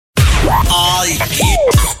Ready.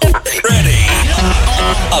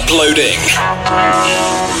 Uploading.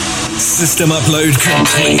 System upload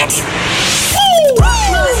complete.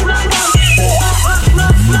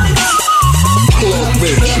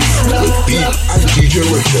 ClubMirchi with Beat and DJ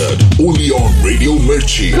Richard. Only on Radio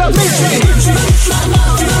Mirchi.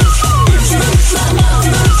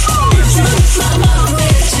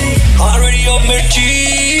 On Radio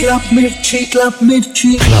Mirchi. ClubMirchi.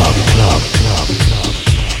 Mirchi.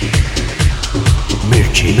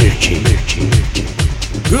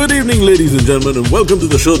 Good evening, ladies and gentlemen, and welcome to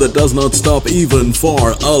the show that does not stop even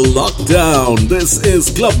for a lockdown. This is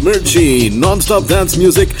ClubMirchi, non-stop dance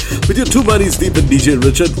music with your two buddies, Deep and DJ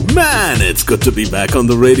Richard. Man, it's good to be back on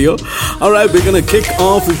the radio. All right, we're going to kick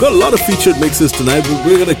off. We've got a lot of featured mixes tonight, but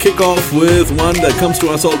we're going to kick off with one that comes to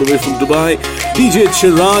us all the way from Dubai. DJ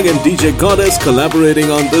Chirag and DJ Goddess collaborating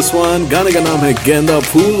on this one. Gaane ka naam hai Genda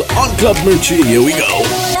Phool on ClubMirchi. Here we go.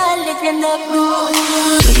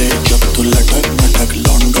 चले जब तू लटक मटक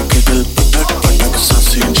लौंडों के दिल पटक पटक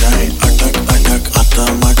सांसें जाए अटक अटक आता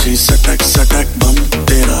माझी सटक सटक बम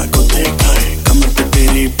तेरा को देखाए कमर पे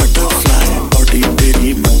तेरी बटरफ्लाई बॉडी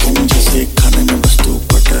तेरी मक्खन जैसे खाने में बस तू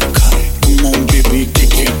बटर खाए तुम बेबी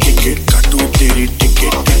टिकट काटू तेरी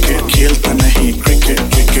टिकट खेलता नहीं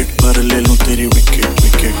क्रिकेट पर ले लूं तेरी विकेट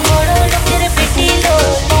तेरे बेटी लो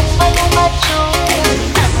लंबा लंबा चू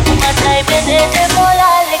मथाई पे दे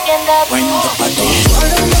बोला लेकिन Wind the body.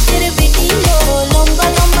 तेरे बेटी लो लंबा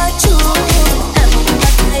लंबा चू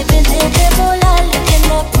मथाई पे दे बोला लेकिन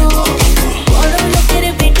अपू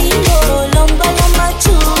तेरे बेटी लो लंबा लंबा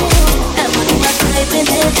चू मथाई पे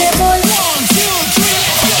दे बोला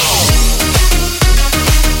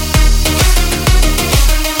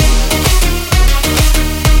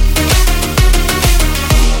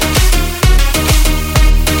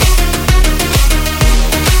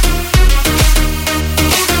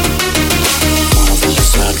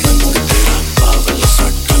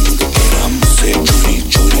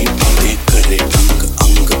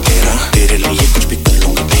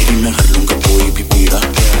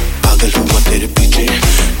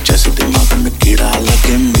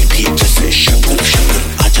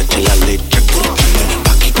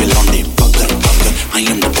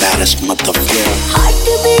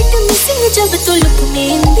जब तू लुक में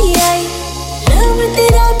इंदी आई लव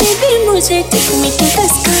तेरा बेबी मुझे take me to the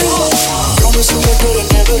sky promise you that I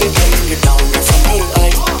never let you down from your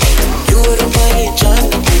eye you are my जान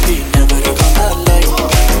बेबी नेवर गोना लाई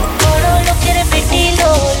कोरो लो तेरे बेटी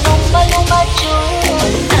लो लंबा लंबा चू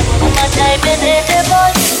मचाए पे दे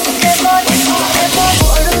बोल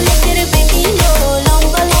कोरो लो तेरे बेटी लो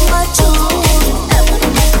लंबा लंबा चू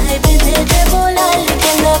मचाए पे दे बोला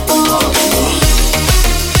लेकिन अपू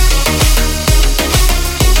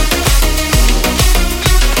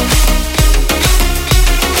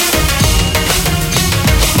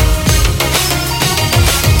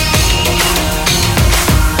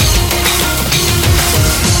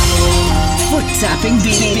Tapping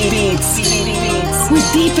beats with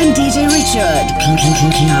Deep and DJ Richard.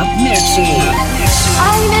 ClubMirchi.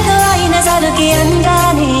 आईना तो आई नजर के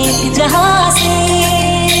अंगाने जहाँ से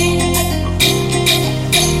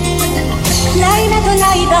लाई ना तो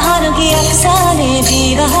लाई दहार की अफसाने भी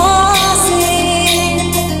रहा से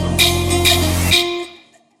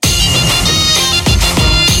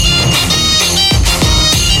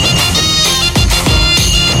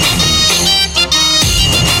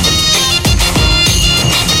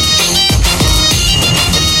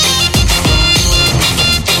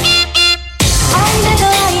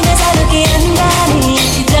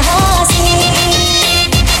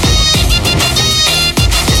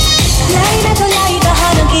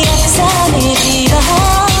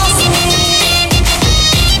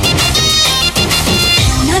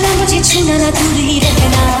ना दूर ही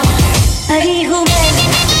रहना हरी हूँ मैं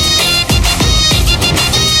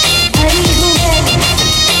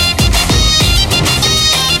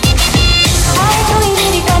आए कोई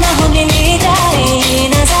मेरी पनाहों में ले जाए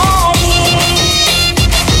नज़ारे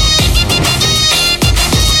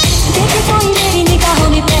देखे कोई मेरी निगाहों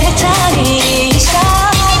में पहचाने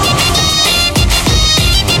इशारे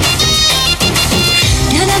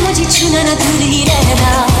ना मुझे छूना ना दूर ही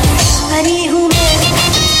रहना हरी हूँ मैं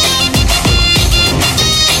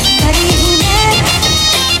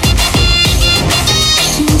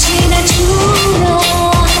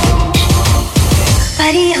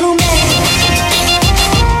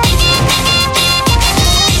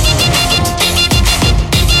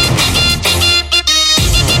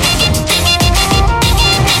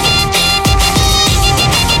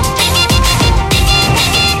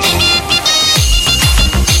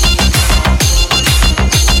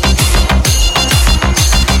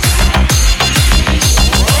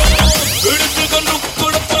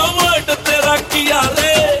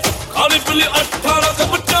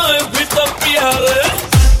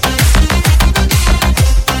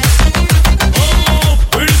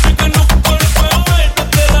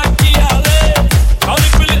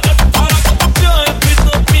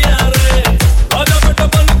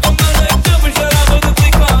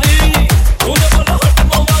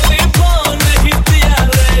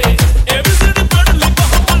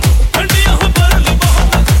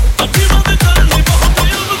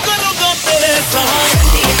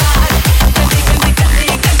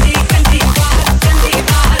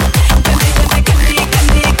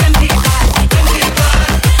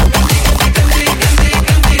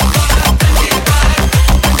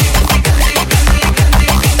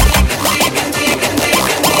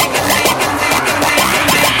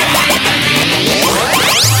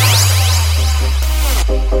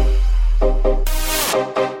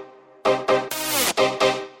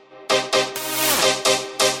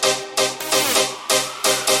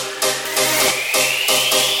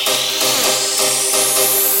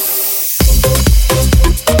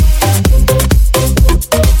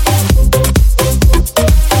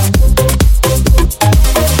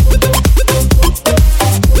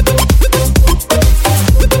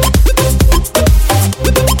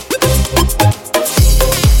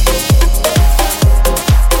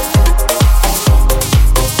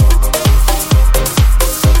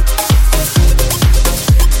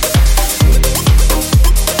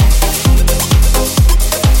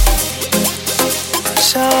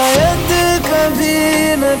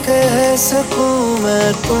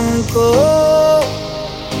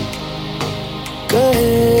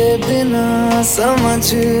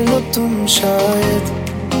समझ लो तुम शायद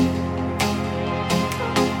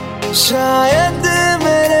शायद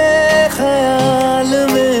मेरे ख्याल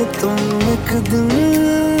में तुम एक दिन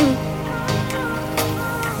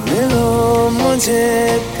मिलो मुझे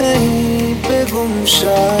कहीं पे गुम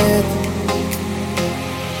शायद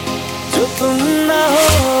जो तुम ना हो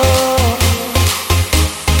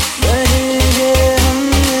रहेंगे हम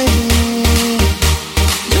नहीं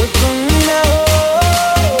जो तुम ना हो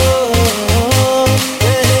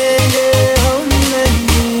रहेंगे हम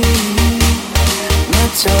नहीं ना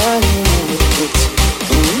चाहिए कुछ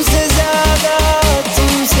तुमसे ज्यादा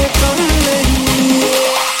तुमसे कम नहीं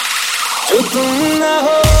जो तुम ना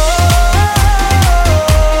हो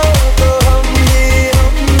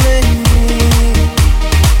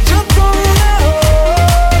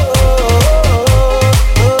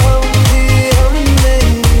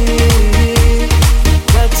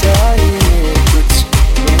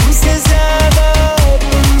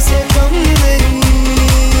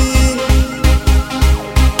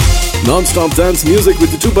Non-stop dance music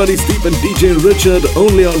with the two buddies Deep and DJ Richard,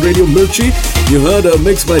 only on Radio Mirchi. You heard a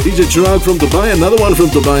mix by DJ Chirag from Dubai, another one from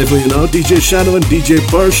Dubai for you now, DJ Shadow and DJ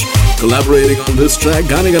Persh collaborating on this track.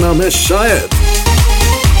 गाने का नाम है शायद.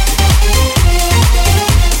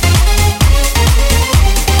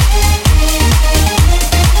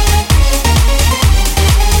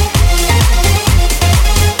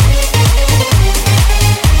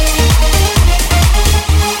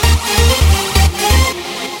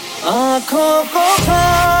 आँखों को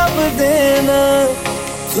ख्वाब देना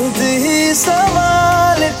खुद ही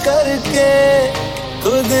सवाल करके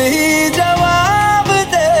खुद ही जवाब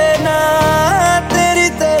देना तेरी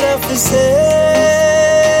तरफ से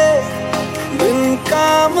बिन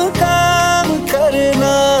काम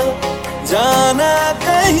करना जाना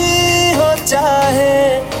कहीं हो चाहे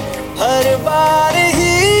हर बार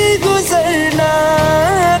ही गुजरना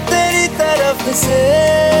तेरी तरफ से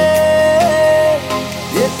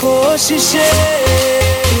कोशिशें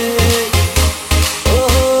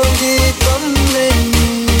होगी कम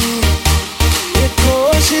नहीं ये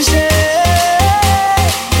कोशिशें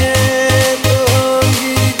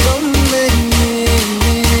होगी कम नहीं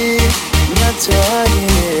न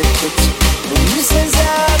चाहिए कुछ तुमसे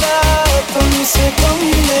ज्यादा तुमसे कम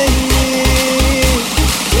नहीं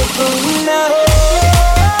ये तुम ना हो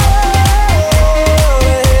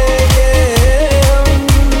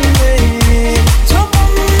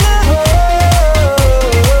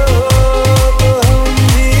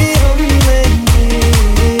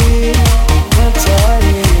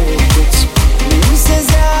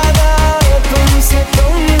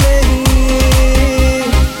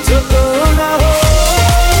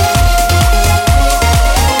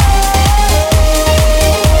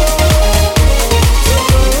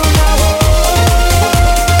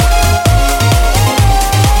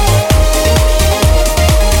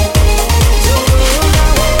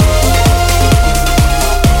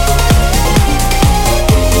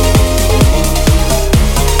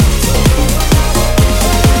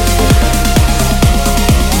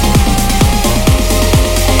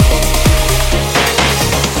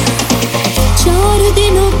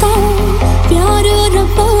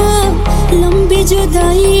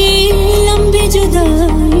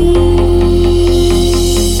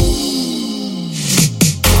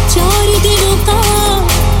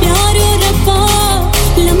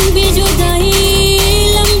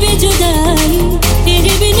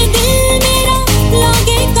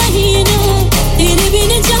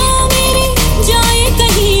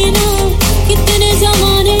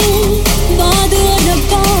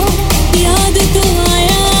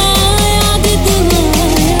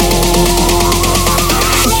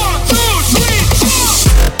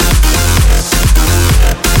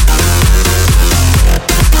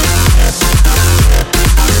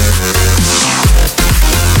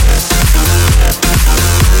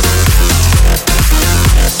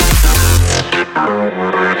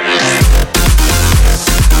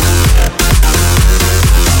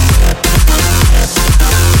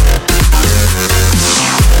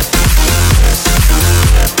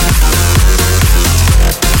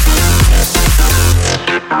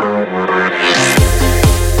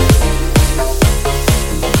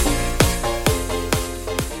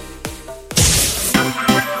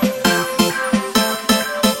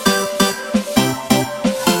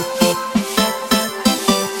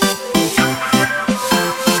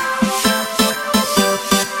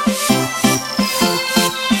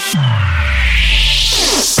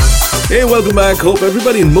Hey, welcome back. Hope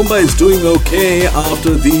everybody in Mumbai is doing okay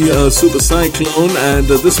after the super cyclone. And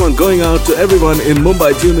this one going out to everyone in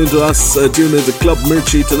Mumbai. Tune into us, tune into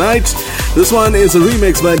ClubMirchi tonight. This one is a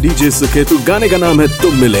remix by DJ Suketu. गाने का नाम है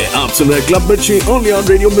तुम मिले. आप सुन रहे ClubMirchi only on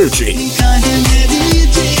Radio Mirchi.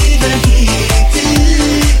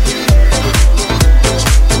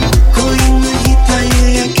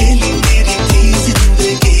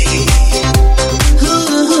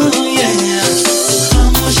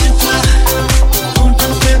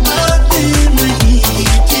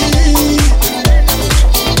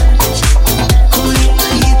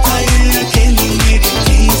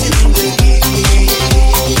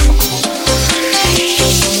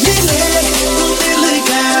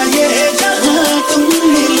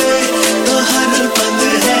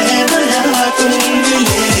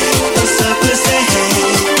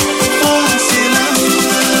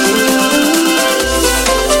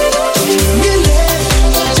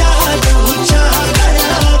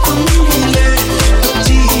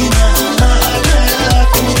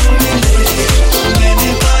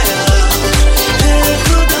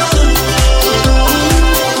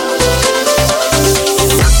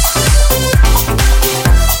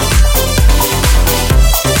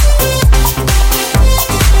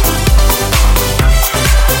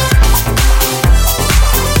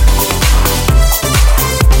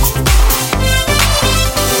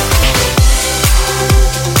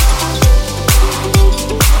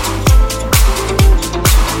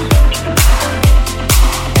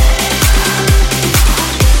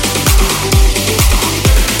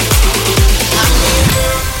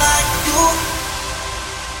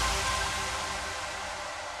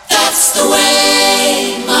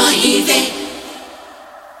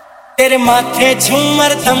 तेरे माथे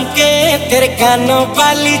झूमर थमके तेरे कानों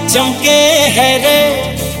वाली चमके है रे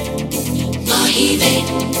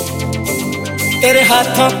तेरे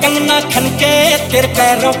हाथों कंगना खनके तेरे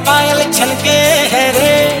पैरों पायल छनके है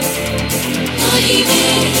रे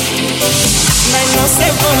नैनों से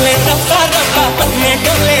बोले रब्बा रब्बा पन्ने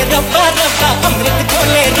डोले रब्बा रब्बा अमृत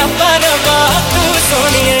खोले रब्बा रब्बा तू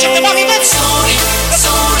सोनिए sorry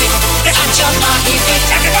sorry the ajama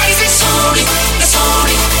everybody say sorry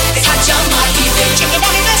sorry the ajama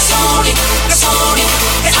everybody say sorry sorry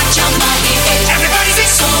the ajama everybody say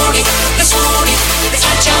sorry sorry the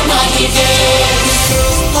ajama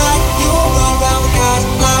like you around the guys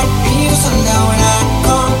like you so now when I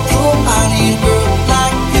come through I need a girl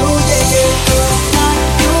like you yeah yeah girl like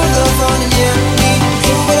you love fun and yeah me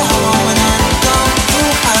you but I want when I come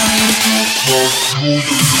through I need a girl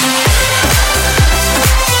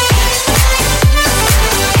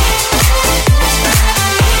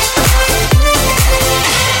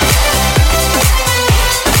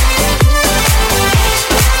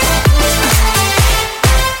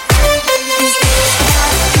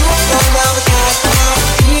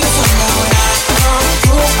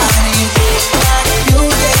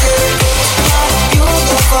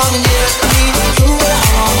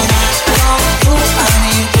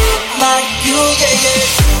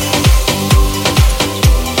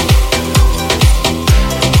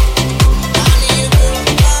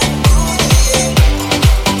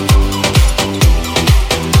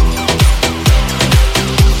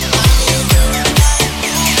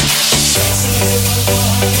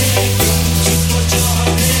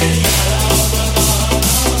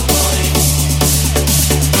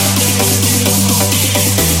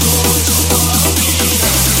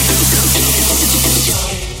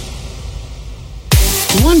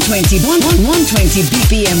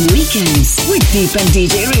BPM weekends with Deep and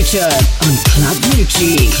DJ Richard on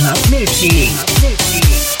ClubMirchi. ClubMirchi.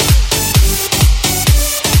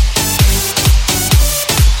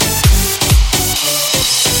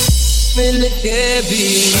 मिल के भी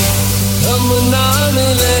हम ना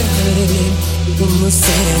मिले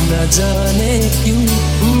तुमसे न जाने क्यों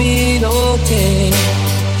उम्मीदों के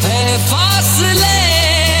है फासले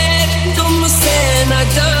तुमसे न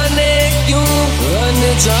जाने क्यों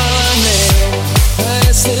अनजाने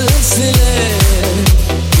है सिलसिले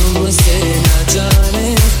तुमसे न जाने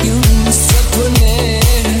क्यों सपने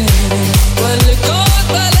पलकों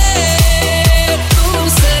तले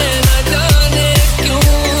तुमसे न जाने क्यों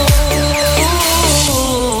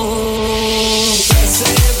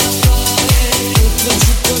कैसे बताए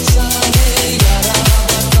तुझको चाहे यारा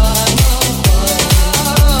बताना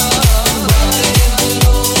हमारे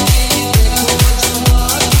दिलों की देखो जमा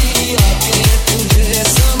की आके तुझे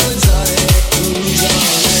समझाए तू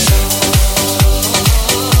जाने ना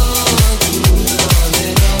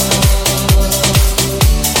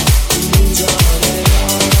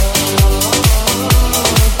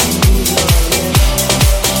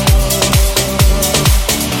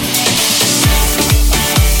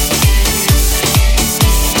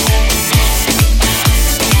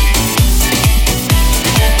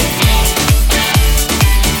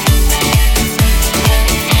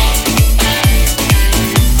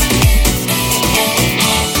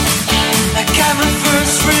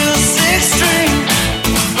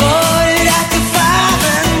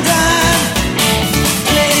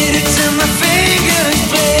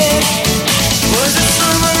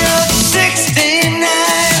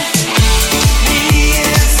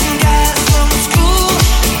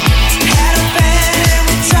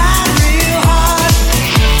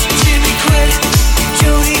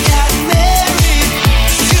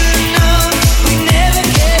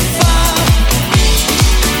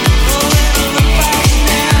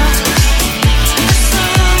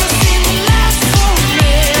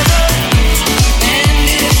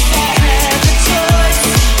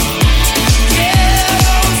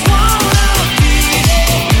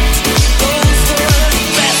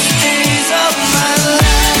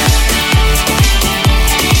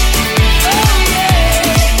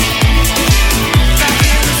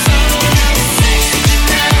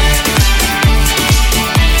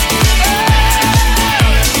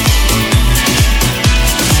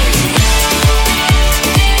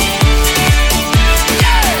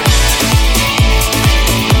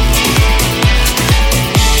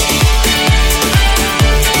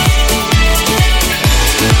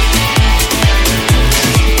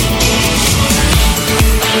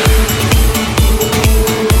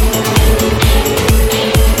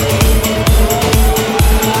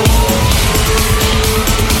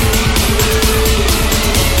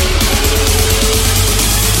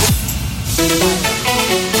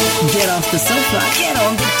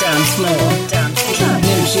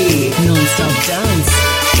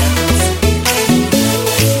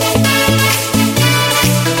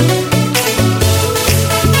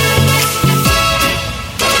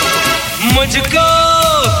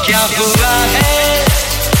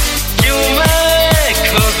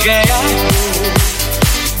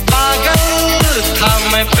पागल था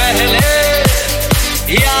मैं पहले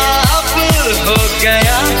या अब हो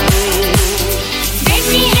गया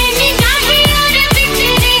बैठी है निगाहें और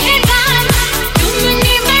बिखरे हैं बाल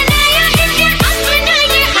तुमने बनाया है क्या अपना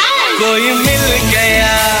ये हाल कोई मिल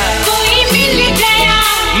गया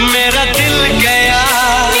मेरा दिल गया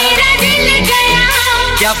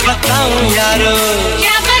क्या बताऊं यारो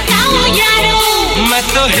मैं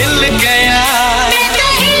तो हिल गया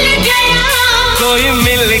कोई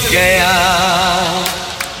मिल गया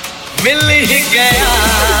मिल ही गया मिल ही गया मिल ही गया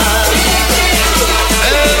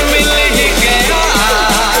अरे मिल ही गया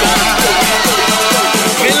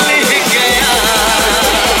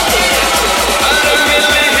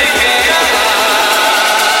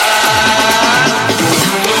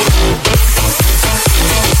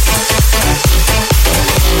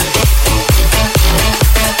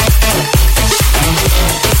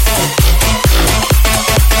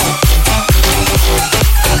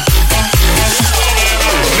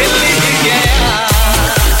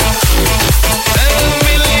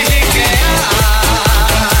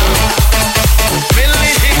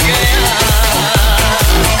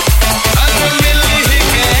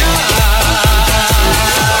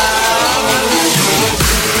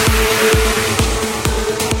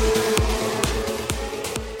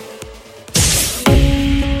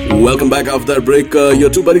Welcome back after that break. Your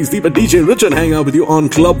two buddies Deep and DJ Richard hang out with you on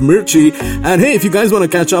Club Mirchi. And hey, if you guys want to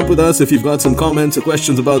catch up with us, if you've got some comments or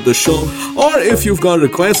questions about the show, or if you've got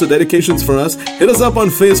requests or dedications for us, hit us up on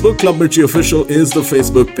Facebook. Club Mirchi Official is the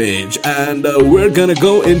Facebook page. And we're gonna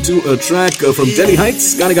go into a track from Delhi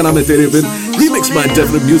Heights. Gaane ka naam hai Tere Bin, remixed by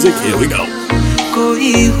Definite Music. Here we go.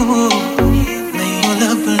 कोई हो नहीं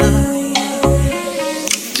लभना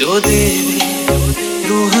जो देवे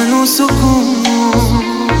रूह नू सुकून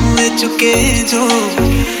चुके जो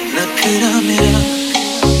नखरा मेरा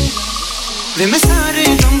वे मैं सारे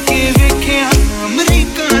गम के वेख्या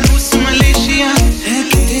अमरीका रूस मलेशिया है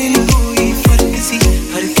किते नी कोई फर्क सी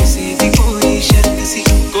हर किसी दी कोई शर्त सी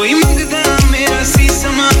कोई मंगदा मेरा सी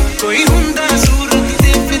समा कोई हुंदा सूरत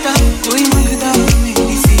दे पिता कोई मंगदा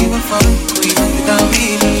मेरी सी वफा कोई मंगदा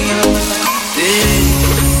मेरी आमना तेरे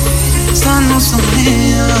सानू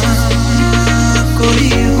सुनिया कोई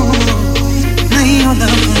हो नहीं होता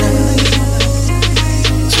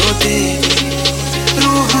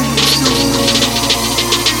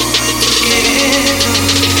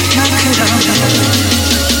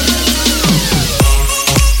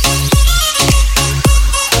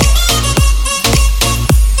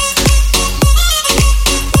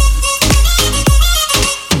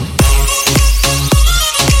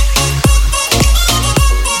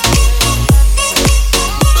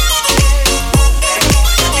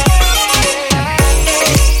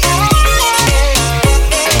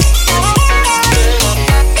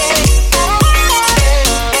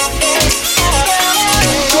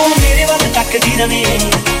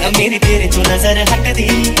मेरी तेरे चो नजर हटदी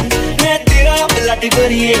मैं तेरा ब्लड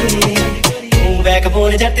गोरिए तू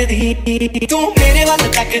बैकबोन जट दी तू मेरे वाल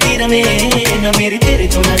तकदी रवे ना मेरी तेरे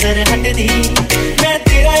चो नजर हटदी मैं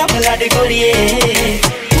तेरा ब्लड गोरिए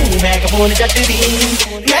तू बैकबोन जट दी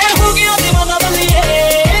मैं हो गया दीवाना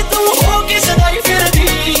बलिए तू हो के सदाई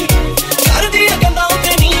फिरदी कर दी गंदा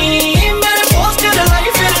उते नी मेरे पोस्टर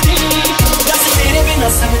लाई फिरदी बस तेरे बिना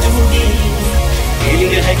समझूंगी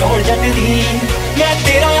फीलिंग है कौन जट दी मैं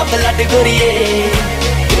तेरा ब्लड गोरिए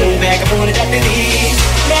तू बैकबोन जट दी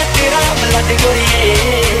मैं तेरा ब्लड गोरिए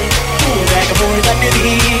तू बैकबोन जट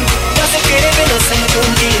दी बस तेरे बिना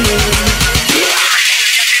समझूंगी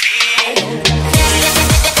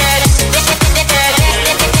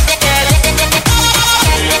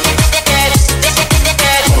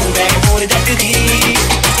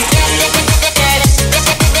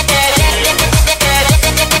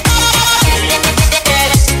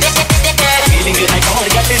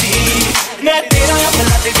मैं तेरा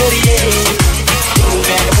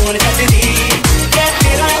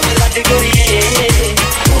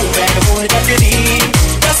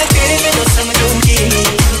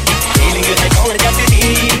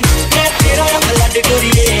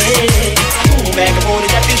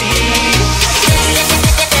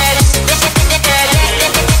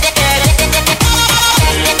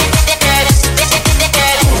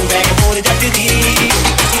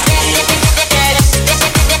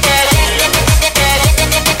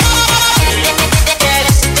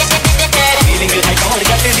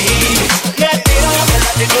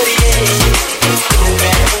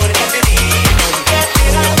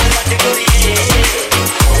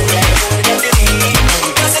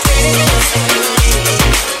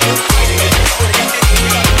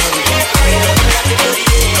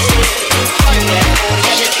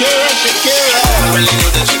really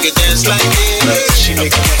know that you can dance like this. She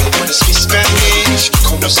make a nigga wanna speak Spanish.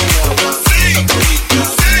 Como se llama?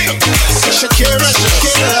 Shakira,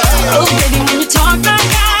 Shakira. Oh, baby, when you talk like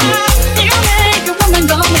that, you make a woman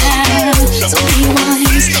go mad. So be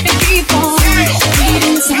wise and keep on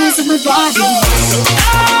reading the signs of my body.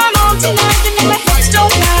 I'm on tonight and my hips don't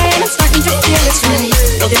lie. I'm starting to feel it's right.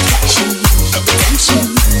 Oh, the attraction, the tension.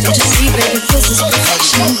 Don't you see, baby, this is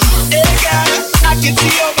perfection. Hey, girl, I can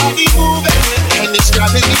see your body moving, and it's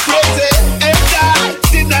driving me crazy. And I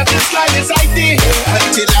didn't have the slightest idea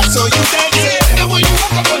until I saw you dancing. And when you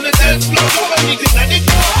walk up on the dance floor, nobody did not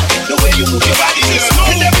ignore the way you move your body, girl.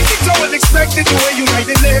 And everything's so unexpected, the way you right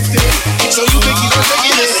and left it. So you make it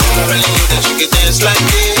ridiculous. I really know that you can dance like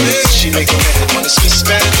this. She make a man wanna speak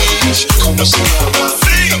Spanish. Como se llama?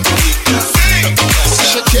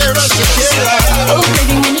 Shakira, Shakira. Oh,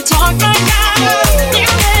 baby, when you talk like that, you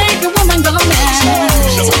make a woman go mad.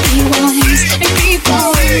 So be wise and keep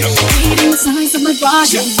on reading the signs of my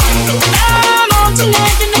body. I'm on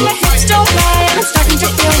tonight and my hips don't lie. I'm starting to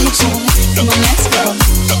feel your joy. Come on, let's go.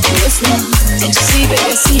 Real slow. Don't you see, baby,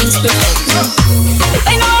 I see it's perfect.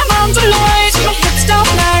 I know I'm on tonight and my hips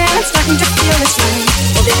don't lie. I'm starting to feel it's right.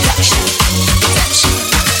 Oh, the attraction, the tension.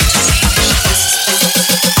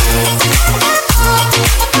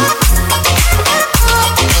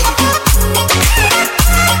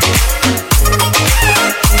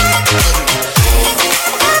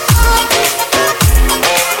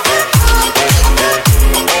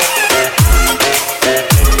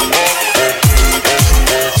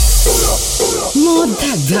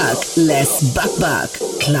 Less buck.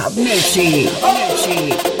 ClubMirchi.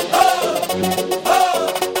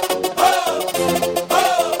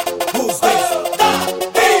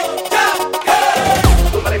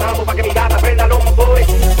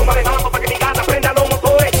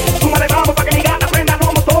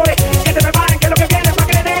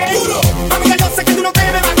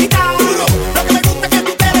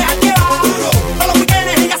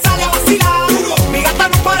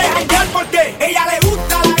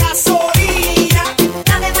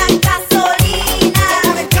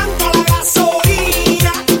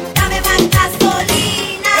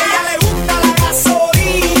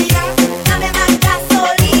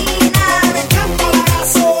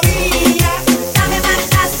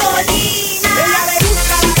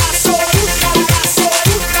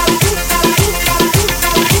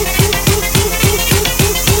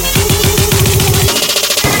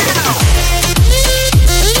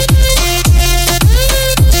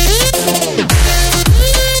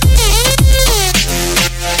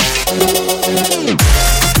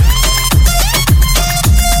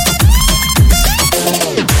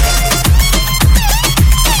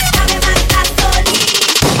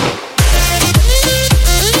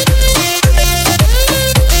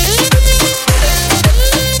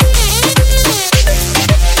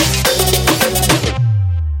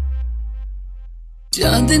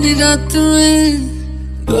 चांदनी रात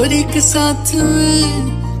में गोरी के साथ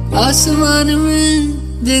में आसमान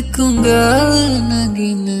में देखूंगा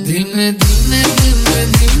नगीन धीमे धीमे धीमे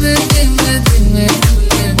धीमे धीमे धीमे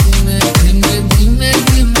धीमे धीमे धीमे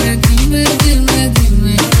धीमे धीमे धीमे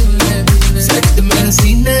धीमे सट में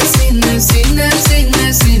सीने सीने सीने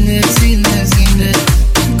सीने सीने सीने सीने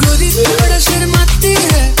गोरी थोड़ा शर्माती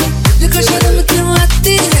है देखो शर्म क्यों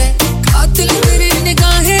आती है कातिल तेरी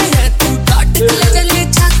निगाहें है तू काट के ले चली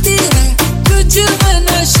छाती है तुझ में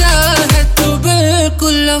नशा है तू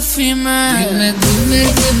बिल्कुल अफीम है धीमे धीमे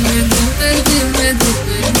धीमे धीमे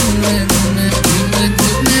धीमे धीमे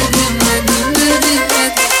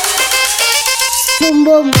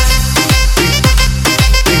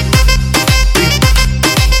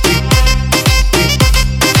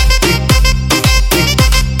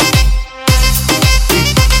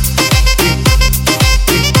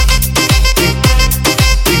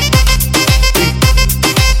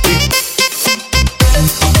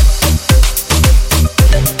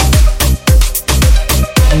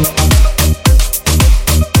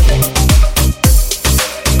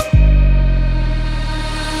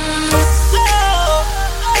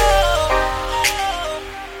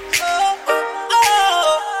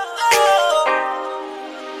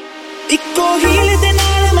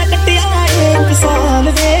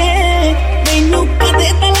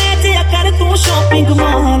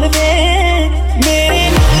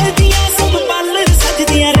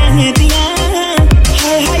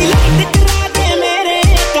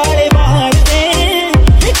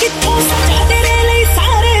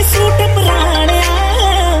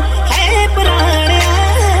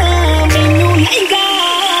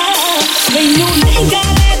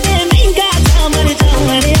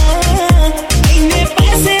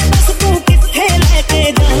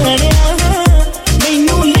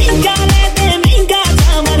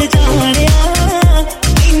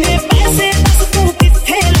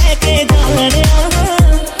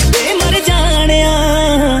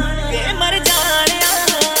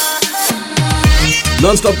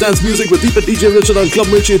Non-stop dance music with Deep and DJ Richard on Club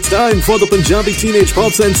Mirchi. It's time for the Punjabi teenage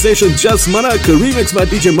pop sensation Just Manak, remix by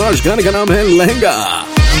DJ Marsh. गाने का नाम है लहंगा.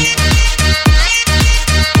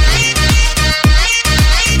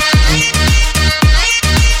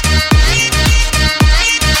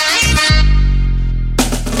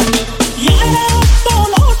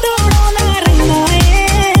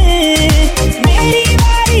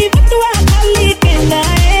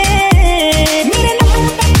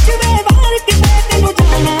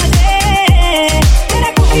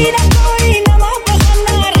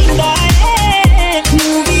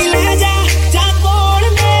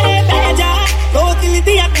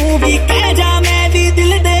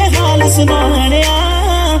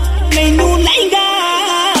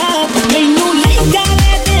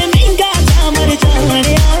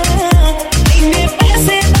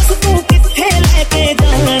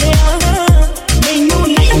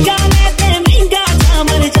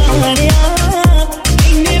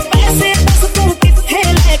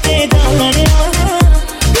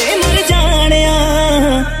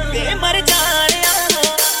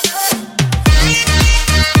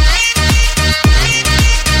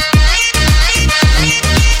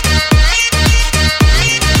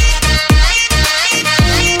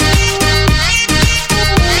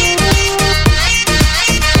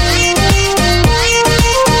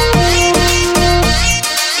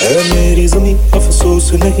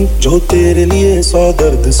 नहीं जो तेरे लिए 100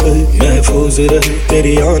 दर्द सहे महफूज रहे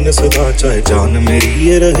तेरी आन सदा चाहे जान मेरी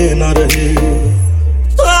ये रहे ना रहे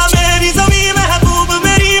मेरी ज़मीन महबूब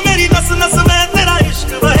मेरी नस नस में तेरा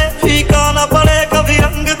इश्क बहे फीका ना पड़े कभी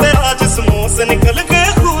रंग तेरा जिस्मों से निकल के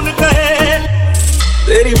खून कहे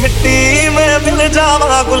तेरी मिट्टी में मिल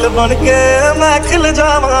जावा गुल बन के मैं खिल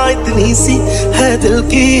जावा इतनी सी है दिल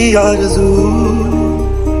की आरज़ू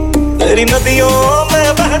तेरी नदियों में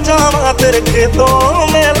बह जावा तेरे खेतों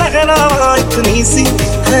में लहरावा इतनी सी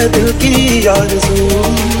है दिल की आरज़ू.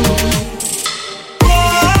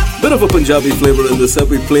 Bit of a Punjabi flavor in this set.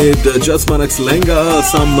 We played Just Manak's Lehenga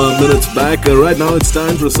some minutes back. Right now it's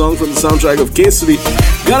time for a song from the soundtrack of Kesari.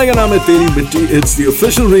 Gaane ka naam hai Teri Mitti. It's the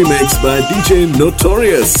official remix by DJ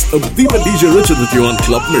Notorious. Deep and DJ Richard with you on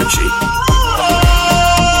Club Mirchi.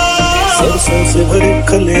 सरसों से भरे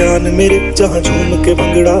खलियान मेरे जहाँ झूम के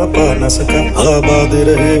भंगड़ा पा न सका आबाद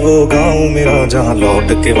रहे वो गांव मेरा जहाँ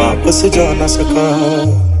लौट के वापस जा न सका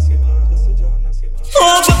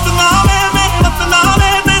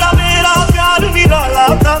तेरा मेरा प्यार निराला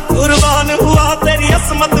था कुर्बान हुआ तेरी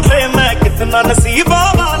असमत पे मैं कितना नसीबा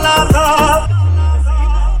वाला था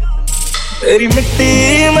तेरी मिट्टी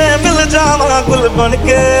में मिल जावा गुल बन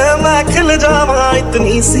के मैं खिल जावा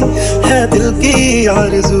इतनी सी है दिल की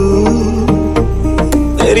आरज़ू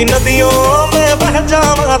तेरी नदियों में बह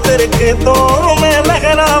जावा तेरे खेतों में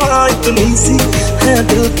लहरावा इतनी सी है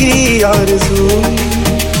दिल की आरज़ू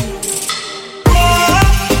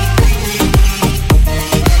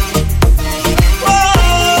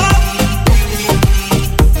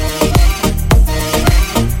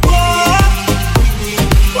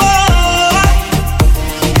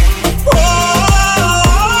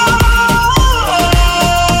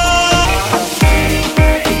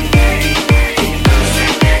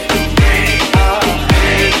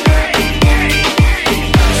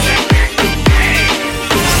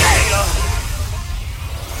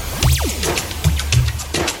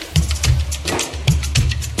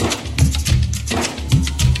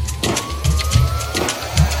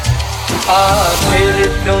फिर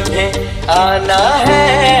तुम्हें आना है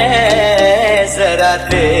जरा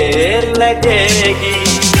देर लगेगी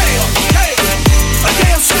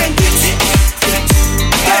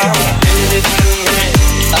फिर तुम्हें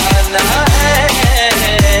आना है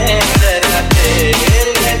जरा देर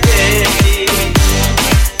लगेगी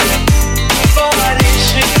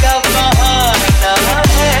बारिश का बहाना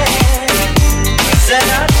है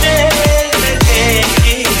जरा देर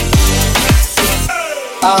लगेगी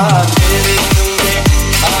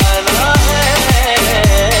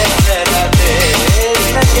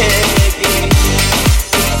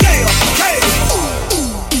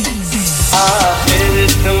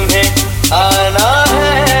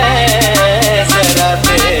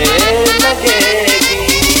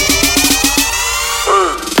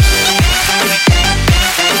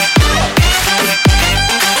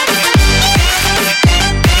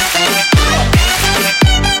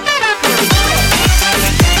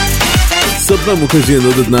Sapna Mukherjee and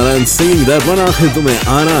Udit Narayan singing that one. Aakhir tumhe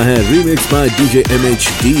aana hai, remixed by DJ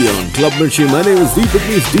MHD on Club Mirchi. My name is Deep, with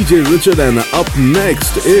me is DJ Richard, and up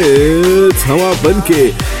next it's Hawa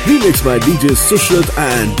Banke, remixed by DJ Sushrit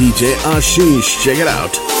and DJ Ashish. Check it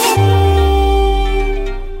out.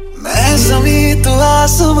 मैं ज़मीं तू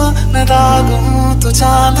आसमां मैं दाग हूँ तू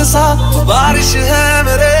चांद सा, बारिश है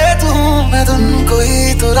मेरे तू, मैं धुन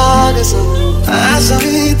कोई तू राग सा, ऐसा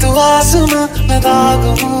ही तू आसमां, मैं दाग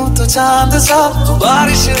हूँ तू चांद सा,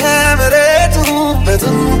 बारिश है मेरे तू, मैं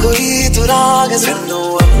धुन कोई तू राग सा। मैनू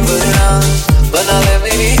अपना बना ले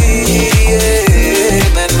मेरी हीरी,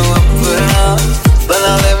 मैनू अपना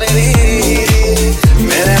बना ले मेरी हीरी,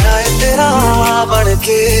 मेरे नाल तेरा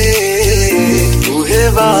बनके बूहे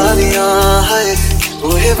बारियां है,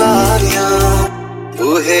 बूहे बारियां,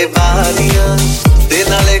 बूहे बारियां ते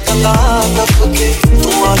नाले कंधा टपके तू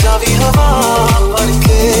आ जावी हवा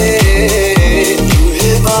बनके,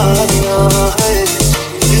 बूहे बारियां है,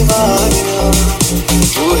 बूहे बारियां,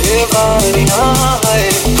 बूहे बारियां है,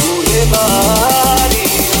 बूहे बारियां।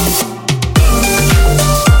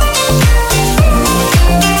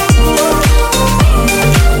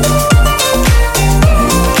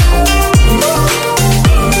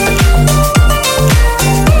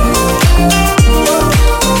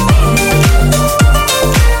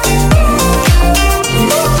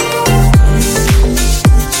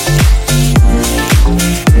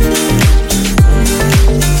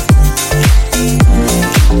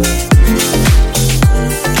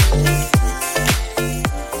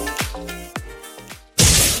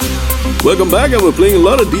 Welcome back, and we're playing a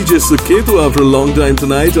lot of DJ Suketu after a long time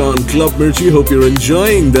tonight on Club Mirchi. Hope you're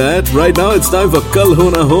enjoying that. Right now it's time for Kal Ho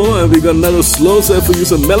Na Ho, and we got another slow set for you,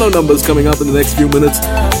 some mellow numbers coming up in the next few minutes.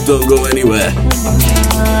 Don't go anywhere.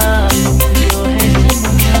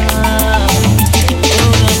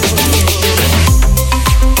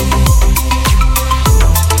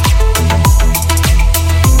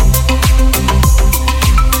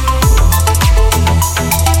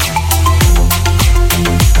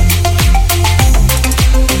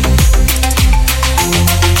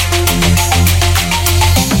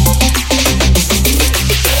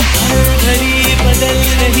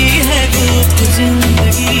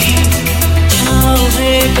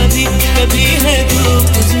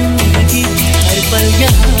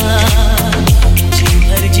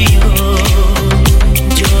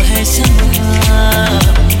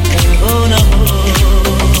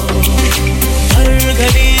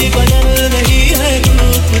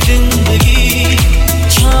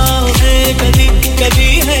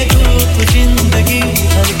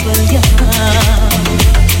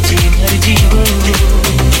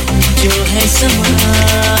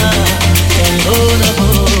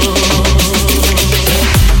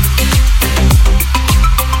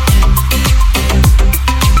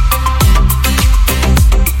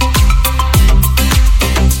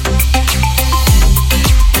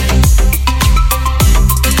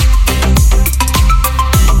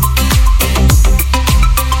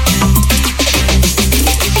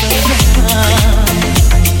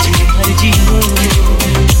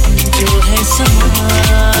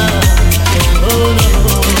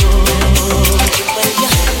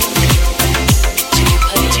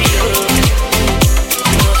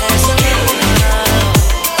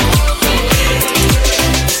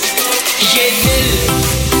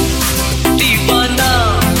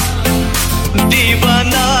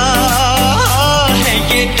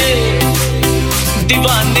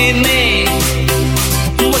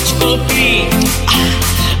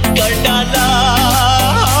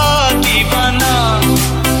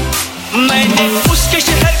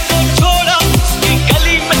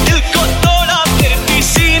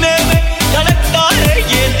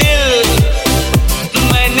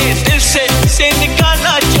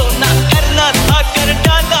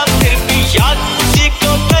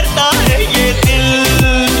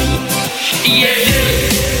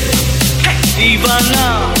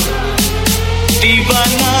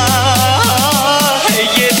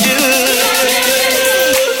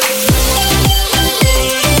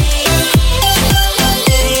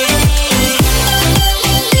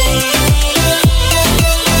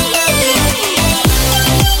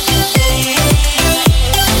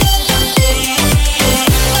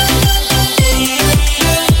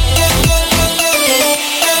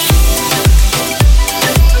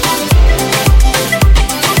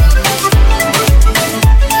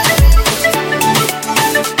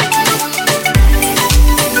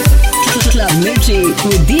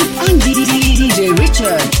 with Deep and DJ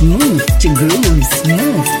Richard. Move to grooves,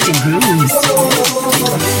 move to grooves.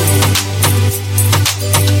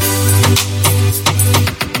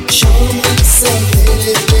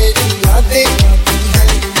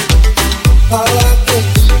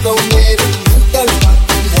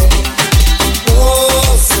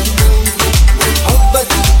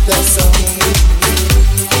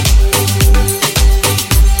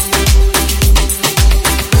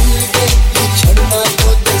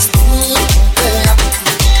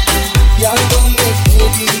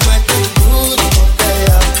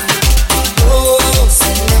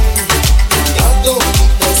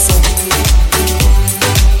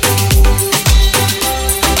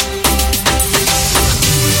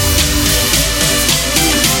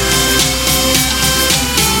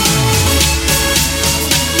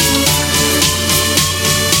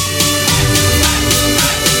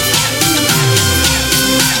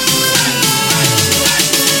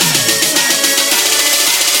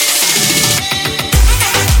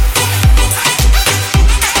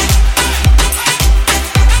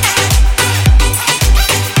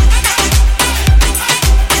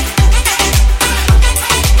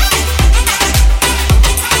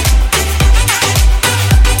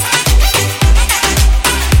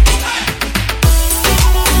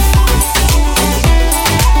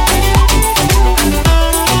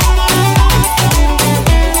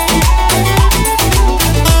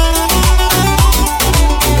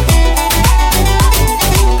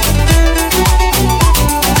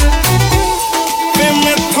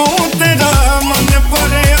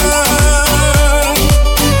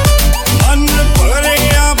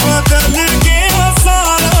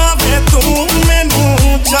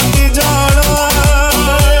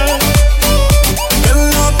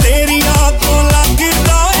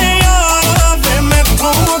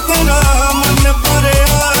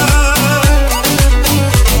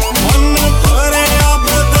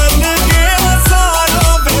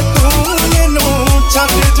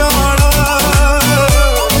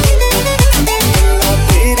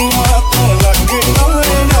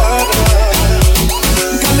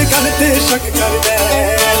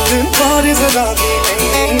 जरा भी नहीं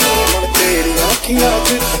हुण तेरी अखियां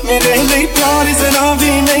च मेरे लिए प्यार जरा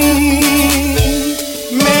भी नहीं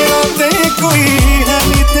मेरा ते कोई है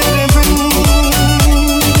नहीं तेरे बिन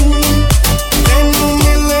तेनू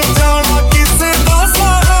मिल जाना किसे दा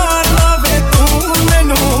सहारा वे तू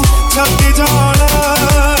मैनू छड्ड जाना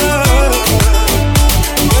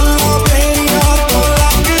गल्लां तेरियां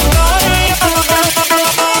तो लगदा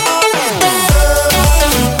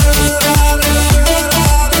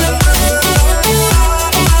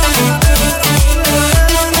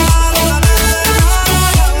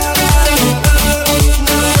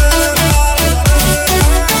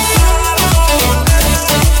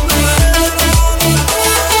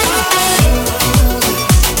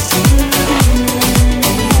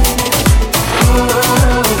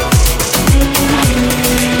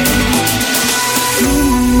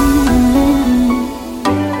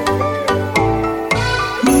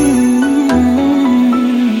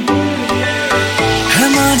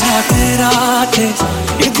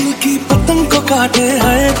ये दिल की पतंग को काटे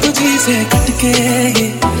हाय तुझी से कटके ये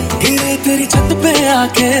गिरे तेरी छत पे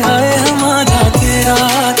आके हाय हम आजा तेरा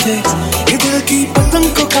थे ये दिल की पतंग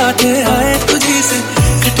को काटे हाय तुझी से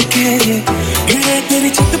कटके ये गिरे तेरी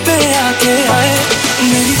छत पे आके हाय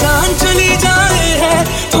मेरी जान चली जाए है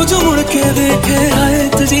तू जो मुड़ के देखे हाय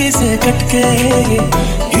तुझी से कटके ये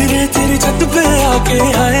गिरे तेरी छत पे आके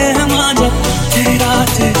हाय हम आजा तेरा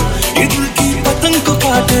थे ये दिल की पतंग को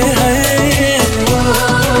काटे हाय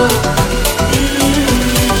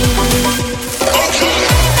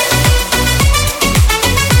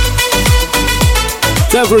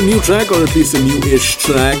Time for a new track, or at least a new-ish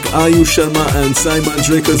track. Ayush Sharma and Sai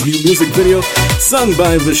Manjrekar's new music video, sung by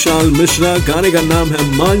Vishal Mishra. Gaane ka naam hai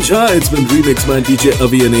Manja. It's been remixed by DJ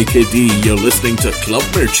Avi and AKD. You're listening to Club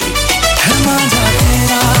Mirchi.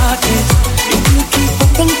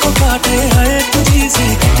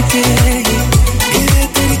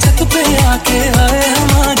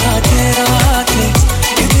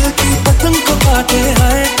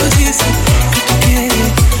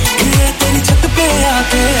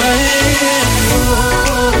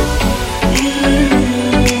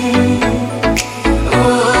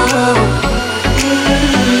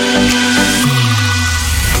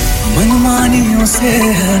 मनमानियों से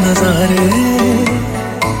है नजारे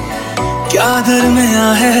क्या दरमिया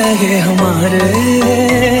है ये हमारे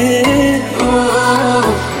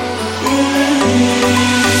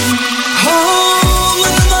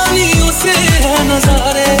मनमानियों से है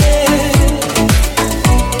नजारे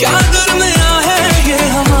क्या दरमिया है ये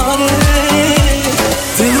हमारे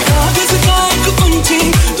दिल कागज का एक पंछी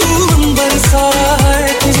तू अंबर सारा है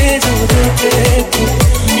तुझे जो देखे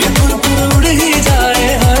ये बुलबुल उड़ ही जाए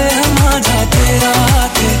हाय हम आजा तेरा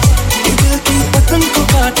थे ये दिल की पतंग को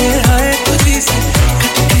काटे हाय तुझी से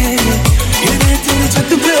कटके ये तेरी छत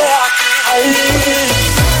पे आके हाय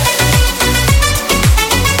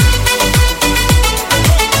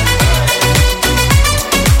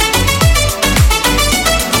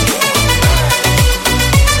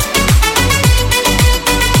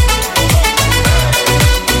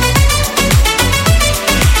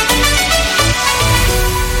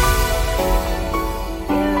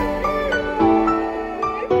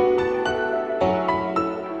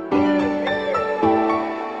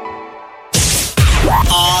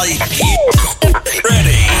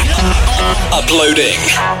Ready. Uploading.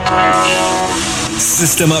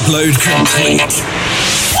 System upload complete.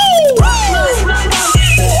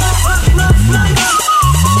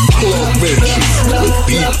 ClubMirchi with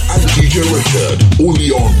Beat and DJ Richard. Only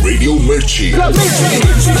on Radio Mirchi.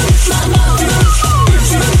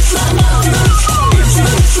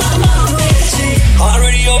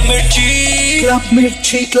 Radio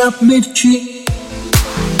Mirchi. ClubMirchi.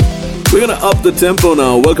 We're gonna up the tempo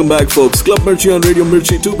now. Welcome back, folks. Club Mirchi on Radio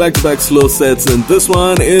Mirchi. 2 back-to-back slow sets, and this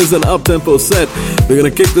one is an up-tempo set. We're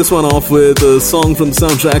gonna kick this one off with a song from the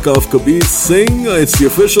soundtrack of Kabir Singh. It's the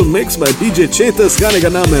official mix by DJ Chetas. Gaane ka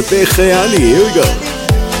naam hai Bekhayali. Here we go.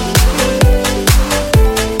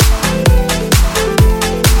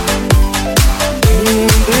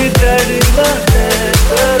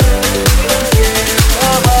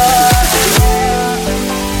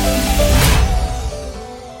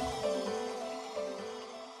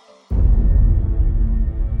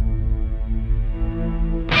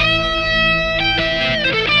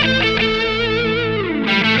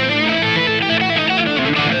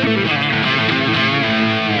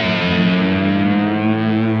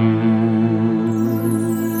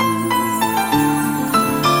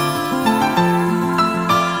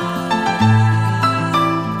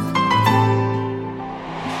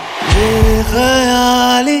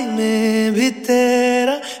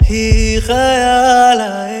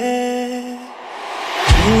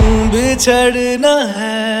 बिछड़ना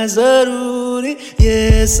है जरूरी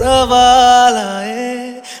ये सवाल आए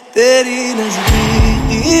तेरी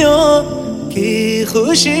नजदीकियों की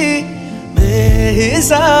खुशी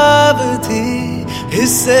बेहिसाब थी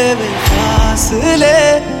हिस्से में फासले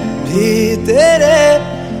भी तेरे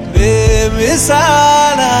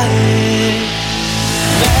बेमिसाल आए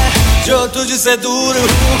मैं जो तुझसे दूर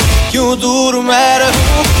हूँ क्यों दूर मैं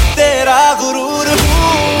रहूँ तेरा गुरूर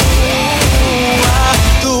हूँ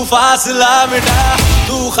तू फासला मिटा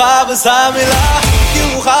तू ख्वाब सा मिला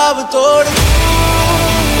क्यों ख्वाब तोड़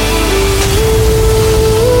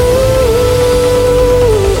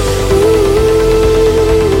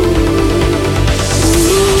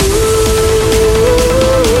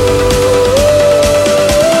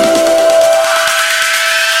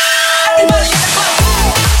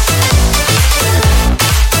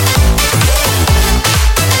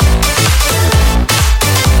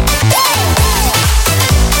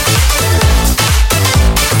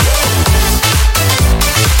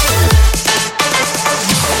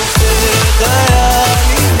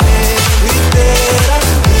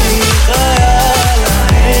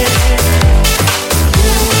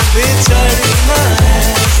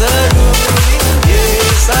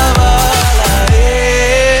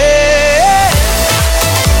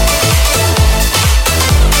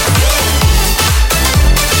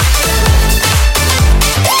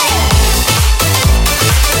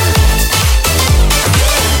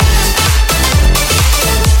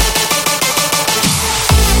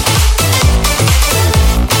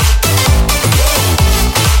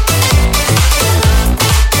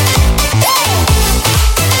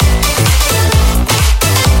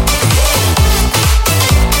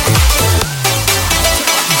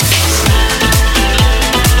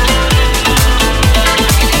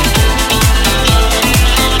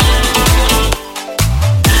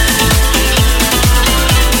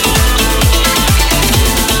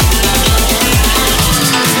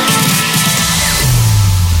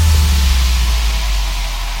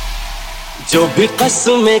जो भी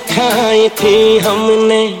कसमें खाई थी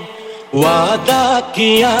हमने वादा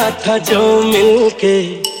किया था जो मिलके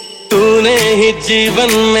तूने ही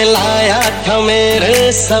जीवन में लाया था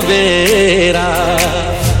मेरे सवेरा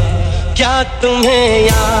क्या तुम्हें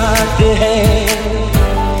याद है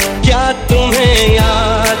क्या तुम्हें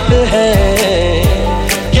याद है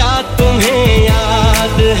क्या तुम्हें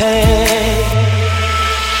याद है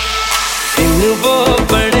दिन वो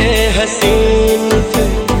बड़े हसीन थे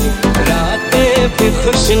भी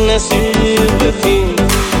खुश नसीब थी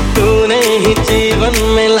तूने ही जीवन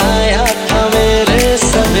में लाया था मेरे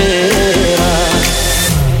सवेरा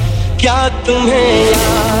क्या तुम्हें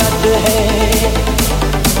याद है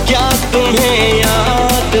क्या तुम्हें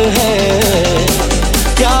याद है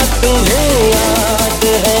क्या तुम्हें याद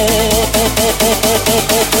है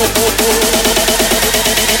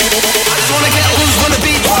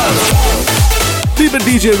Steve and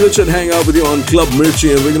DJ Richard hang out with you on Club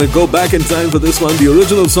Mirchi, and we're gonna go back in time for this one. The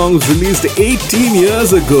original song was released 18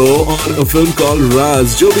 years ago on a film called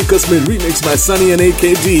Raz. Joby Kasmir remixed by Sunny and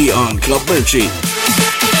AKD on Club Mirchi.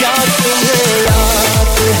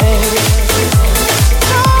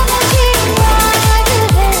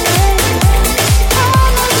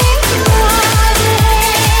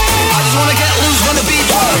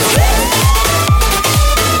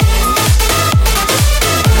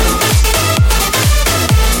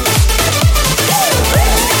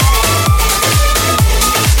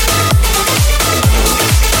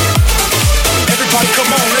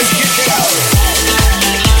 Come on, let's get down.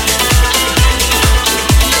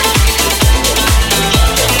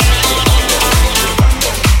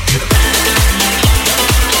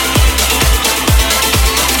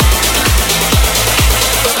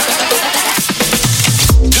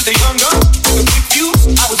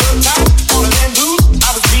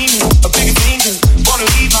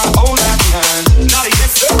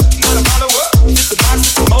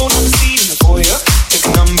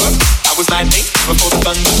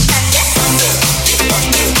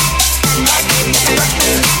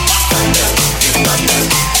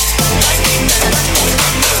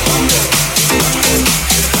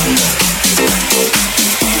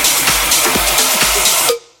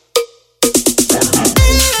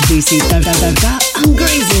 Desi tadka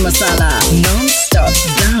Angrezi masala non-stop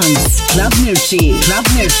dance ClubMirchi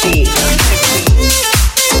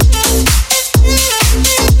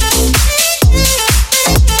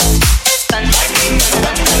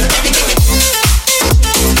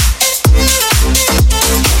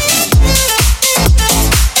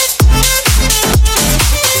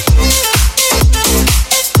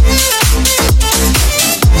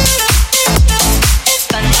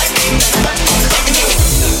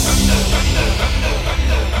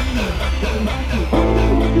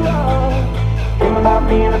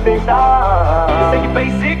the big star. They say you're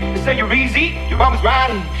basic, they say you're easy. You're always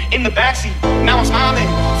riding in the backseat. Now I'm smiling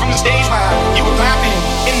from the stage while you were clapping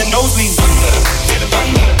in the nosebleed. Thunder, feel the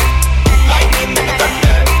thunder, lightning and the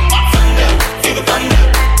thunder, thunder, feel the thunder,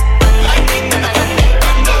 lightning and the thunder,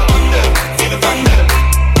 thunder, thunder, feel the thunder,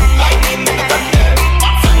 lightning and the thunder,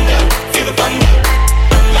 thunder, feel the thunder,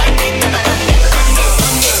 lightning and the thunder, thunder,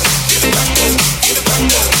 thunder, feel the thunder, feel the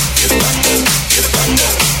thunder, feel the thunder, feel the thunder,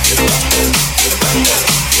 feel the thunder, feel the thunder, feel the thunder,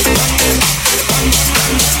 feel the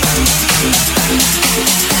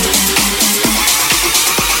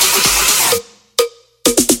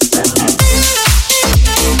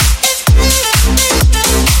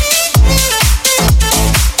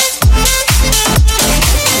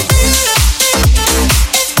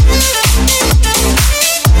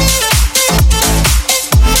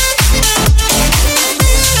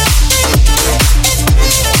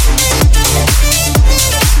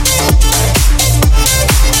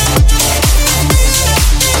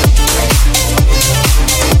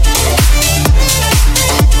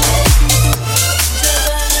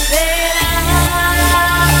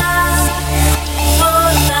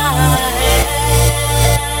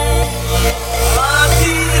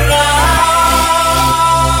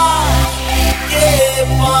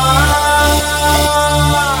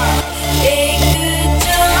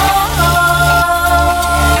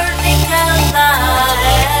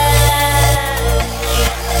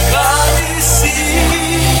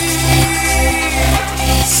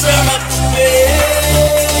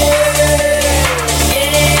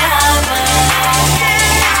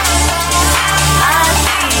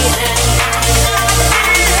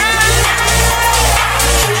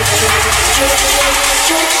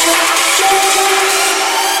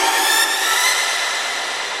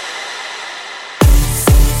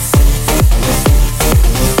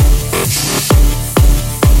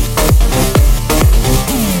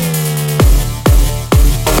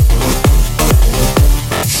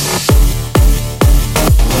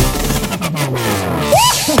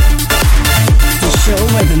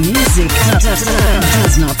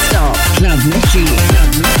does not stop. ClubMirchi.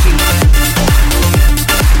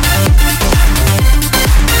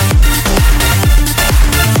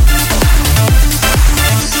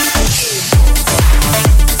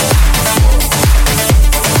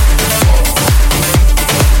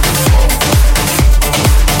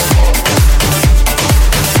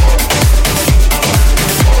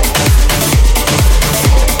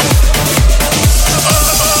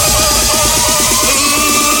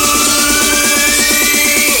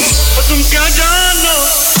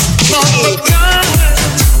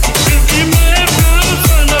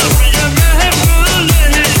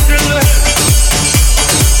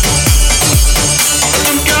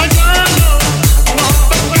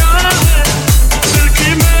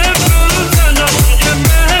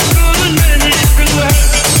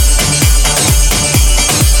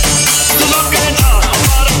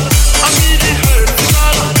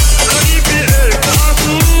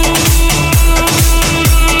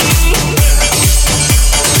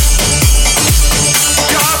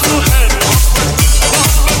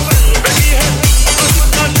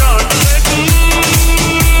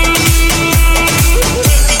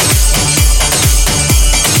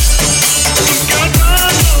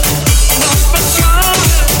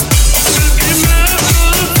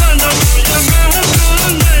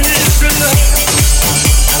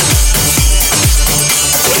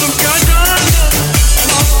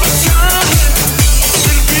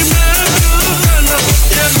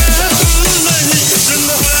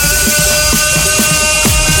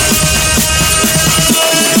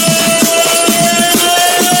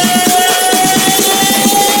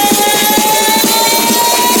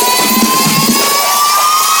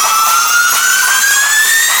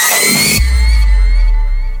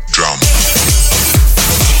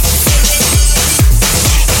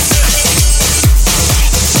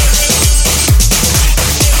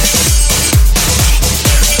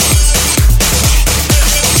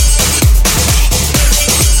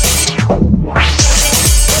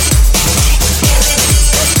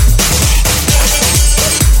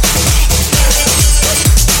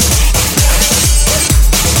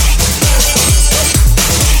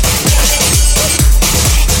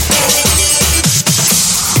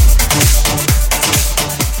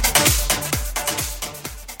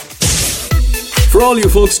 For all you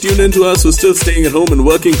folks tuned in to us who are still staying at home and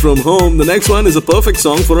working from home, the next one is a perfect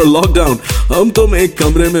song for a lockdown. Hum tum ek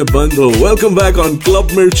kamre mein band ho. Welcome back on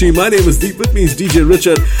ClubMirchi. My name is Deep. With me is DJ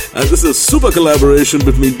Richard, and this is super collaboration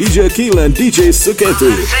between DJ Akil and DJ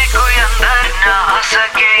Suketu.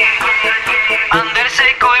 अंदर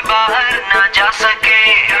से कोई बाहर ना जा सके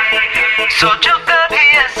सोचो कभी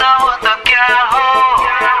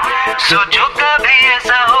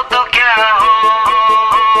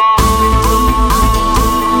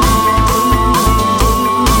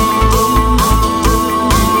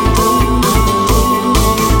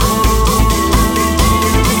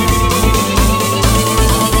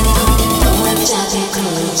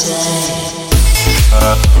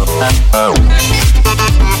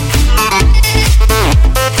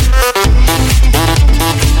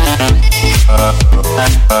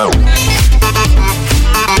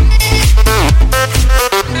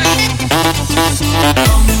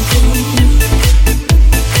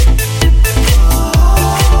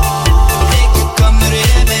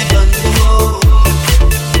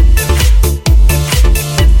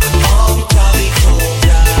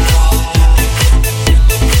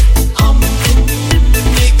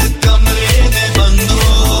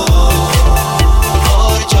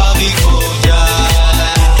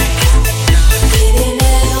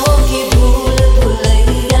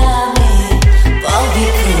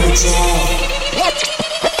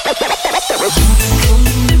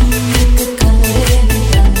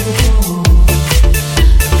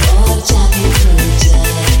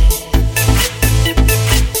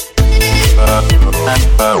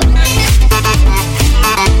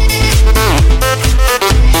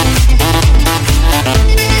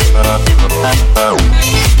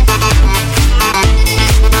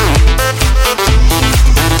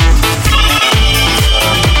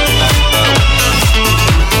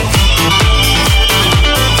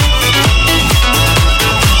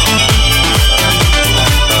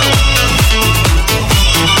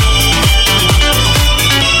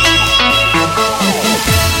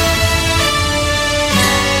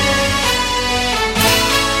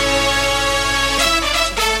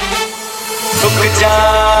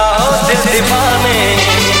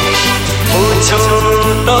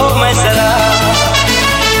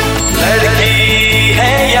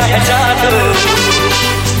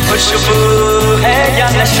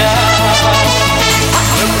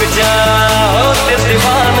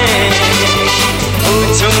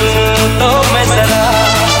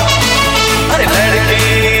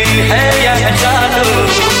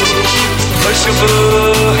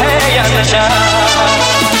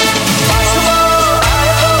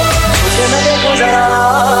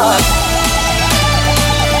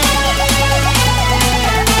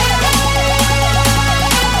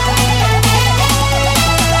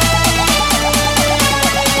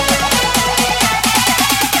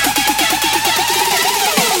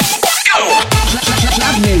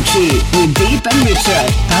ClubMirchi with Deep and Richard.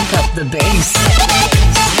 Pump up the bass.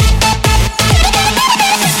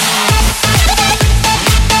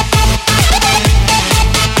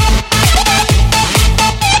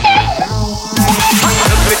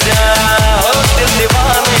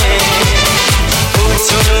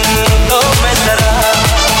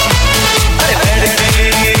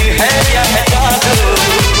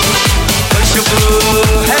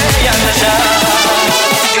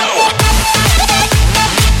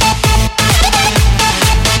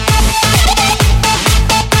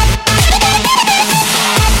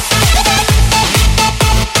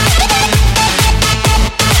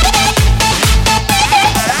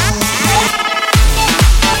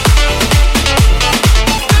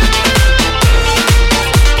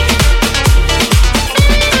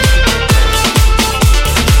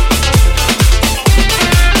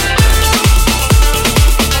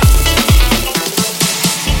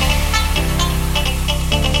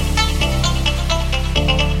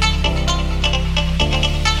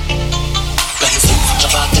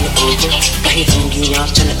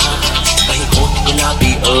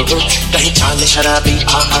 कहीं चाल शराबी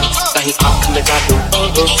आहा, कहीं आँख में जादू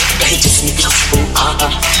ओहो, कहीं जिस्म की खुशबू आहा,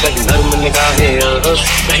 कहीं नर्म निगाहें ओहो,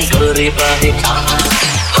 कहीं गोरी बाहें आहा।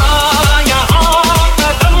 हाँ यहाँ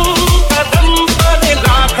कदम कदम पर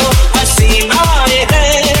लाखों हसीनाएं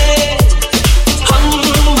हैं, हम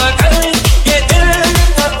मगर ये दिल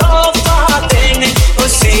का तोहफा देने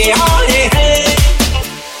उसे आए हैं।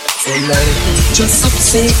 वो लड़की जो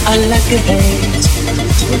सबसे अलग है,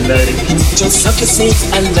 वो लड़की जो सबसे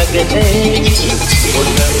अलग है, वो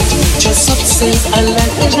लड़की जो सबसे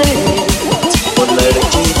अलग है, वो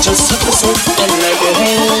लड़की जो सबसे अलग है।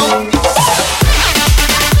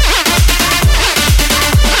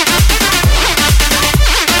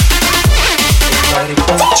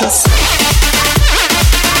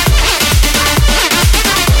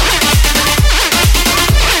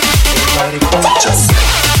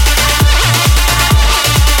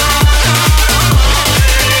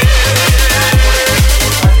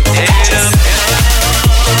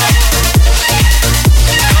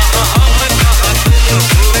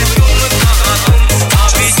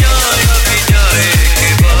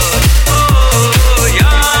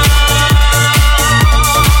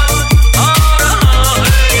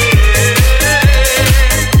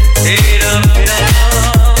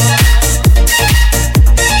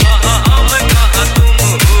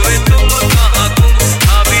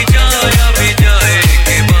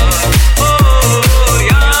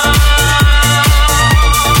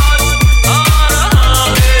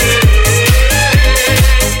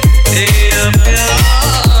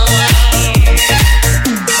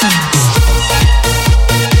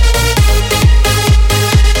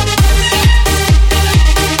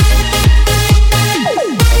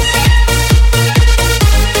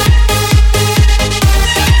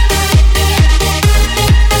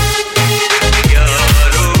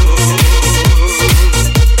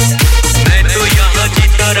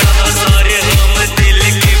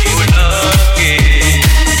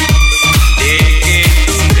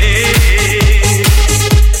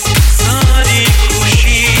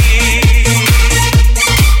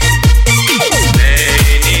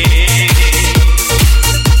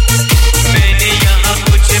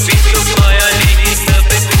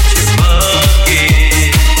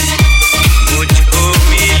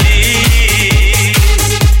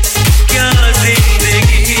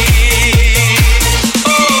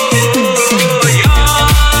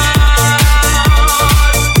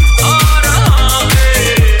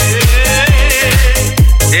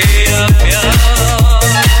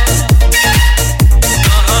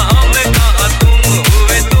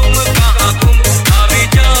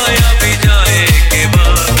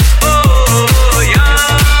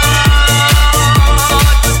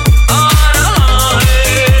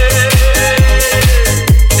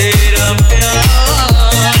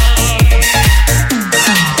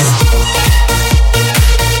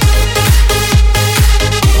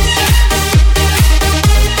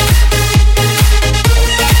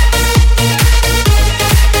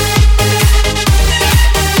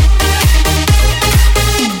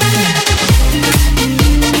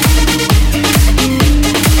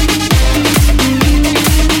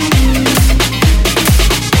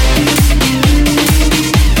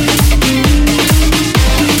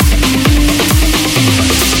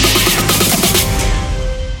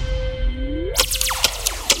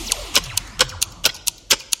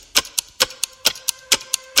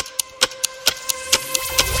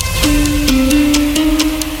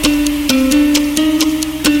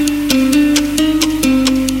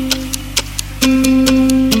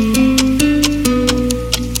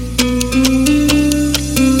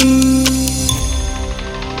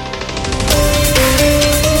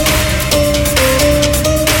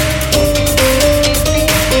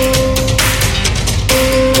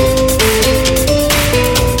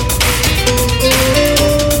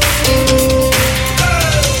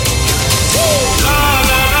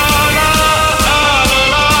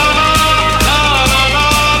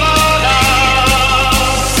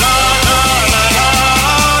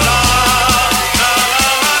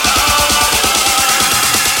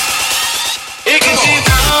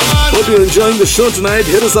 you're enjoying the show tonight,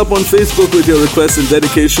 hit us up on Facebook with your requests and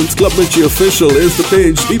dedications. Club Mirchi Official is the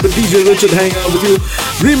page. Deep and DJ Richard hang out with you.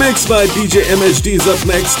 Remix by DJ MHD is up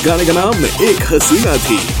next. गाने का नाम एक हसीना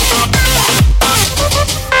थी.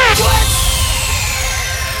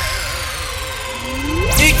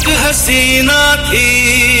 एक हसीना थी,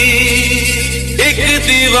 एक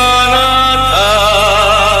दीवाना था.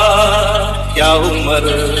 क्या उम्र,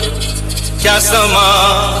 क्या समा,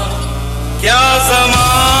 क्या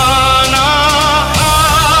ज़माना.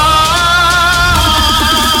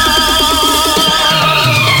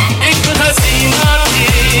 एक हसीना थी,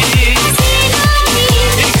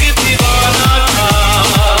 एक दीवाना था.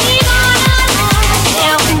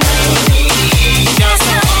 क्या उम्र, क्या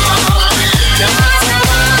समा, क्या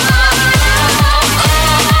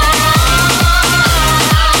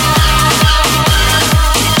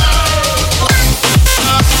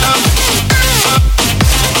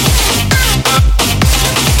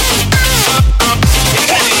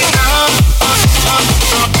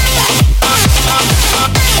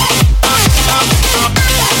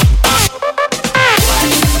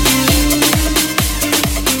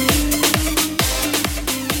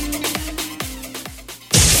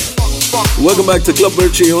Welcome back to Club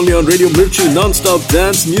Mirchi, only on Radio Mirchi, non-stop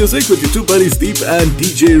dance music with your two buddies Deep and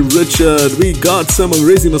DJ Richard. We got some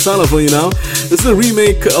crazy masala for you now. This is a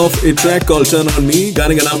remake of a track called Turn On Me,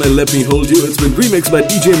 gaane ka naam hai Let Me Hold You. It's been remixed by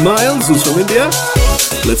DJ Miles, who's from India.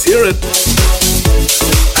 Let's hear it.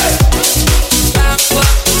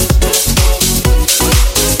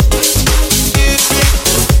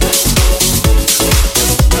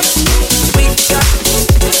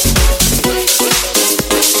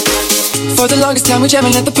 For the longest time we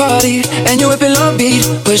jamming at the party, and you whipping on beat,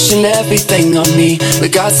 pushing everything on me. We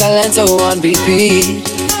got silence on repeat.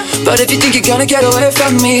 But if you think you're gonna get away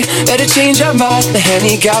from me, better change your mind. The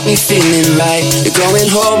Henny got me feeling right. You're going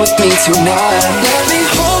home with me tonight. Let me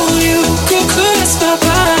hold you, go caress my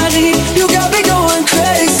body. You got me going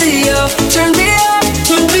crazy, yo. Turn me up,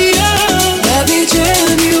 turn me up. Let me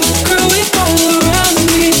jam you, girl, we all around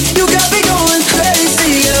me. You got me going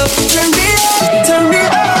crazy, yo. Turn me up, turn me up.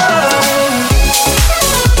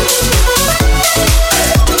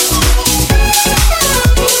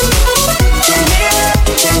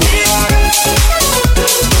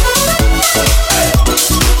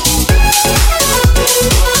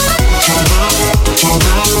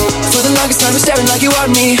 I'm staring like you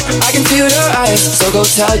want me. I can feel your eyes. So go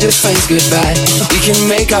tell your friends goodbye. We can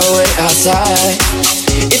make our way outside.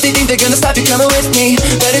 If they think they're gonna stop you coming with me,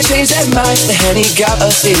 better change their mind. The Henny got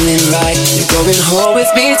us feeling right. You're going home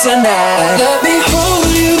with me tonight. Let me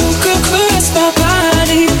hold you, go caress my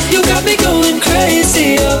body. You got me going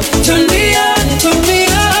crazy, oh. Turn me on, turn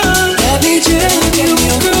me on. Let me jam you,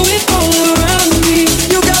 girl, with all around me.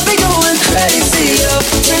 You got me going crazy, oh.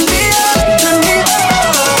 Turn me on, turn me on.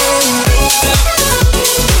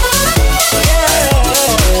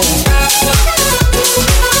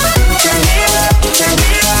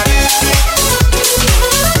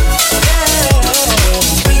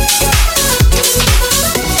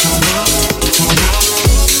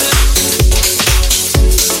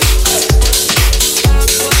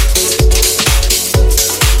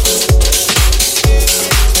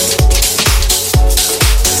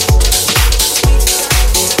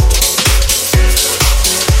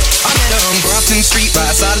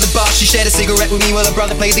 She shared a cigarette with me while her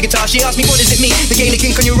brother played the guitar. She asked me, what does it mean? The Gaelic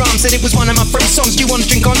ink on your arm said it was one of my favorite songs. Do you want to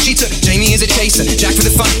drink on? She took Jamie as a chaser, Jack for the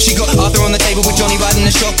fun. She got Arthur on the table with Johnny riding a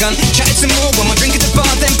shotgun. Chatted some more, one more drink at the bar,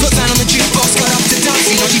 then put Van on the jukebox, got up to dance.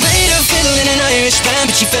 You know, she played her fiddle in an Irish band,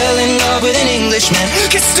 but she fell in love with an Englishman.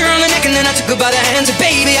 Kissed her on the neck and then I took her by the hands. And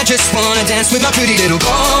baby, I just wanna dance with my pretty little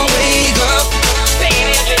Galway girl.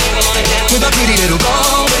 Baby, I just wanna dance with my pretty little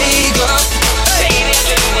Galway girl. Baby, I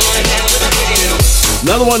just wanna dance with my pretty little.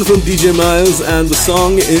 Another one from DJ Miles, and the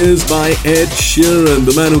song is by Ed Sheeran,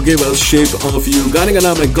 the man who gave us Shape of You. Gaane ka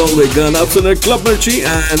naam hai Galway Gun. Up to the Club Mirchi,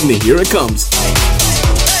 and here it comes.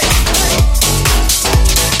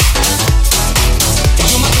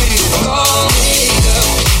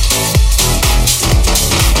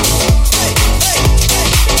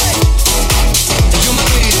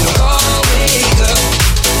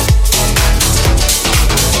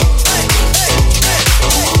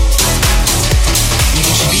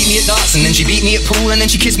 And then she beat me at pool, and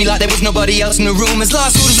then she kissed me like there was nobody else in the room. As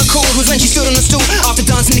last orders recalled was when she stood on the stool after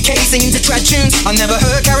dancing the cave, singing to trad tunes. I never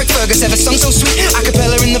heard Carrick Fergus ever sung so sweet. A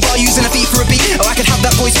cappella in the bar using a beat for a beat. Oh, I could have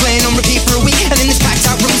that voice playing on repeat for a week. And in this packed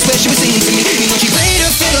out room where she was singing to me, you know, she played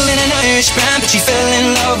her fiddle in an Irish band, but she fell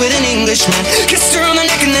in love with an Englishman. Kissed her on the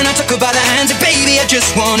neck and then I took her by the hands. And baby, I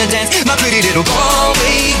just wanna dance, my pretty little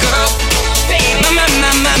Galway girl.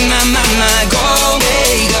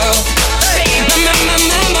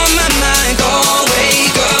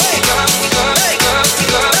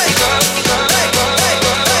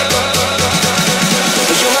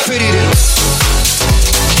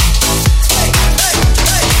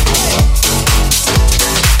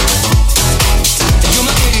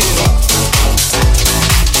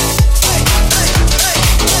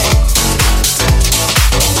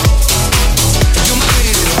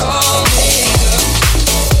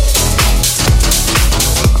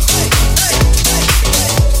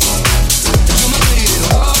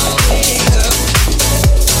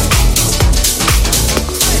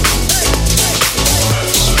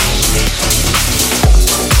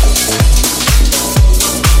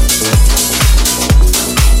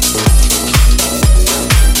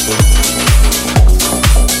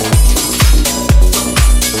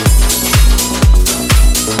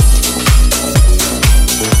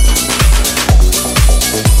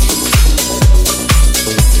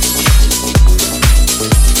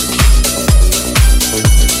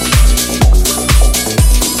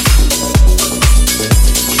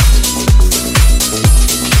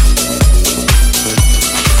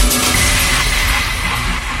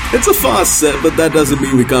 It's a fast set, but that doesn't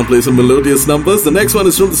mean we can't play some melodious numbers. The next one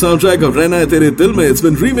is from the soundtrack of Rehna Hai Tere Dil Mein. It's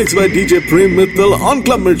been remixed by DJ Prem Mittal on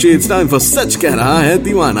Club Mirchi. It's time for Sach Keh Raha Hai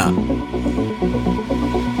Deewana.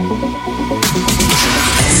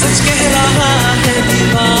 सच कह रहा है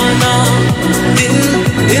दीवाना,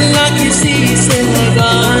 दिल ना किसी से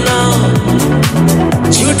लगाना,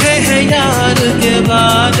 झूठे हैं यार के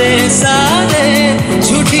वादे सारे,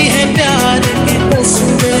 झूठी है प्यार की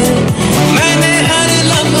तस्वीरें। मैंने हर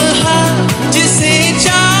लम्हा जिसे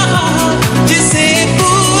चाहा, जिसे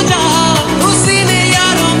पूजा, उसी ने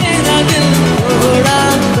यारों मेरा दिल तोड़ा,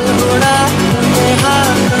 तोड़ा, तन्हा,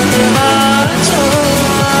 तन्हा छोड़ा।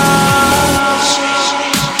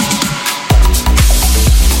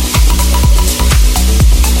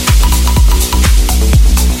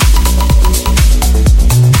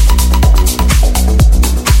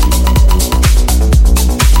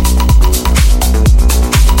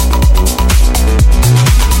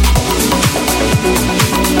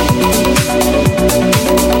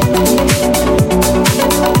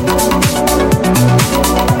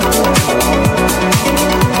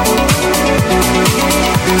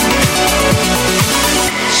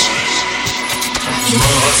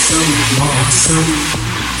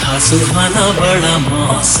 था सुहाना बड़ा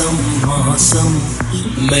मौसम, मौसम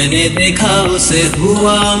मैंने देखा उसे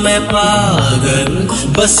हुआ मैं पागल,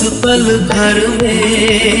 बस पल भर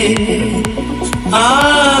में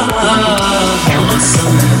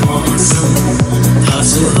मौसम, मौसम था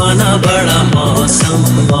सुहाना बड़ा मौसम,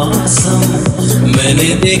 मौसम मैंने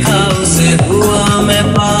देखा उसे हुआ मैं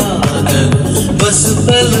पागल, बस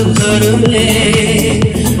पल भर में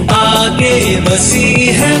आगे बसी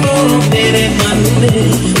है वो मेरे मन में,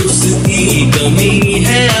 उसकी कमी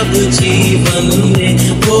है अब जीवन में,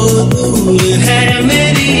 वो दूर है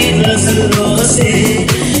मेरी नजरों से,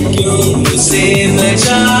 क्यों उसे मैं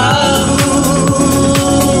चाहूं।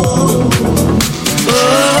 ओ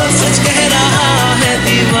सच कह रहा है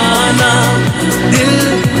दीवाना,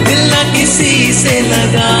 दिल ना किसी से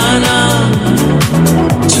लगाना,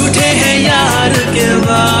 झूठे हैं यार के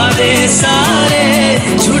वादे सारे,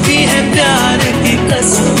 झूठी है प्यार की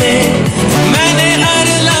कसमें। मैंने हर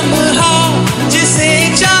लम्हा जिसे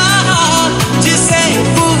चाहा, जिसे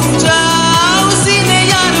पूजा, उसी ने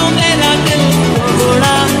यारों मेरा दिल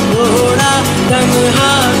तोड़ा, तोड़ा,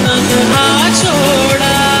 तन्हा, तन्हा छोड़ा।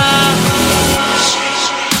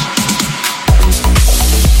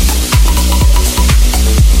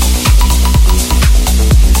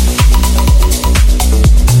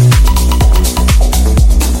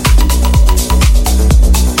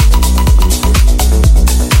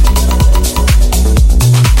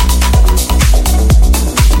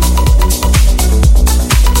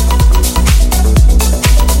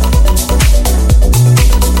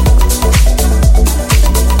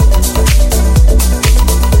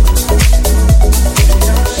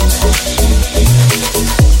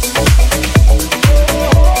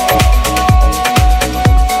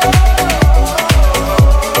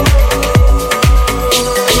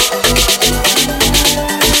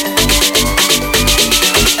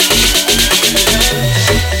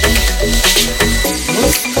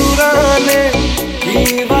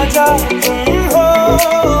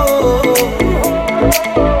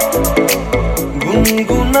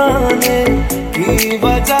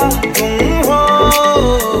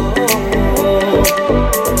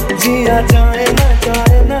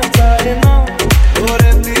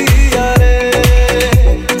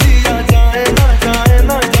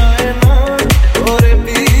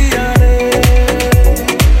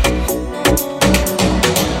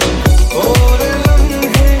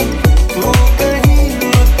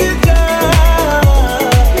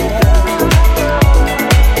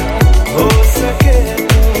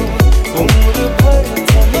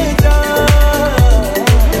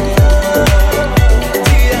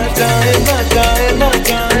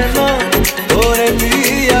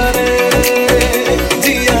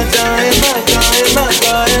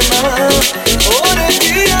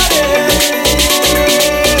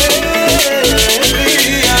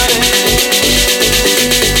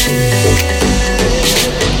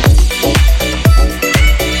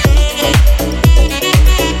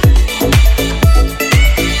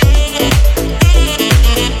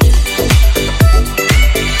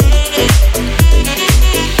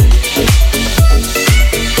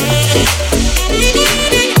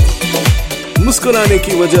 मुस्कुराने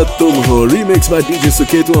की वजह तुम हो. Remix by DJ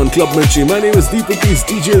Suketu on Club Mirchi. My name is Deepak, he's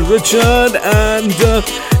DJ Richard, and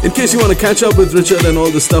in case you want to catch up with Richard and all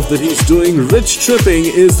the stuff that he's doing, Rich Tripping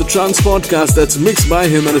is the trance podcast that's mixed by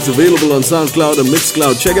him and it's available on SoundCloud and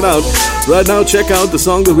Mixcloud. Check it out. Right now, check out the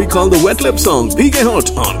song that we call the Wet Lip song, Bhige Hot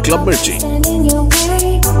on Club Mirchi.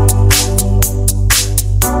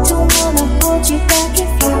 You back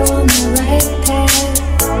if you're on the right path.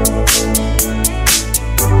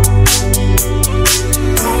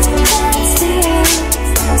 That's the end.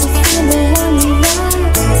 To find the one you love.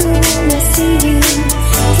 To wanna see you.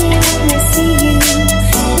 To wanna see you.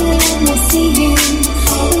 To wanna see you.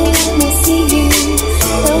 To wanna see you.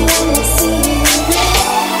 To wanna see you.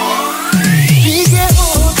 Bhige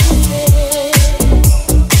hot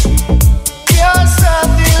प्यार सा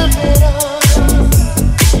दिल मेरा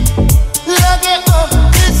लगे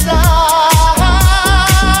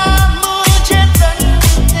मुझे तन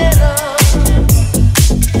तेरा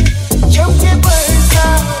झुमके बरसा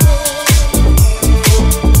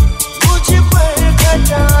मुझ पर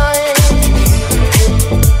घटाए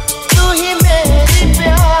तू ही मेरी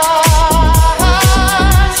प्यास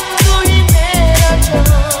तू ही मेरा जान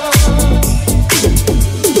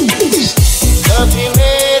कभी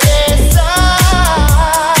मेरे साथ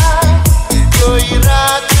कोई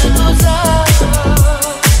रात गुजार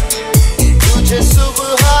तुझे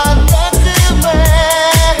सुबह तक मैं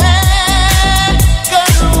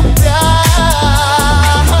करूं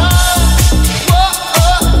प्यार वो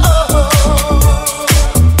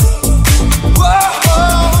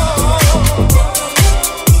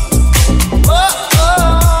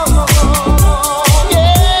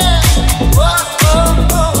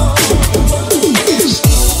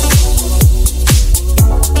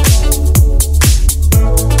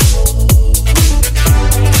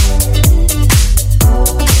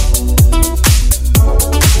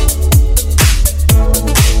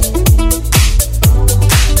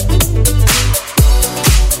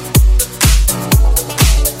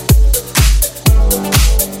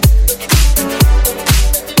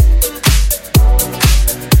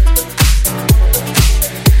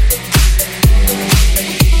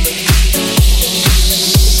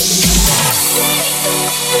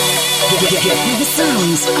Get with the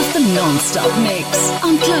sounds of the non-stop mix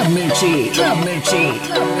on Club Mirchi. Club Mirchi.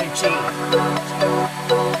 Club Mirchi.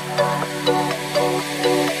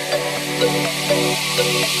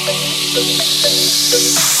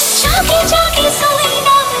 जाके जाके सोई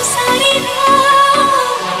ना मैं सारी रात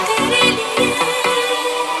तेरे लिए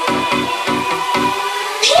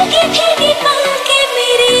भीगी भीगी पलकें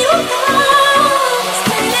मेरी उदास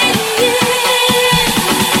तेरे लिए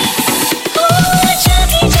ओ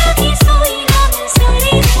जाके जाके सोई ना मैं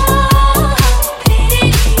सारी रात तेरे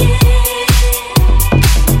लिए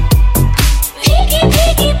भीगी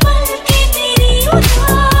भीगी पलकें मेरी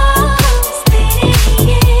उदास तेरे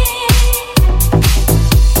लिए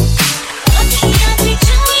अखियाँ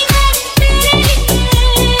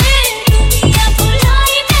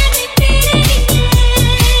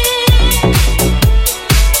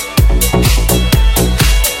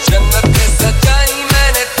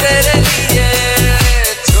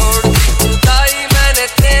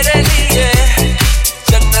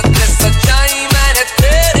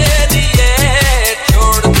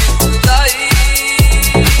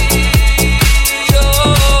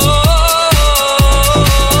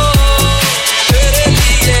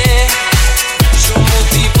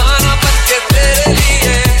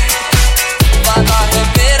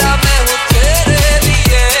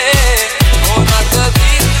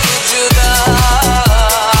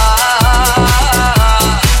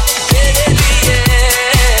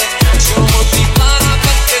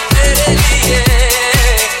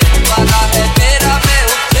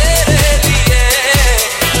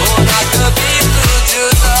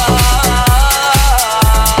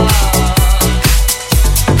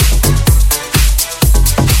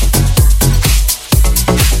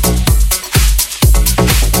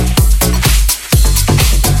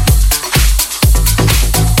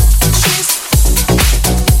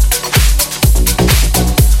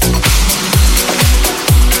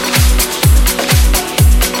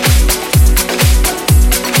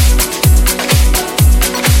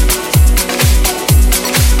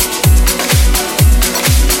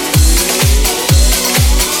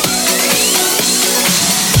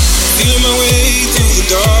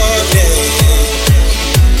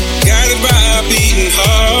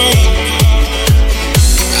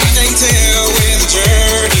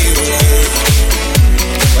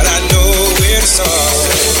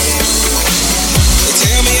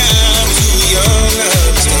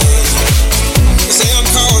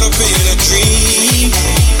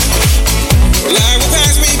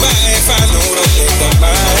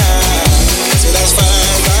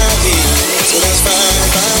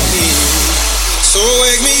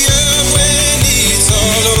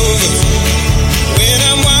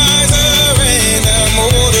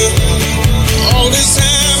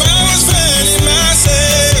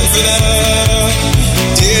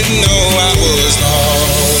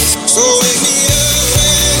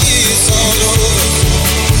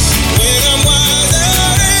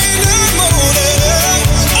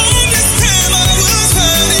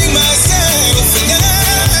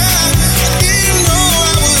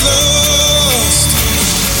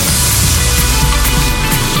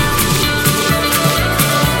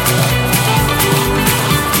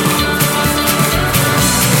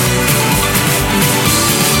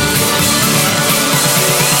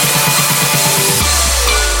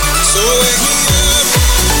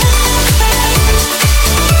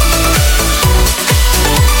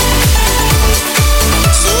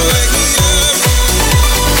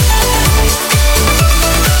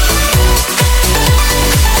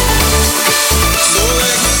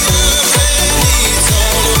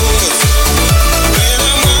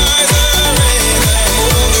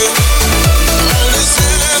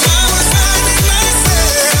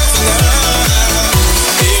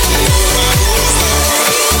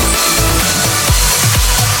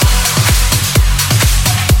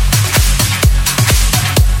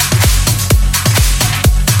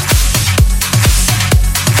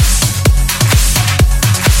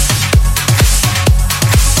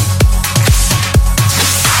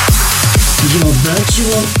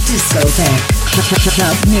discotheque.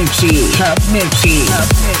 ClubMirchi. ClubMirchi.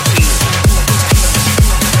 ClubMirchi.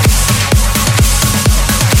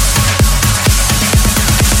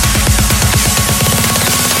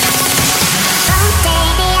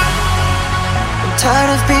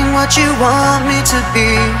 Tired of being what you want me to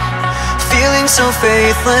be, feeling so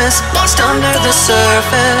faithless, lost under the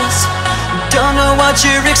surface. Don't know what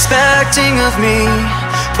you're expecting of me,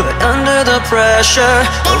 put under the pressure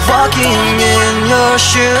of walking in your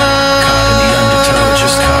shoes. Caught in the undertow,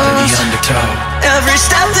 just caught in the undertow. Every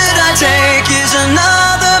step that I take is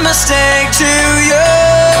another mistake to you.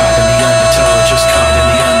 Caught in the undertow, just caught in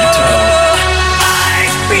the undertow.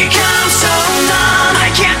 I've become so numb,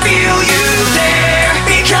 I can't feel you there.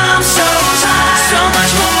 Become so tired, so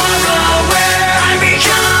much more aware. I'm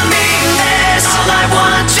becoming this. All I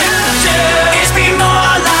want to do is be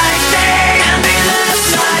more like they and be less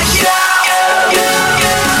like you.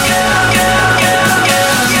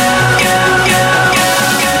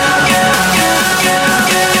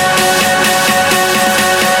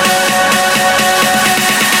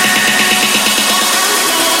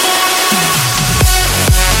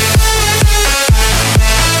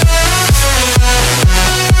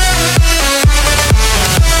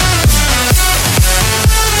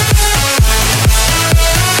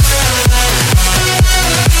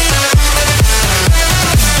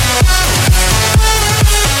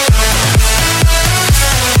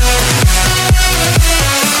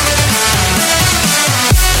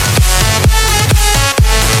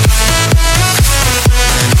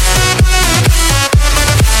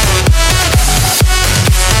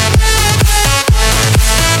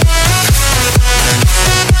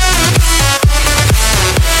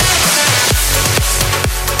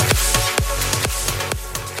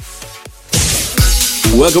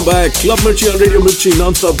 Welcome back, ClubMirchi on Radio Mirchi,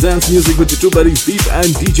 non-stop dance music with your two buddies Deep and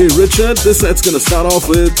DJ Richard. This set's gonna start off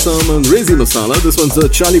with some Angrezi Masala. This one's a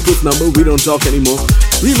Charlie Puth number, We Don't Talk Anymore,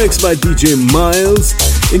 remixed by DJ Miles.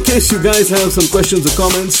 In case you guys have some questions or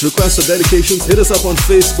comments, requests or dedications, hit us up on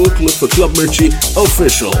Facebook, look for ClubMirchi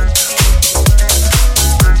Official.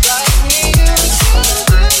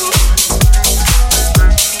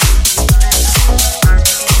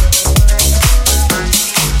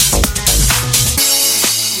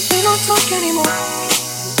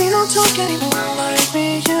 Talk anymore like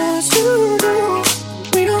we used to do.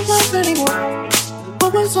 We don't love anymore.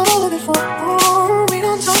 What was all looking for? Oh, we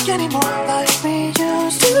don't talk anymore like we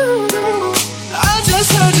used to do. I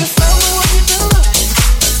just heard you tell me what you feel like.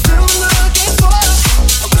 Still looking for us.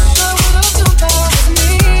 I wish I would have done that with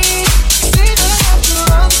me. See that after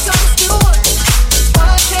all the time I still want you.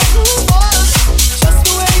 I can't move on just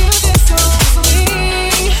the way you did so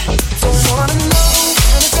easily. Don't wanna know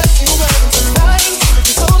and I guess you went tonight.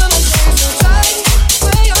 Holding on so tight,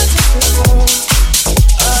 way I took it home.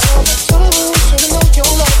 I overtold, should've known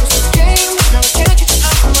your love was a game. Now I can't get you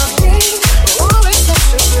out of my brain. We're always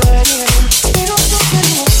such a dream. We don't talk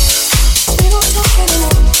anymore.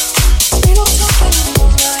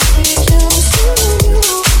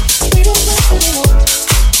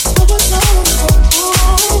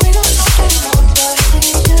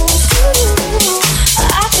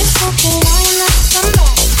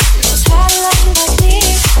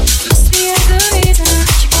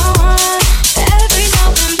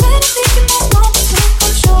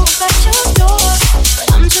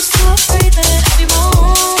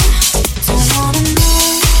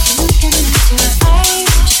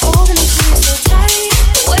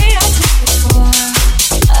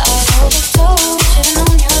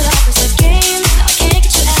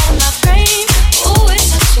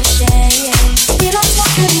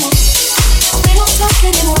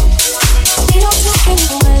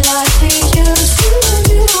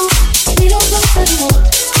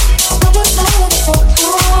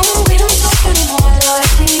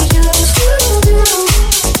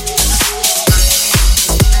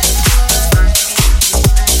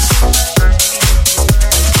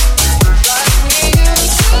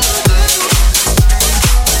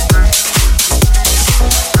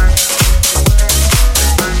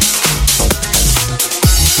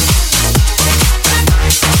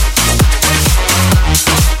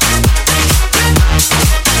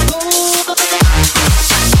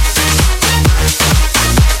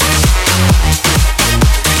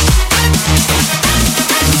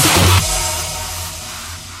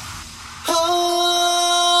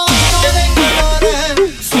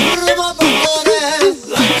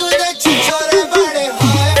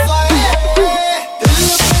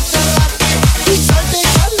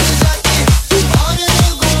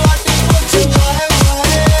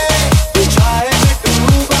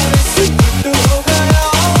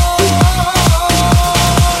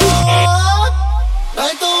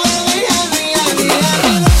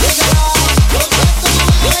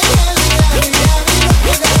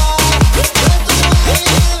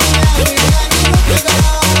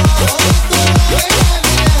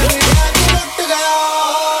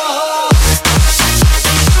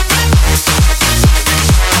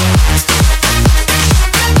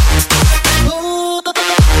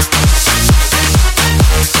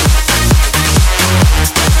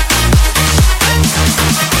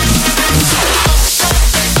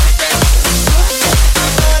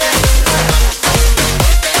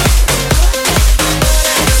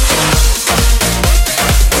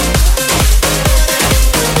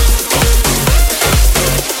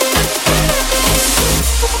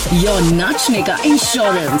 और नाचने का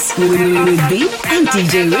insurance with Beat and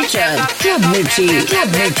DJ Richard. Club Mirchi, Club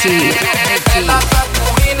Mirchi, Club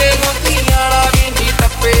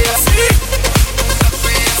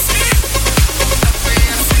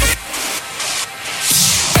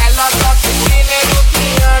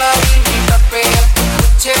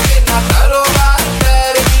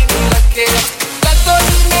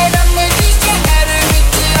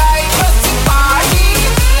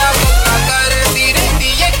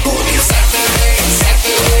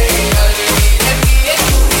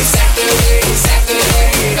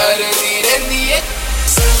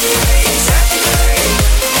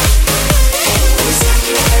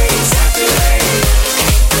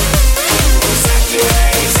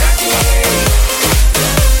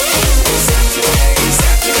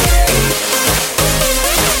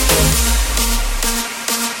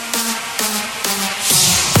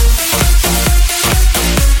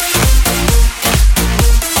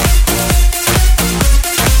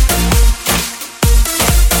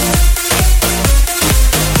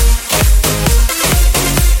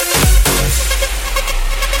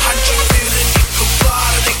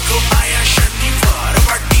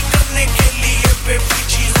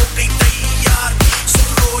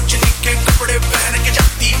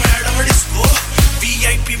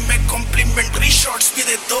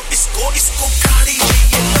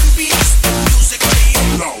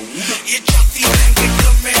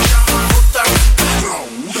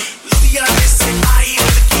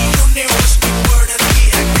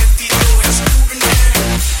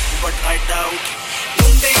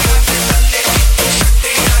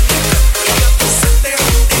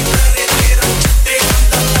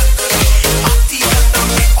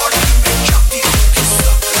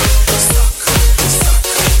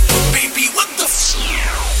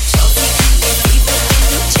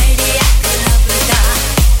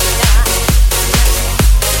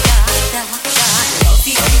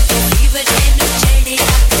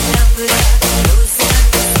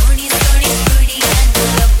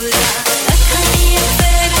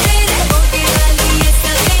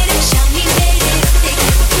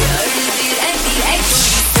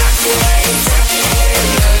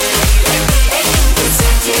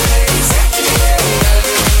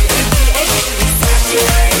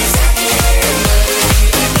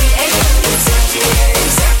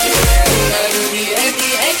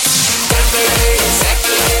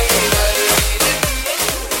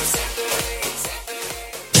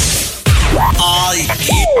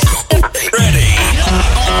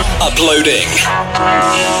Uploading.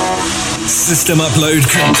 System upload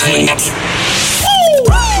complete.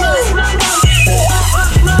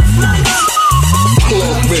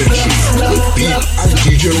 ClubMirchi with Beat and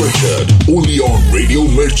DJ Richard. Only on Radio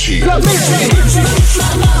Mirchi.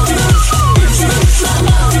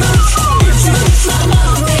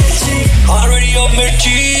 On Radio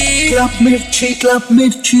Mirchi.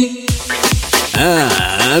 ClubMirchi.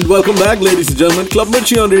 And welcome back, ladies and gentlemen. Club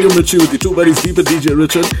Mirchi on Radio Mirchi with the two buddies, Deep and DJ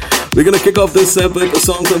Richard. We're gonna kick off this set with a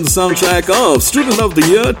song from the soundtrack of Student of the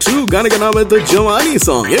Year 2, Gane Ka Naam Hai the Jawani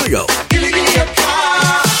song. Here we go.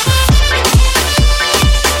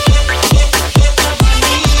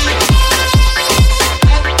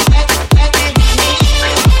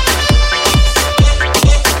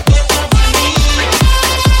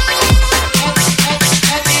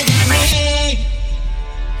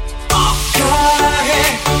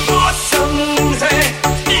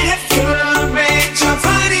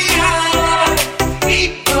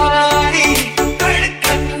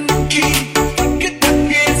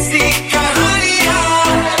 Kहानी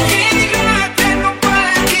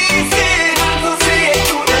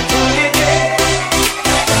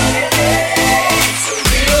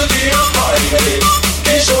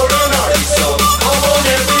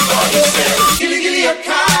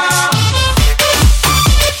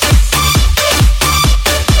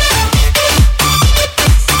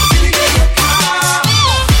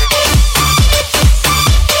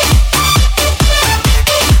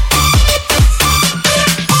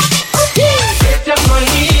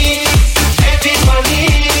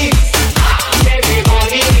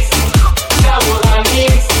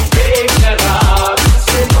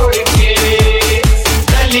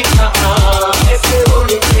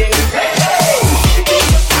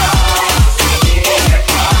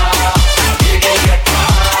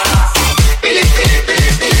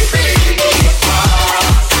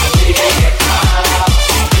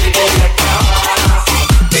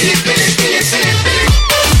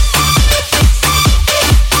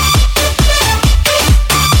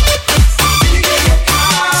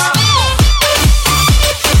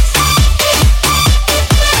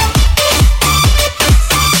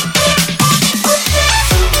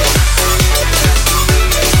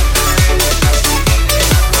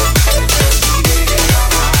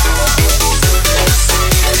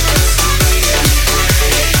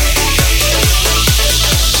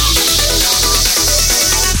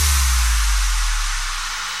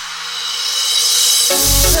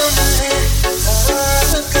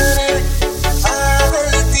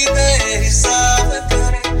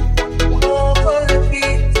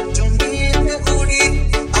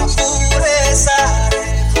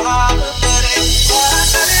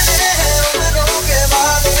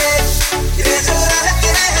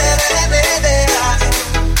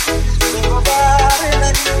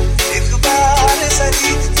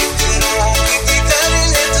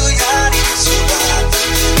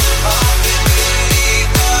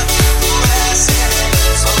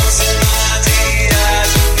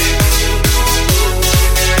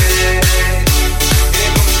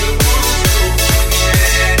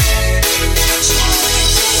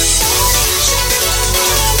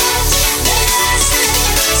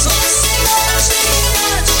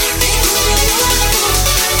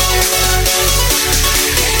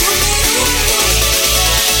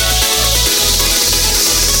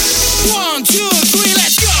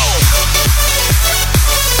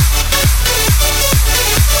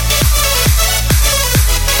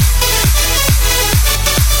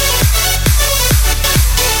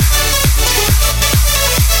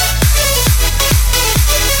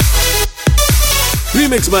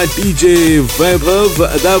Remix by DJ Vaibhav.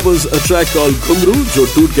 That was a track called Ghungru, जो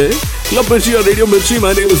टूट गए. Club Mirchi on Radio Mirchi.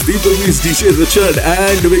 My name is Deepak, he's DJ Richard,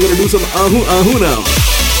 and we're gonna do some Ahu Ahu now.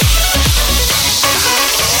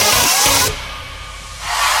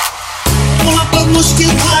 मोहब्बत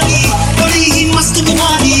मुश्किल भारी, बड़ी ही मस्त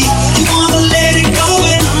बीमारी. You wanna let it go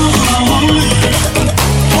and on.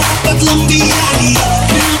 मोहब्बत लंबी यारी,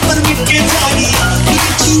 बिना परमिट के जारी. We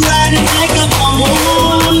get you riding like a bomb.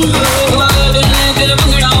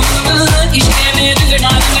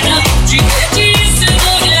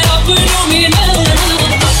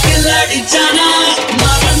 जाना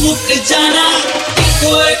मारा मुक जाना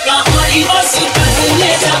कोई कहानी बस कर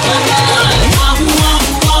ले जाना आहू आहू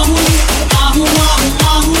आहू आहू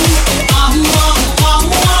आहू आहू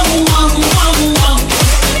आहू आहू आहू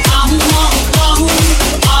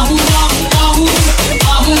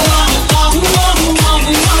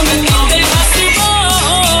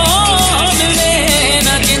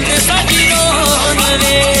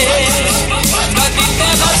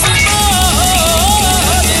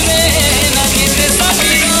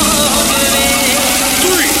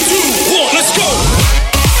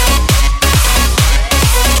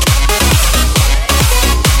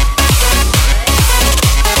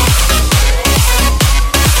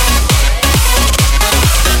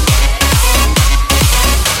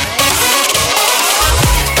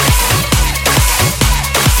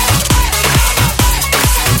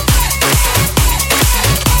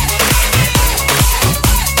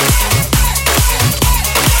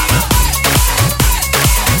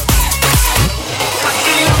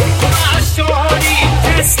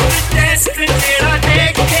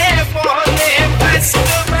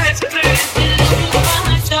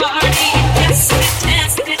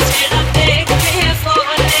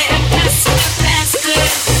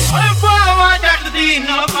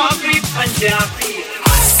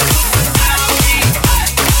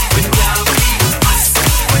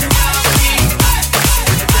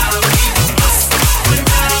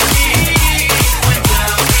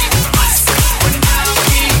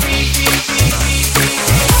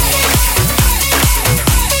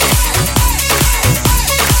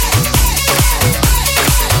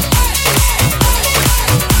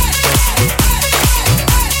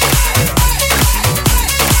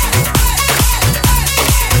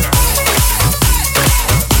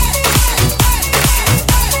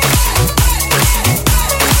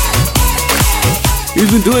He's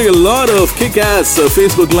been doing a lot of kick-ass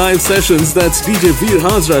Facebook live sessions. That's DJ Veer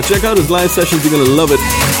Hazra. Check out his live sessions, you're gonna love it.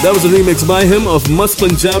 That was a remix by him of Mast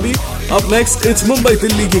Punjabi. Up next, it's Mumbai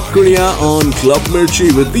Dilli Ki Kuriya on Club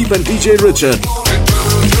Mirchi with Deep and DJ Richard.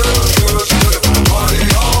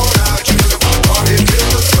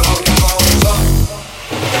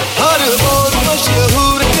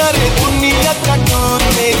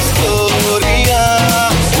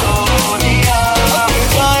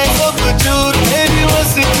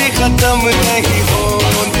 खत्म नहीं हो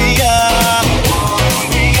दिया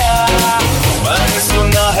मैंने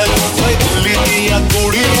सुना है मुंबई दिल्ली दिया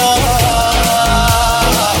कुड़िया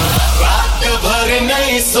रात भर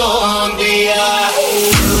नहीं सो दिया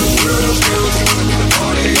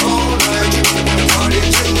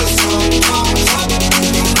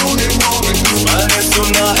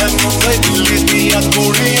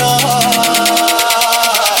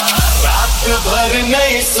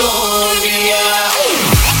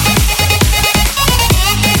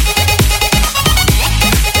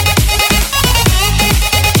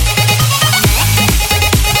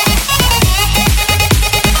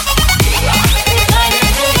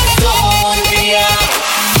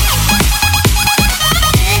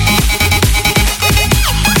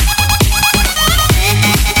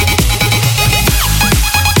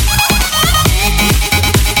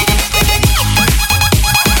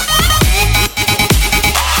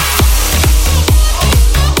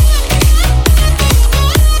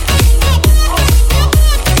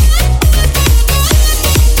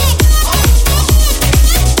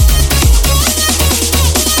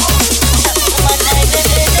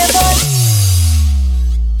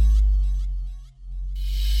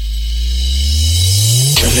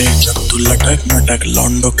पटक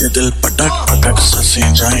लौंडो के दिल पटक पटक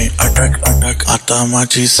ससें जाए अटक अटक आता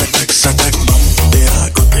माझी सटक सटक बम तेरा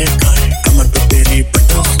गुदे खाए कमर पे तेरी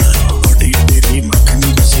बटरफ्लाई बॉडी तेरी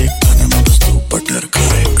मक्खनी जैसे खाने में बस तू बटर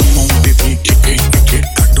खाए कमों बेबी क्रिकेट क्रिकेट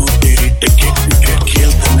काटो तेरी टिकट विकेट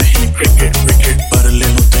खेलता नहीं क्रिकेट विकेट पर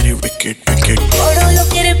ले लो तेरी wicket wicket Oro lo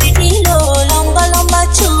quiere vinilo, lomba lomba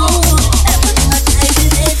choo.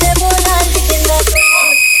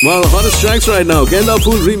 Well, hottest tracks right now. Genda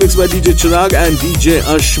Pool remix by DJ Chirag and DJ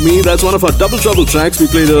Ashmi. That's one of our double trouble tracks. We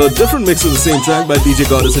played a different mix of the same track by DJ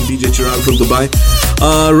Goddess and DJ Chirag from Dubai.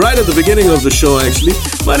 Right at the beginning of the show, actually.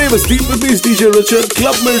 My name is Deep. With me is DJ Richard,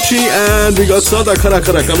 Club Mirchi, and we got Sada Khara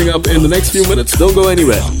Khara coming up in the next few minutes. Don't go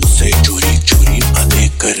anywhere. चोरी चोरी अदे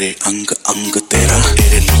करे अंग अंग तेरा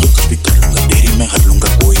तेरे लिए कभी करूंगा तेरी मैं हर लूंगा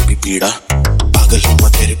कोई भी पीड़ा पागल हुआ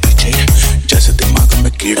तेरे पीछे जैसे दिमाग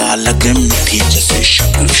में कीड़ा लगे मीठी जैसे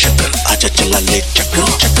शक्कर शक्कर आजा चला ले चक्कर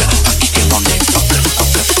चक्कर बाकी के लौंडे पकड़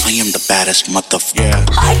पकड़ I am the baddest mother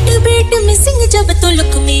Heart beat missing जब तो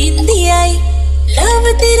look में हिंदी आई Love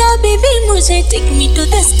तेरा baby मुझे take me to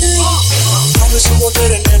the sky Promise you won't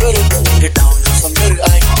never get down from your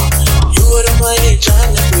eye You are my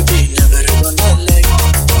jaan baby never gonna let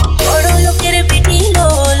Oro lo quiere vinilo,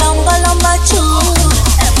 lomba lomba choo.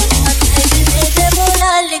 De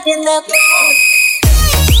bola leyenda.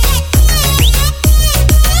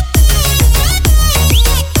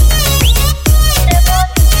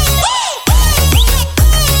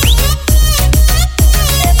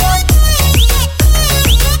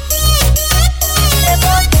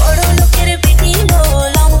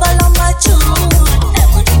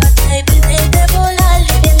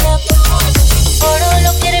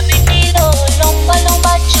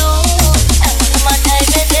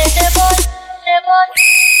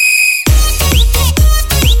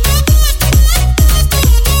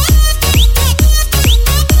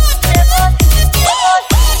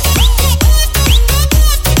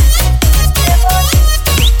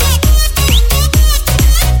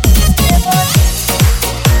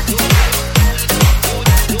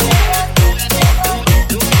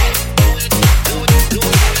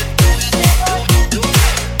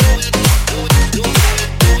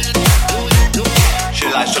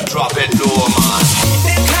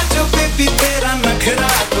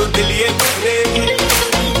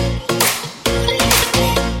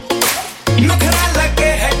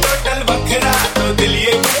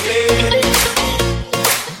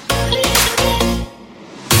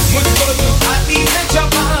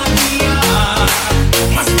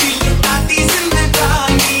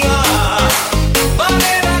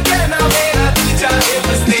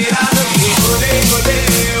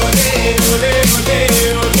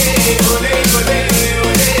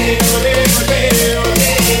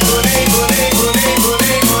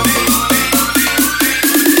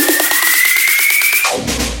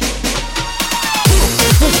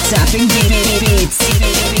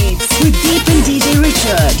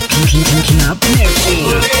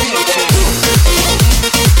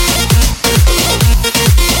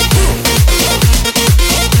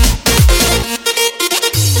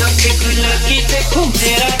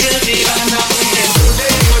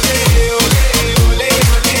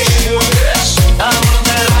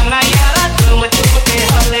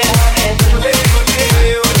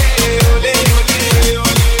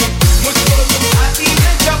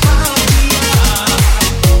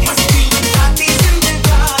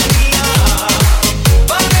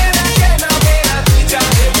 But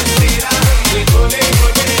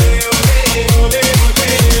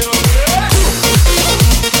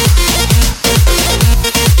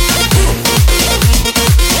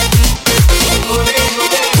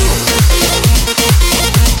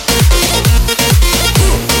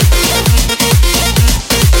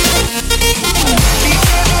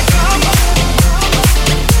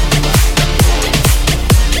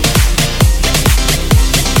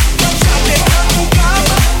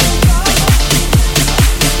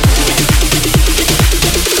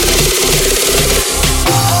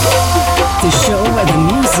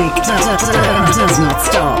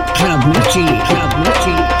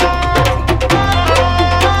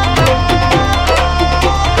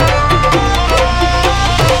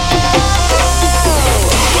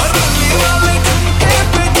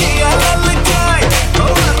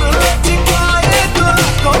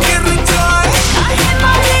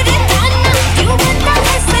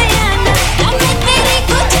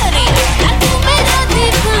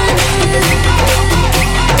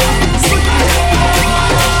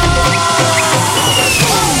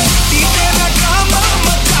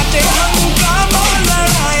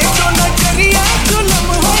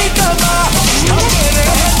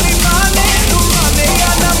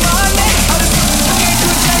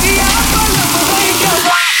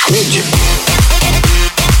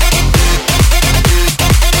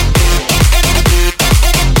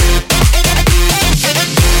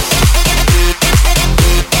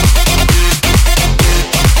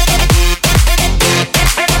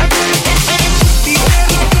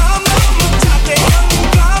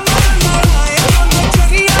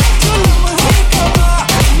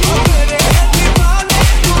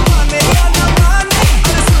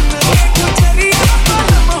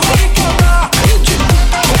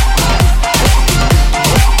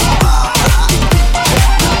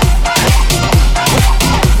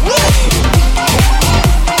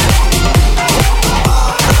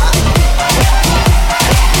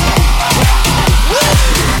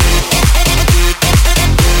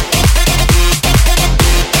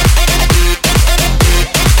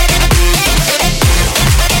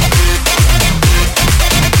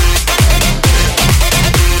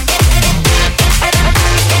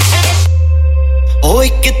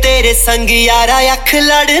तेरे संग यारा अख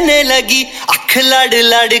लड़ने लगी, अख लड़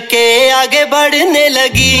लड़ के आगे बढ़ने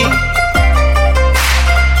लगी।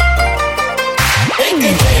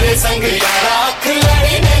 तेरे संग यारा अख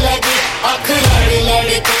लड़ने लगी, अख लड़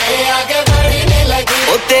लड़ के आगे बढ़ने लगी।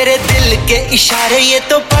 ओ तेरे दिल के इशारे ये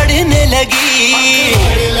तो पढ़ने लगी,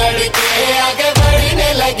 लड़ लड़ के आगे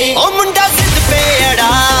बढ़ने लगी। ओ मुंडा जिद पे अड़ा,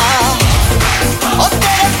 ओ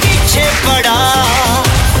तेरे पीछे पड़ा,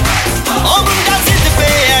 ओ मुंडा जिद पे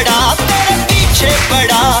अड़ा, तेरे पीछे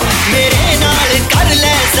पड़ा, मेरे नाल कर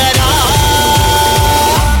ले जरा।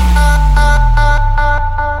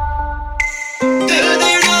 दिल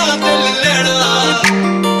देना दिल लेना,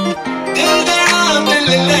 दिल देना दिल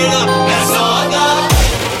लेना, मैं सौदा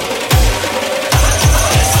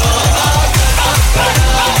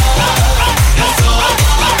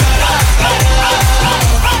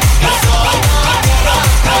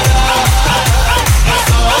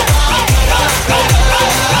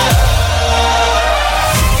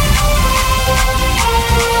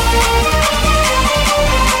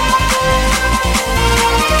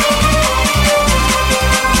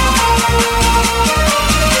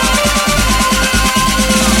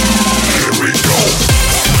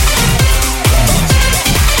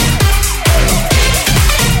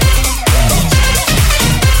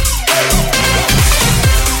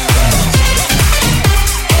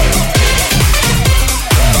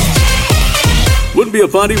Wouldn't be a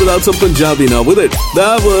party without some Punjabi now, would it?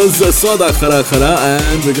 That was Sauda Khara Khara,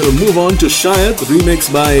 and we're gonna move on to Shayad,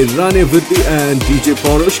 remixed by Rane Vidhi and DJ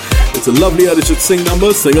Porush. It's a lovely Arijit Singh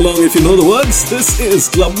number. Sing along if you know the words. This is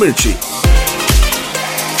Club Mirchi.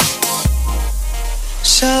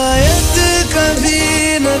 शायद कभी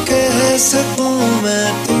न कह सकूं मैं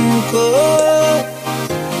तुमको,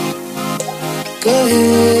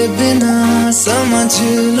 कहे बिना समझ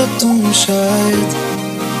लो तुम शायद।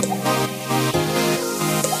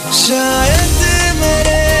 शायद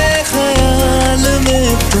मेरे ख्याल में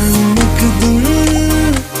तुम एक दिन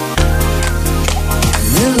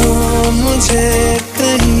मिलो मुझे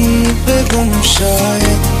कहीं पे गुम,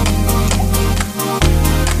 शायद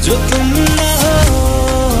जो तुम ना हो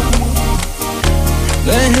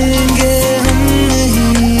रहेंगे हम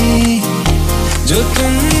नहीं, जो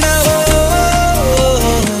तुम ना हो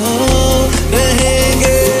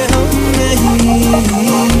रहेंगे हम नहीं।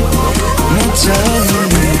 न चाहे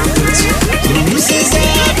तुमसे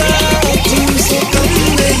ज्यादा तुमसे कम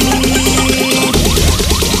नहीं,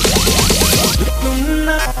 तुम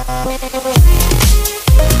ना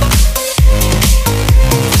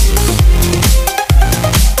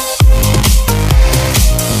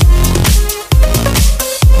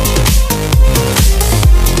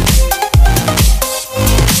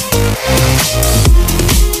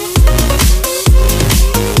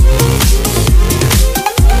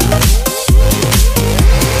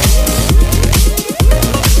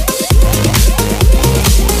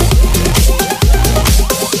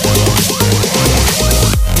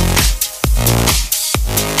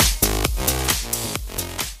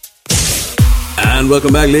And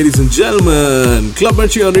welcome back, ladies and gentlemen. Club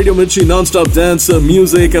Mirchi on Radio Mirchi, non-stop dancer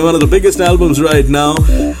music, and one of the biggest albums right now.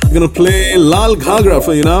 I'm gonna play Lal Ghagra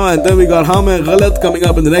for you now, and then we got Haan Main Galat coming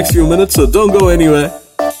up in the next few minutes, so don't go anywhere.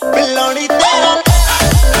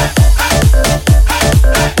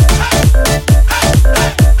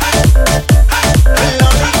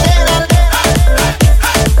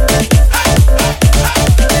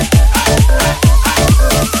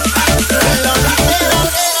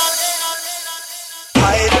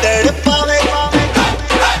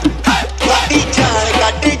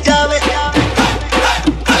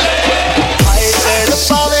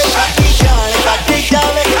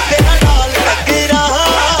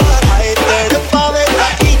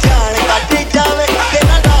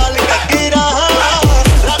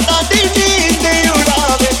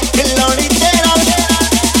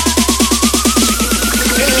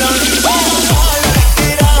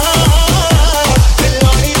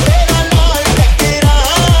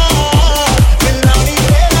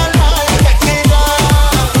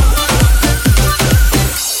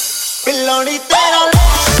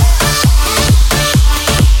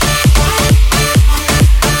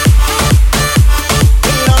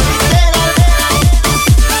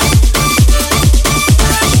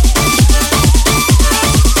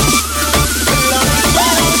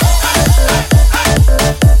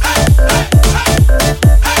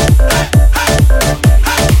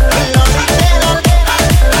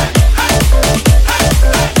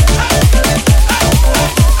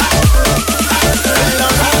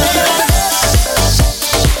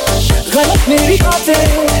 मेरी बातें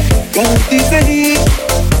गलती सही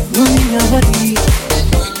दुनिया भरी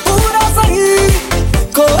पूरा सही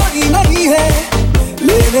कोई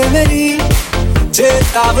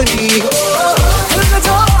सावरी दिल में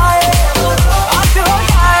जो आए आज हो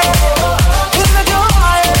जाए दिल में जो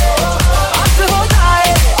आए आज हो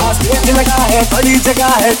जाए आस्तेज लगा है बड़ी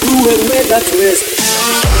जगह है तू है मेरा twist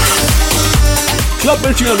Club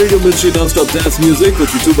Mirchi on Radio Mirchi, non-stop dance music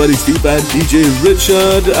with your two buddies Deep and DJ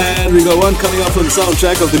Richard. And we got one coming up from the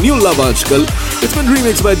soundtrack of the new Love Aajkal. It's been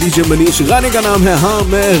remixed by DJ Manish. गाने का नाम है हाँ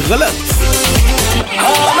मैं गलत.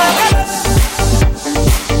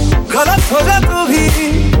 गलत हो जा तू भी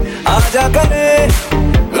आजा गले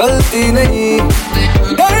गलती नहीं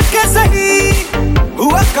डर के सही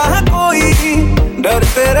हुआ कहाँ कोई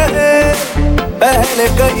डरते रहे पहले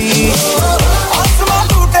कहीं आसमां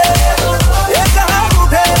टूटे ये जहां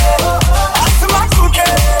टूटे आसमां टूटे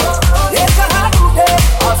ये जहां टूटे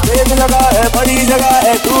आस्तेज लगा है बड़ी जगह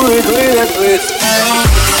है तू ही twist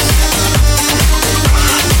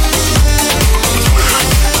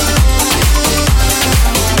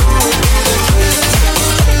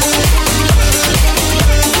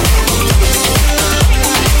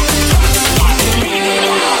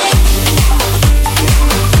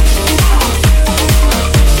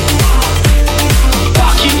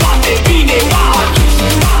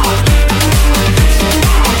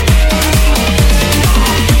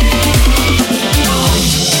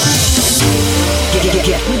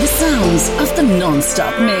Get with the sounds of the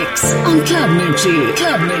non-stop mix on Club Mirchi.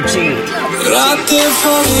 Club Mirchi. रातें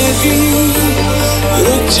फरेबी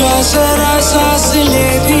रुक जा जरा सांस ले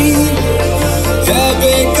भी है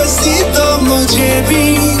बेकसी तो मुझे भी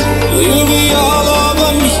You be all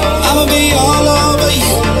over me I'ma be all over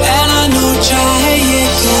you And I know चाहे ये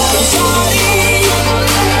तो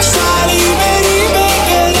सारी मेरी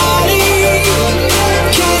बेकरारी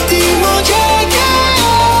कहती मुझे क्या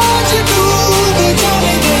आज भूल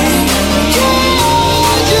जाने दे क्या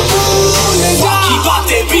आज भूल जा की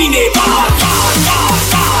बातें पीने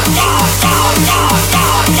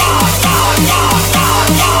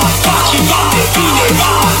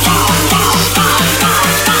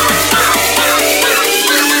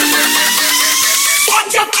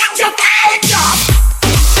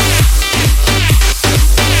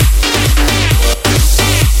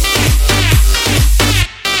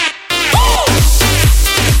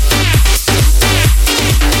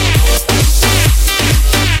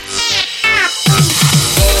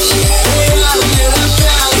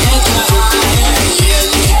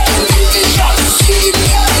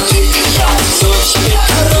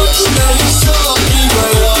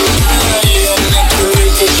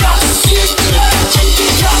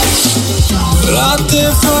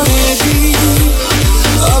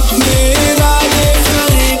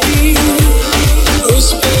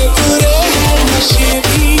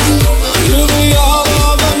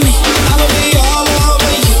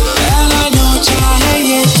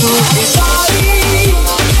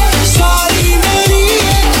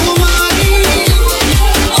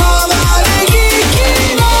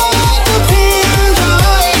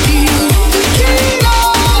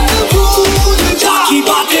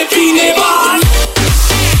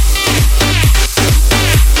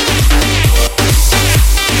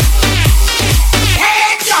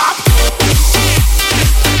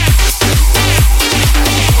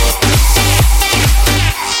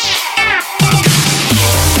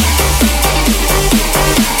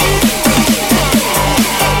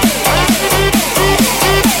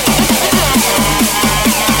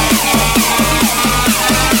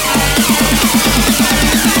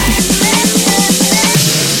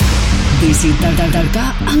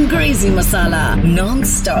Crazy masala,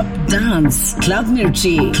 non-stop dance. Club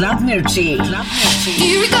Mirchi, Club Mirchi, Club Mirchi.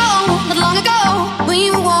 Here we go, not long ago, when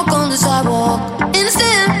you walk on the sidewalk.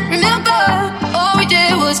 Innocent, remember, all we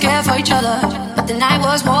did was care for each other. But the night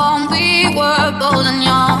was warm, we were bold and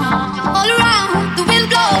young. All around, the wind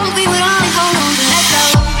blows, we would only hold on to let go.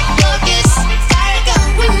 Focus, Paragon,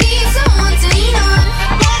 we need someone to lean on.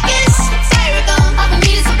 Focus, Paragon, I've been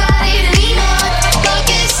needing somebody to lean on.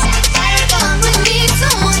 Focus, Paragon, we need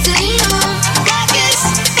someone to lean on. Focus,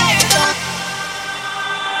 Paragon,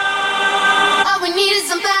 all we need is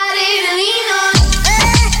somebody to lean on.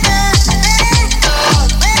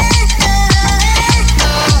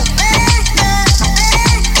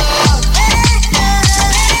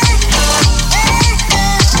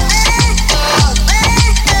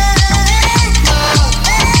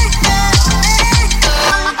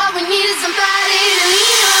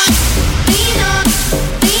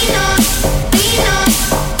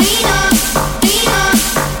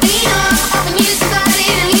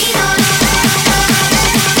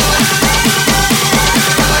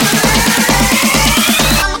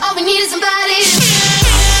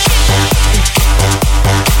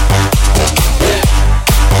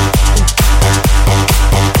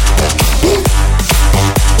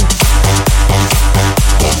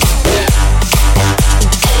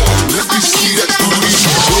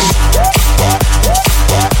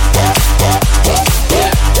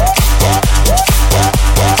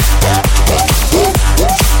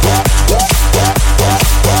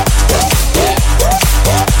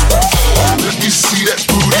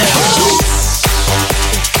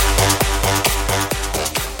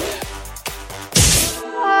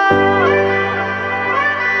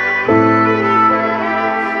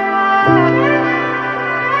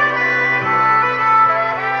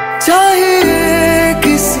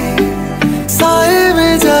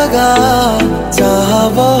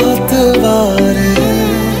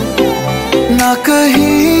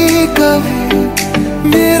 कहीं कभी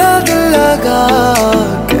मेरा दिल लगा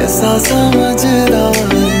कैसा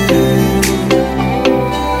समझदार है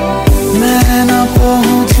मैं न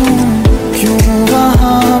पहुंचूं क्यों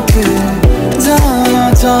वहां पे जाना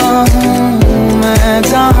चाहूं मैं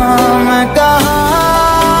जहां मैं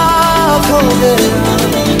कहाँ खो गया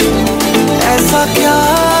ऐसा क्या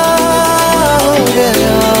हो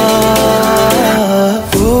गया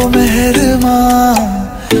वो मेहरबान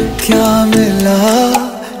क्या मिला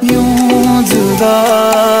यूं जुदा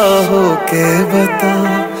होके बता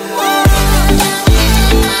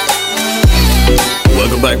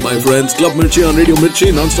Welcome back, my friends. Club Mirchi on Radio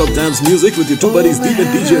Mirchi, non-stop dance music with your two buddies, Deep and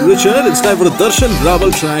DJ Richard. It's time for a Darshan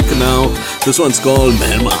Raval track now. This one's called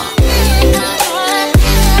Mehrma.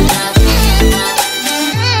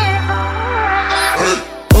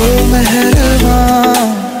 ओ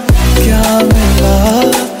मेहरबान क्या मिला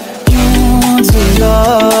यूं जुदा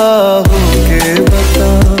होके बता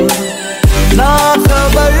ना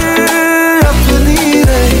खबर अपनी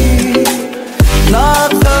रही ना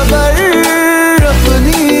खबर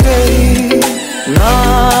अपनी रही ना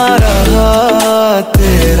रहा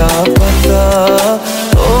तेरा पता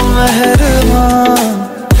ओ मेहरबान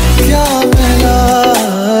क्या मिला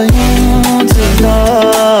यूं जुदा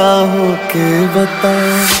होके बता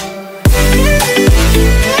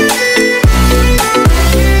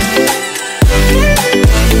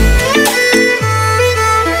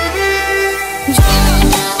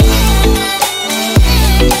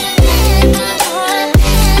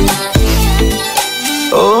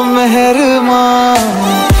ओ मेहरबान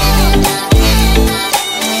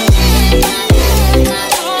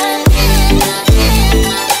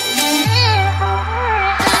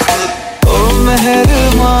ओ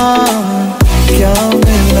मेहरबान क्या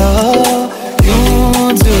मिला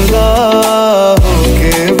यूं जुदा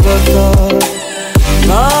होके बता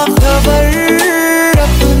ना खबर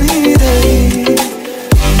अपनी रही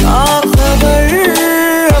ना खबर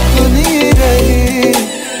अपनी रही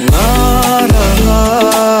ना रहा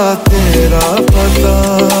तेरा पता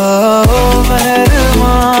ओ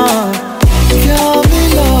मेहरबान क्या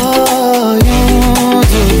मिला यूं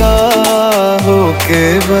जुदा होके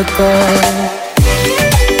बता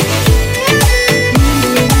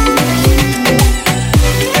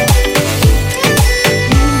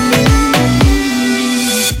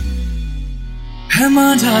है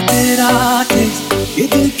मांझा तेरा टेस्ट ये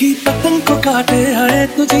दिल की पतंग को काटे है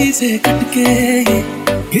तुझी से कटके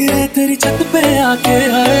गिरे तेरी छत पे आके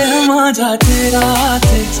है मांझा तेरा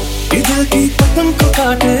टेस्ट ये दिल की पतंग को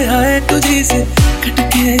काटे है तुझी से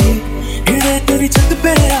कटके गिरे तेरी छत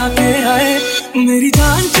पे आके है मेरी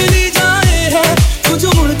जान चली जाए है तुझे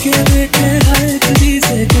मुड़ के देखे है तुझी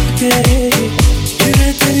से कटके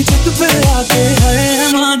गिरे तेरी छत पे आके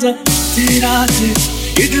है मांझा तेरा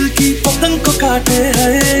टेस्ट ये दिल की पतंग को काटे है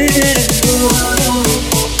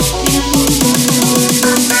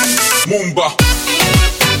Mumba.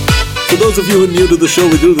 For those of you who are new to the show,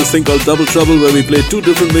 we do this thing called Double Trouble where we play two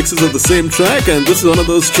different mixes of the same track, and this is one of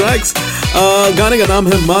those tracks. गाने का नाम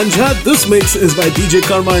है मांझा. This mix is by DJ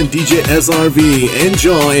Karma and DJ SRV.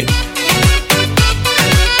 Enjoy.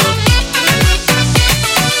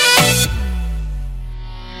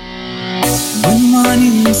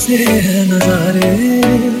 मनमानी से नजारे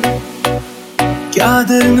क्या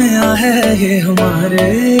दरमिया है ये हमारे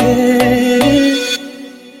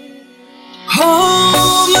हो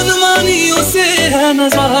मनमानियों से है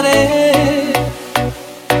नजारे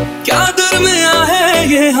क्या दरमिया है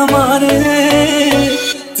ये हमारे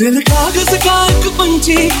दिल कागज का एक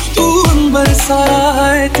पंछी तू अंबर सारा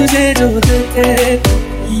है तुझे जो देखे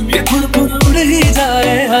ये फुर उड़ ही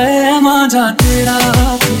जाए है मांझा तेरा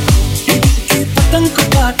पतंग को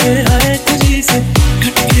काटे है तुझी से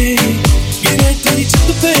कटके गिरे तेरी छत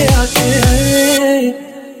पे आके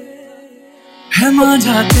है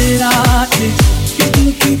मांझा तेरा ये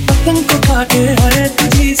दिल की पतंग को काटे है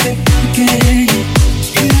तुझी से कटके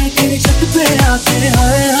गिरे तेरी छत पे आके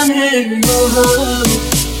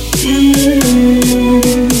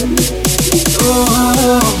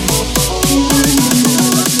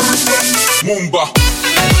Mumba.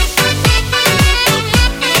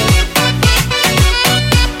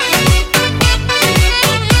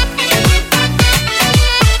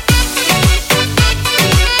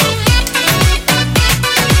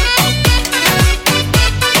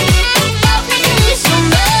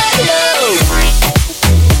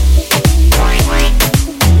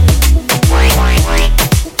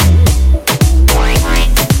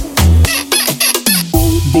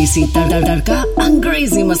 देसी तड़का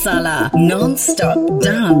अंग्रेजी मसाला non-stop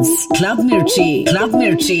dance Club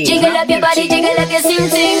Mirchi Jiggle up your body, jiggle up your sing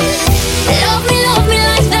sing. Love me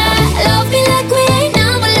like that, love me like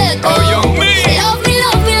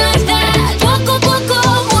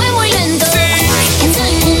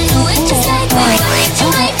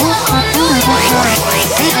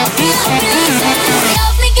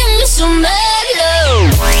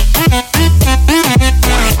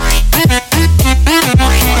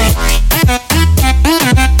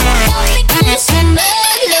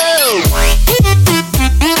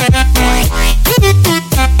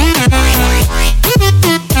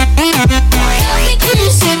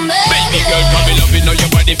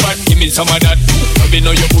body fat, give me some of that. Love you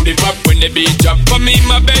know your booty pop when the beat drop. For me,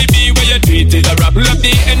 my baby, when you treat it a rap. Love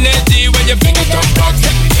the energy when you bring it up back.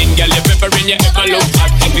 In girl, you peppering, you ever look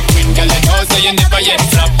hot. Every queen girl, you know, so you never yet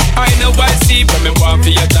flop. I know I see when me want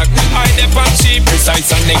for your attack. I dep on she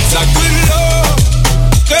precise and exact. Good love,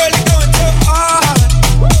 girl, you going so hard.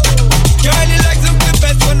 Girl, you like something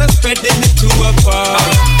best when I'm spreading it to a bar.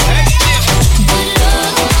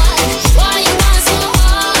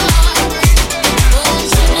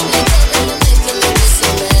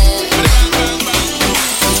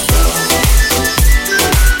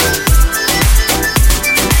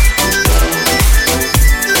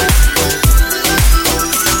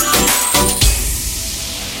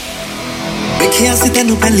 देखिया सी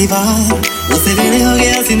तेनू पहली बार उसे वेले हो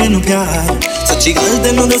गया सी मैनू प्यार सच्ची गल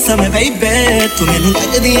तेनू दसा मैं बेबे तू मैनू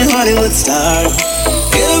लगदी है हॉलीवुड स्टार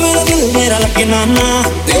तेरा मेरा दिल मेरा लगे नाना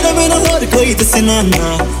तेरा मेरा और कोई तो नाना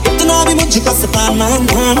इतना भी मुझको सताना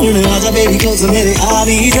हुण आजा बेबी क्लोज मेरे आ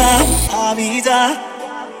भी जा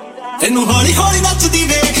तेनू हौली हौली नचदी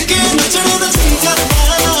वेख के नचने दा जी करदा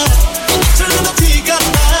नचने दा जी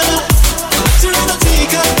करदा नचने दा जी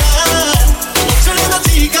करदा नचने दा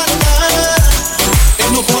जी करदा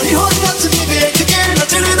Holi holi nachdi dekh ke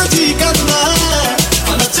nachne da ji karda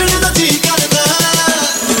nachne da ji karda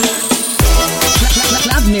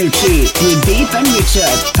Club Mirchi with Deep and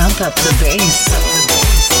Richard. Pump up the bass.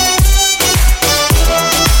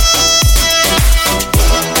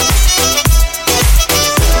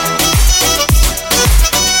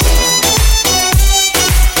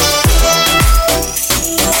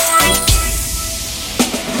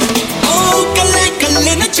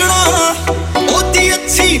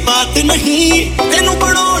 बात नहीं तेनू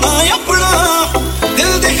बनाना अपना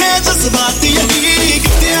दिल दे है जज्बात यही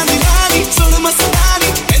कित्तियां दी रानी सुन मस्तानी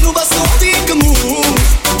तेनू बस ओदी एक मुंह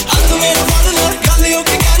हाथ मेरा फड़ ले गल हो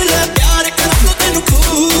के कर ले प्यार कर लो तेनू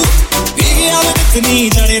खूब पिया में कितनी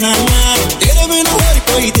जड़े ना तेरे बिना और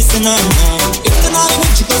कोई दिसना इतना ही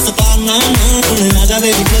मुझको सताना आजा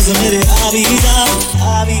बेबी क्लोज मेरे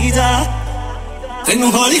आ भी जा तेनू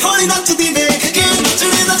हौली हौली नचदी देख के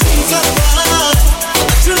नचने दा जी करदा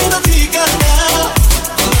नचने दा जी करदा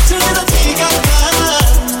नचने दा जी करदा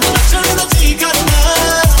नचने दा जी करदा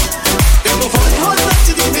तेनू हौली हौली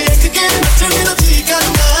नचदी देख के नचने दा जी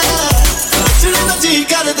करदा नचने दा जी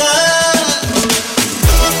करदा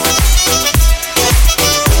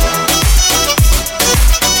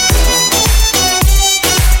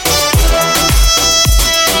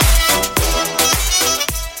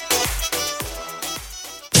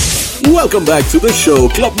Welcome back to the show,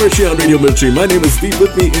 Club Mirchi on Radio Mirchi. My name is Deep.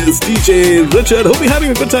 With me is DJ Richard. Hope you're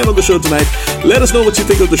having a good time on the show tonight. Let us know what you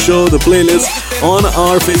think of the show, the playlist on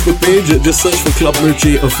our Facebook page. Just search for Club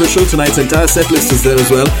Mirchi Official. Tonight's entire set list is there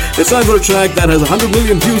as well. It's time for a track that has 100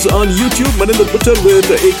 million views on YouTube. Maninder Butcher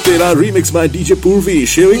with Ek Tera remix by DJ Purvi.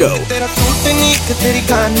 Here we go.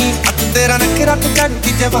 तेरा नखरा तो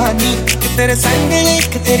चढ़ती जवानी तेरे संग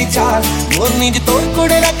एक तेरी चाल मोरनी जी तोड़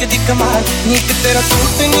कोड़े रख दी कमाल नीक तेरा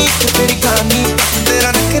सूट नीक तेरी कहानी तेरा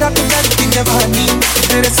नखरा तो चढ़ती जवानी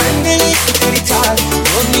तेरे संग एक तेरी चाल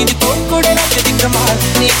मोरनी जी तोड़ कोड़े रख दी कमाल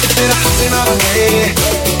नीक तेरा हंसना है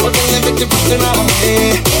वो दिल विच बसना है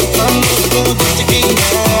सानू तू दिख गई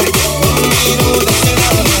है मीनू दसना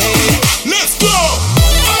है लेट्स गो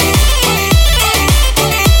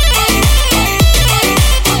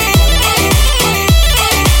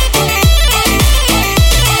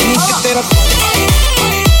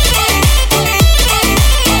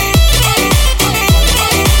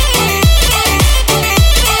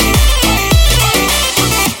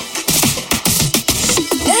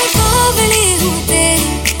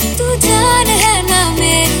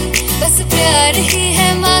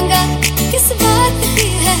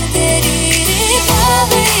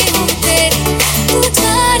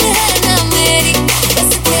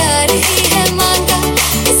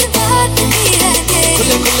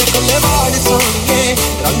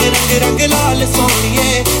रंग लाल सोनिए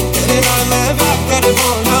तेरे नाल मैं वाकर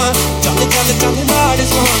बोना चल चल चल लाड़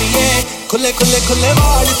सोनिए खुले खुले खुले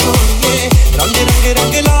वाल सोनिए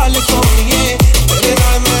रंग लाल सोनिए तेरे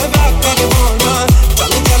नाल मैं वाकर बोना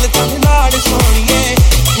चल चल चल लाड़ सोनिए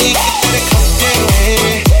नीक तेरे खर्चे हुए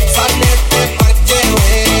साले ते परचे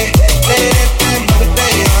हुए तेरे ते मरते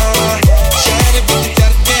यार शहर विच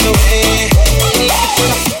चर्चे हुए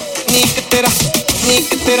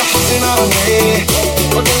नीक तेरा हंसना है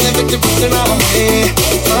वो दिल विच बसना है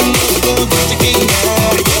सानू तू दिख गई है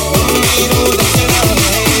मीनू दसना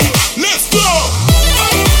है let's go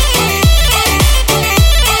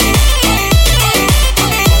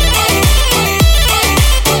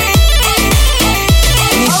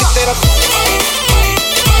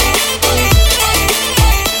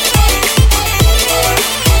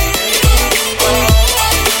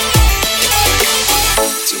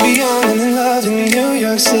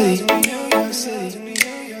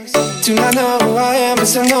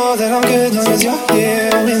know that I'm good long as you're here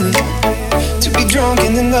with me. To be drunk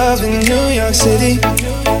and in love in New York City.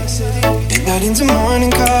 Midnight into morning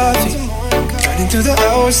coffee, running through the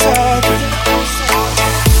hours talking.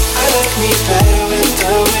 I like me better when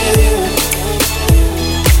I'm with you.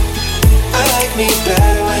 I like me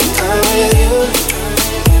better when I'm with you.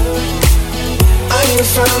 I knew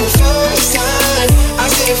from the first time, I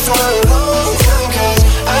stayed for a long time. Cause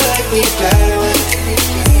I like me better when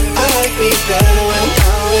I like me better when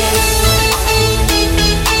I'm with you.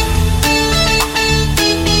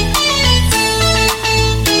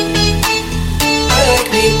 I like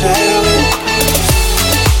me better when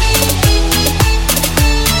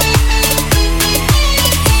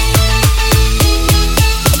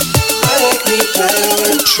I like me better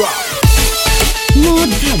when Drop. More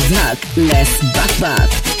dhak, less bak.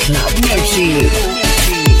 ClubMirchi.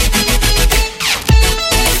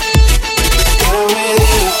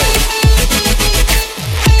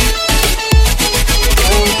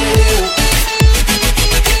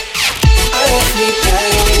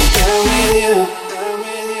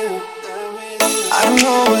 I don't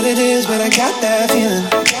know what it is, but I got that feeling.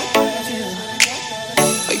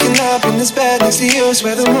 Waking up in this bed next to you,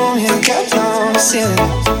 swear the moon hit a kept on ceiling.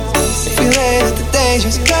 If we lay that the day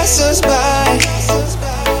just pass us by, I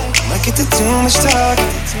might get to too much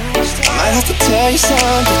talking. I might have to tell you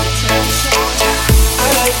something. I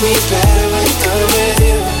like me better when I'm with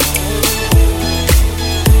you.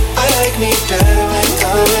 I like me better when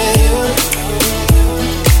I'm with you.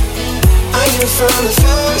 I knew from the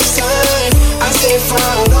first time, I stayed for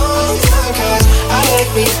a long time. Cause I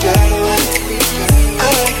like me better when I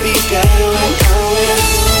like me better when I'm with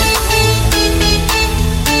you.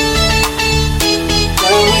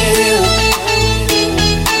 I'm with you.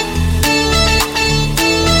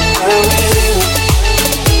 I'm with you.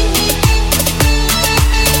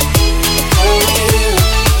 I'm with you.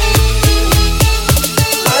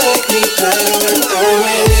 I like me better when I'm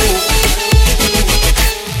with you.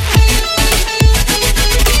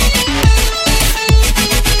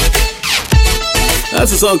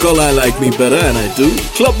 That's a song called I Like Me Better, and I do.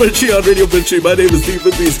 ClubMirchi on Radio Mirchi. My name is Deep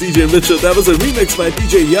with me is DJ Richard. That was a remix by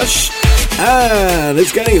DJ Yash. And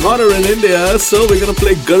it's getting hotter in India, so we're gonna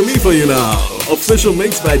play Garmi for you now. Official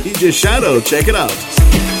mix by DJ Shadow. Check it out.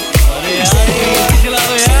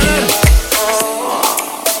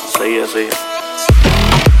 सही है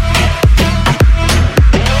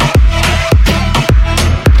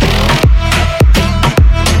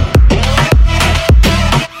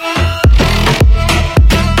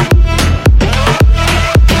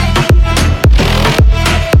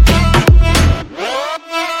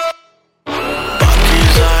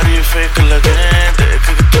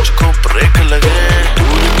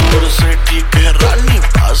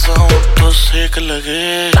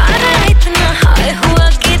लगे पारा इतना high हुआ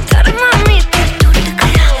कि thermometer टूट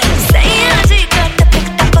गया सैया जी का टपक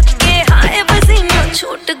टपक के हाय पसीना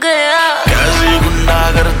छूट गया कैसी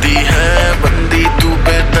गुंडागर्दी है बंदी तू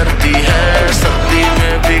बेदर्दी है सर्दी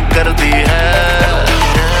में भी कर दी है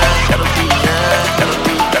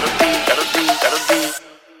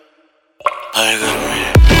हाय गर्मी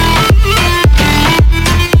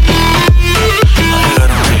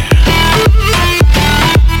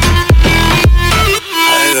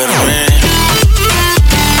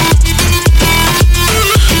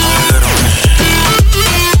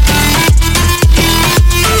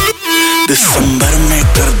दिसंबर में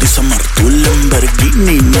कर दिसंबर तू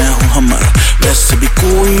लंबरगिनी मैं हूँ हमर वैसे भी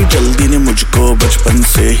कोई जल्दी ने मुझको बचपन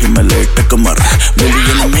से ही मिले टकमर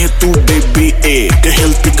मिलियन में तू बेबी एक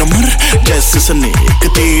हेल्थी कमर जैसे स्नेक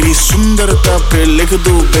तेरी सुंदरता पे लिख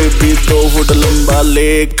दूं बेबी 2 फुट लंबा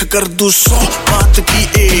लेख कर दूं 100 बात की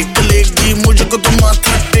एक लेगी मुझको तो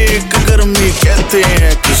माथा टेक गर्मी कहते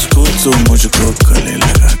हैं किसको तो मुझको गले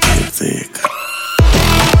लगा के देख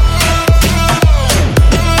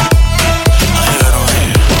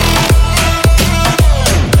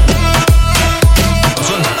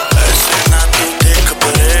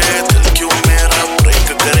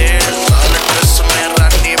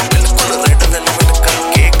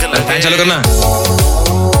चालू करना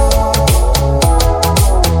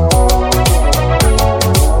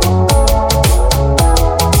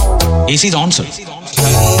एसी ऑन सर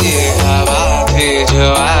हवा भी जो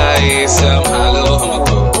आए संभालो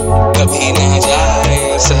हमको कभी न जाए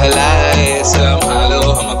सहलाए संभालो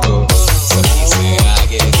हमको सभी से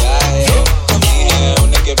आगे जाए कभी है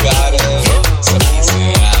उनके प्यार सभी से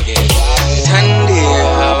आगे जाए ठंडी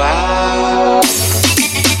हवा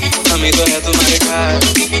हमें तो है तुम्हारे घर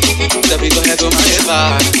तभी तो है तुम्हारे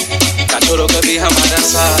पास ना छोड़ो कभी हमारा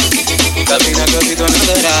साथ कभी ना कभी तो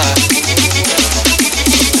नजर आ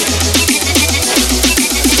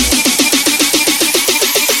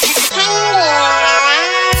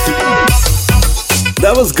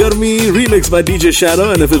Garmi remix by DJ Shadow.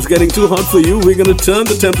 And if it's getting too hot for you, we're gonna turn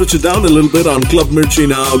the temperature down a little bit on Club Mirchi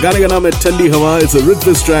now. Gaane ka naam hai Thandi Hawa. It's a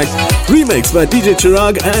Ritviz track remix by DJ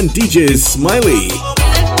Chirag and DJ Smiley.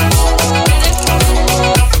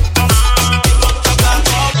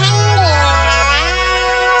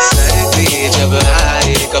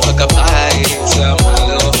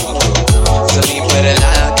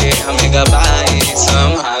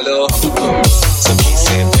 सभी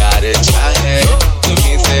से प्यार चाहे,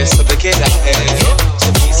 तुम्हीं से सबके रहे,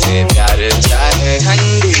 सभी से प्यार चाहे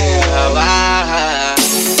ठंडी हवा।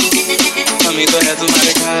 हम ही तो है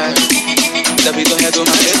तुम्हारे घर, तभी तो है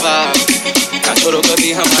तुम्हारे बाप। ना छोड़ो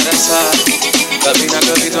कभी हमारा साथ, कभी ना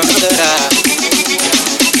कभी तो नजरा।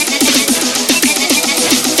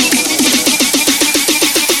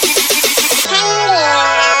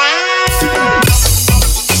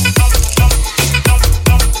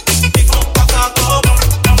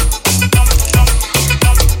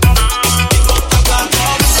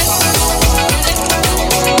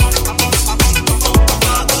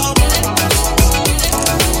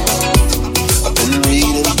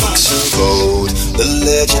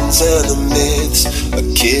 And the myths,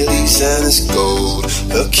 Achilles and his gold,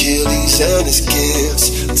 Achilles and his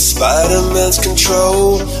gifts, and Spider-Man's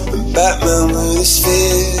control, and Batman with his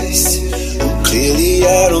fist. And clearly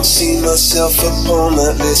I don't see myself upon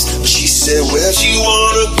that list. But she said, where'd you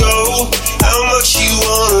wanna go? How much you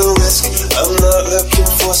wanna risk? I'm not looking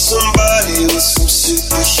for somebody with some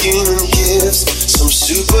superhuman gifts, some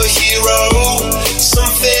superhero,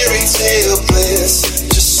 some fairy tale bliss.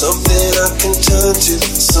 Something I can turn to,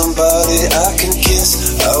 somebody I can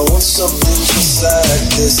kiss. I want something just like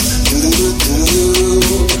this.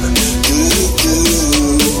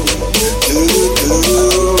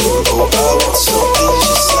 Oh, I want something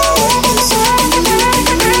just like this.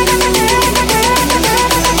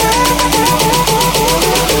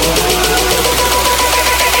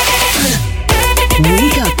 We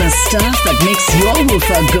got the stuff that makes your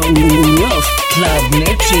woofer go woof. Club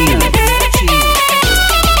Mirchi.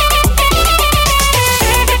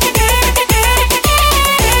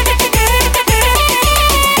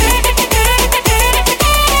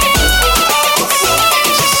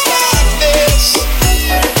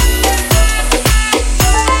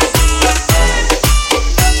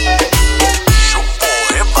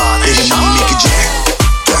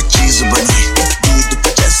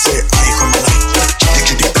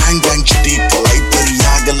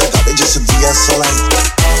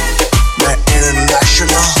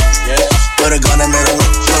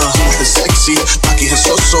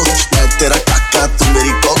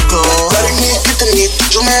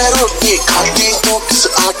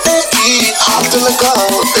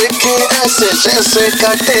 जैसे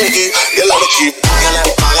काटेगी ये लड़की पागल है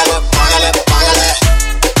पागल है पागल है पागल है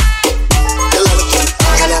ये लड़की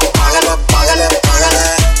पागल है पागल है पागल है पागल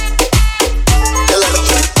है ये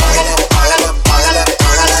लड़की पागल है पागल है पागल है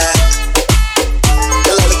पागल है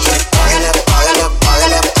ये लड़की पागल है पागल है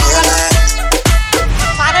पागल है पागल है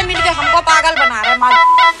सारे मिलके हमको पागल बना रहे माँ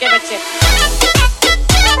के बच्चे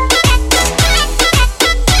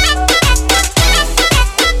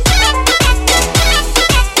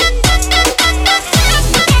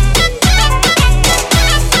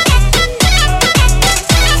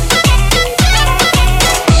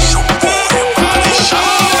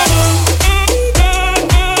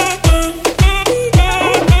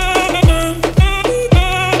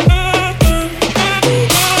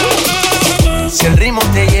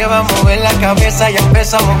Mover la cabeza y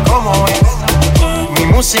empezamos como es. Mi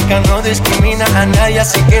música no discrimina a nadie,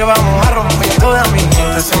 así que vamos a romper. Toda mi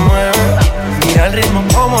gente se mueve, mira el ritmo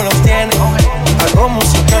como los tiene. Hago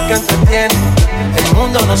música que entretiene. El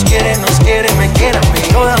mundo nos quiere, me quiere a mí.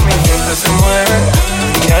 Toda mi gente se mueve,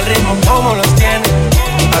 mira el ritmo como los tiene.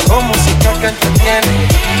 Hago música que entretiene.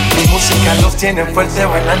 Mi música los tiene fuerte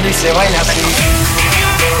bailando y se baila así.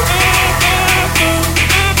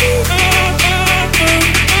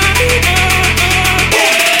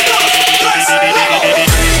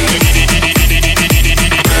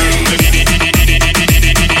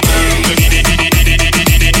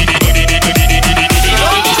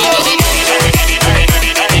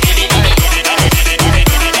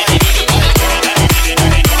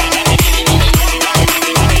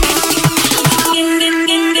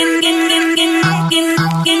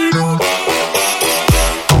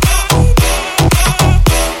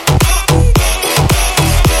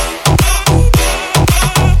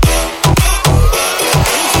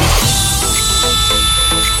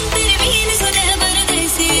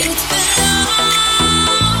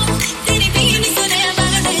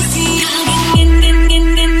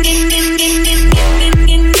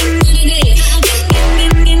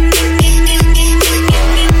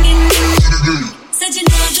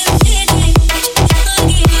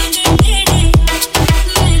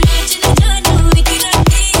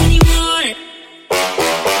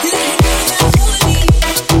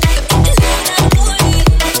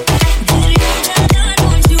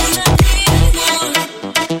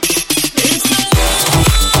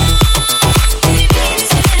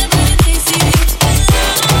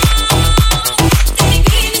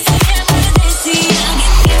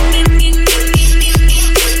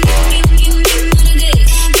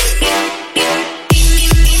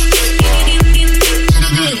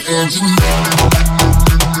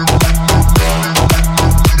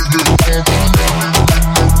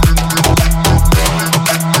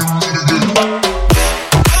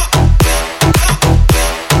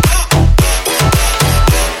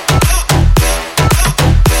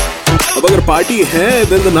 Party hai,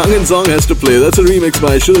 then the Nangan song has to play. That's a remix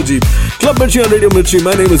by Shurajit. Club Mirchi on Radio Mirchi.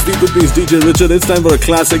 My name is Deep with Peace, DJ Richard. It's time for a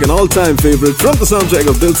classic and all-time favorite from the soundtrack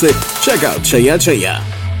of Dil Se. Check out Chaiya Chaiya.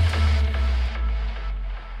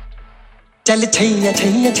 चल छैया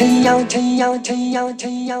छैया छैया छैया छैया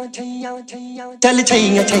छैया छैया छैया चल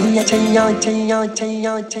छैया छैया छैया छैया छैया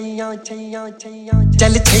छैया छैया छैया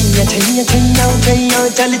चल छैया छैया छैया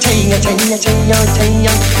छैया चल छैया छैया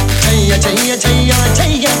छैया छैया छैया छैया छैया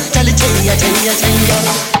छैया चल छैया छैया छैया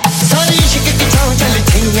सारी इश्क की छाँव चल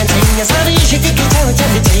छैया छैया सारी इश्क की छाँव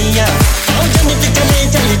चल छैया आओ जन्नत चले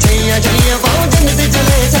चल छैया छैया आओ जन्नत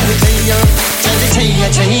चले चल छैया छैया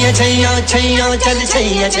छैया छैया छैया चल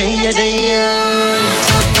Chaiyya Chaiyya Chaiyya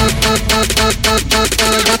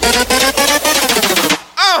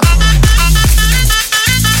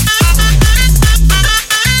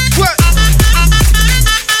What?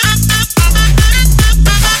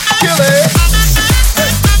 Kill it.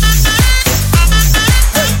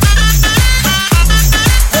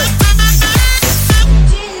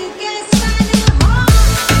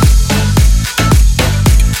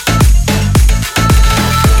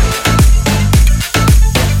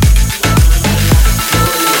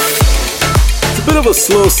 Of a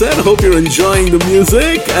slow set. Hope you're enjoying the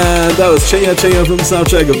music. And that was Chaiya Chaiya from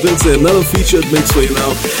soundtrack of Dil Se. Another featured mix for you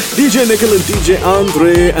now. DJ Nikhil and DJ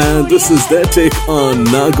Andre, and this is their take on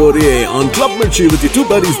Nagore on Club Mirchi with your two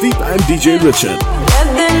buddies Deep and DJ Richard.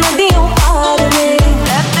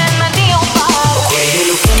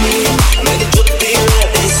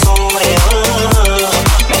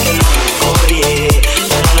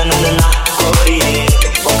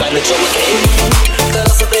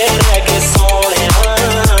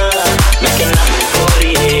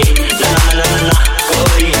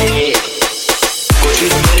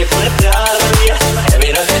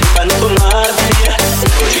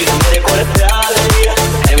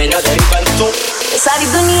 सारी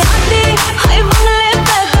दुनिया दे हाय बन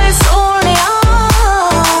लेता है सोनिया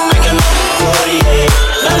मैं कहना गोरी है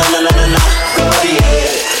ना ना ना ना ना गोरी है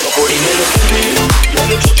गोरी मेरे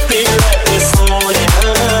दिल छुपी रहते सोनिया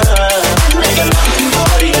मैं कहना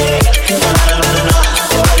गोरी है ना ना ना ना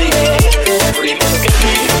गोरी है गोरी मेरे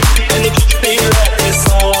दिल छुपी रहते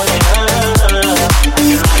सोनिया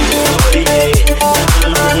गोरी है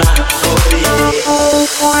ना ना ना गोरी है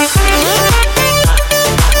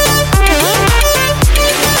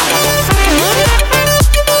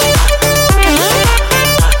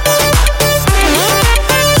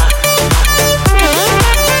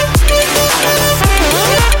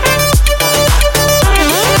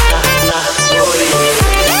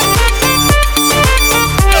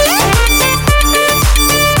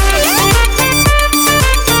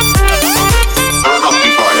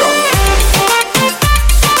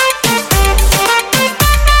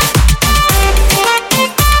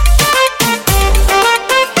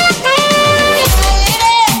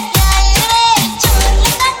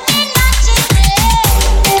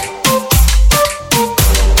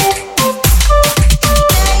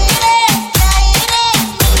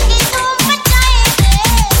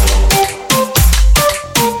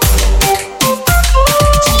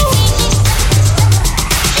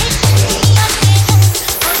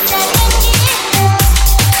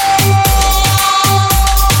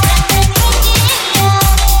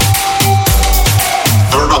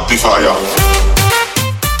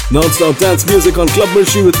Non-stop dance music on Club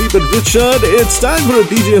Mirchi with Deep and Richard. It's time for a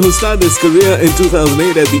DJ who started his career in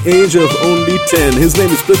 2008 at the age of only 10. His name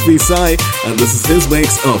is Prithvi Sai, and this is his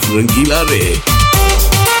mix of Rangila Re.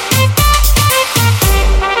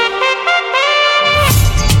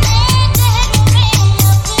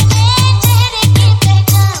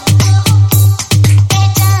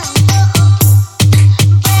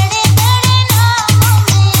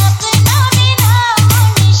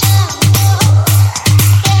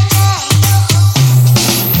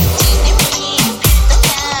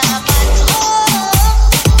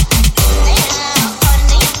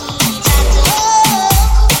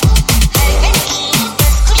 Hey, hey.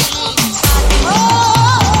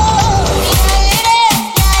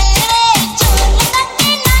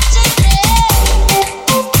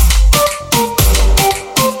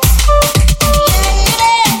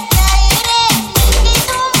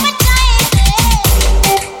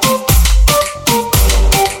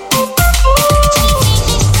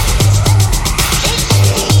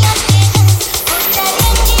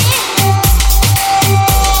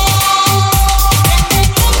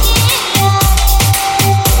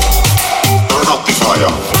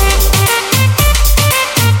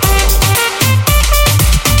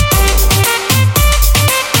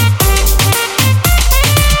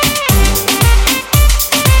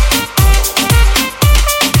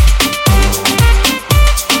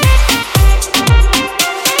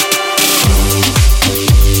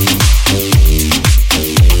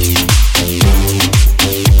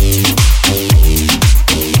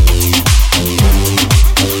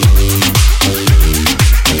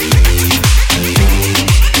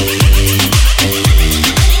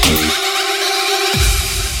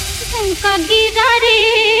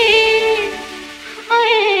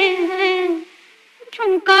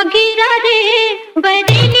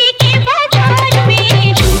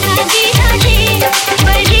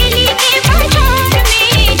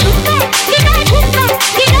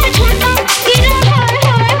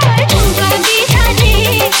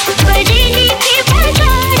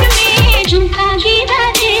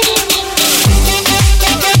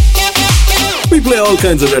 all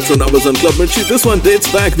kinds of retro numbers on Club Mirchi. This one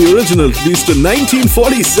dates back, the original released in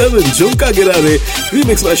 1947. Jhumka Girare,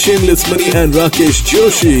 remixed by Shameless Money and Rakesh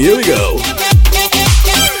Joshi. Here we go.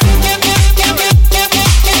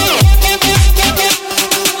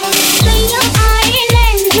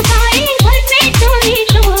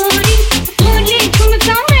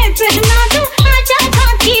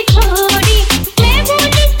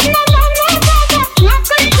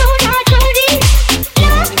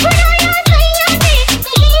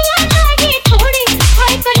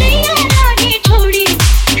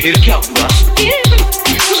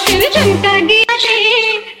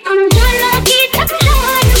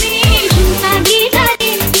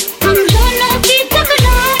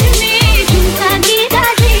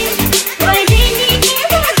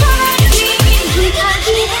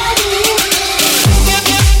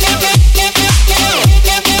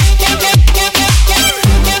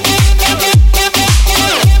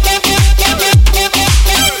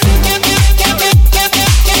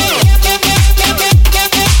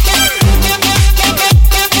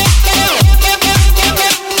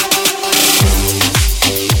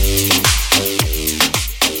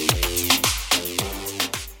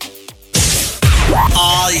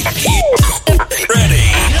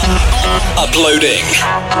 Uploading.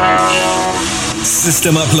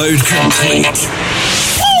 System upload complete.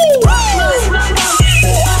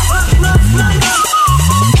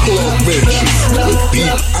 ClubMirchi with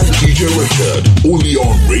Deep and DJ Richard. Only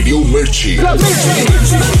on Radio Mirchi.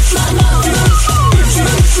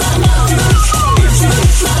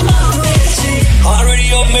 On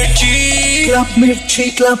Radio Mirchi.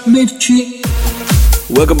 ClubMirchi, ClubMirchi.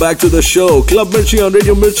 Welcome back to the show. Club Mirchi on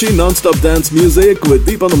Radio Mirchi, non-stop dance music with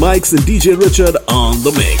Deep on the mics and DJ Richard on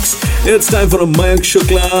the mix. It's time for a Mayank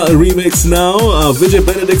Shukla remix now. Vijay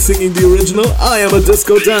Benedict singing the original I Am a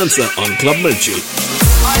Disco Dancer on Club Mirchi.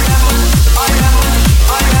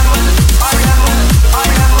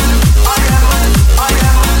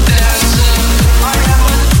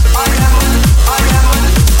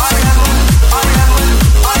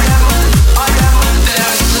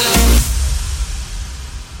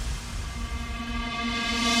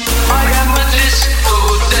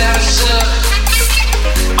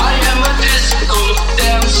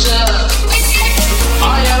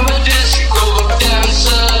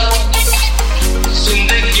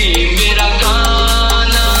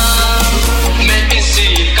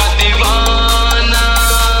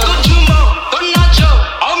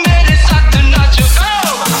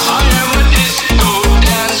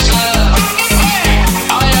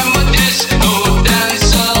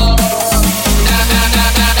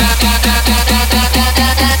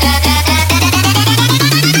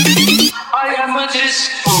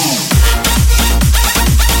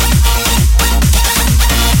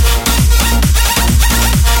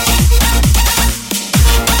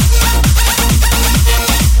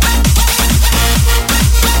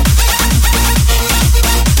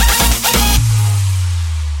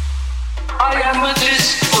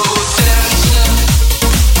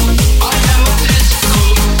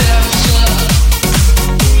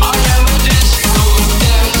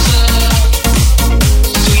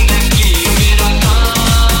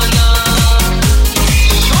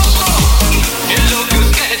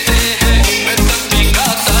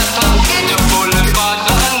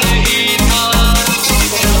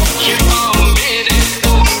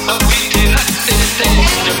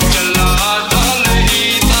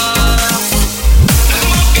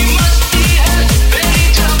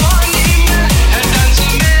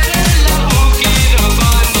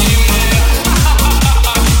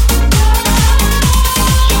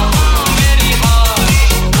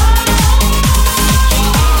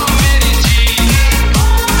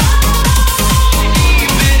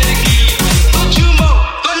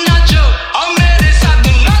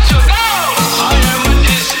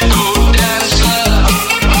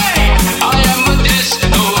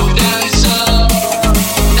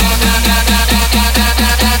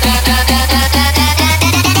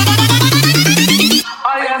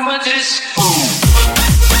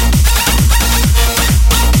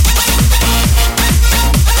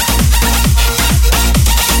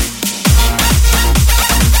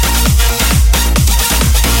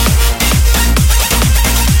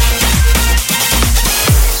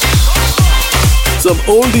 Some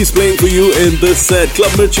oldies playing for you in this set.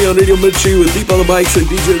 Club Mirchi on Radio Mirchi with Deep on the mics and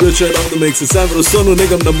DJ Richard on the mix. It's time for a Sonu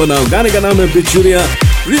Nigam number now. Gaane ka naam hai Bichuria,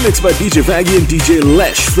 remixed by DJ Vaggy and DJ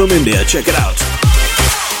Lesh from India. Check it out.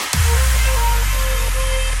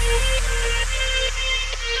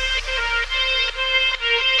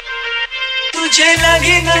 तुझे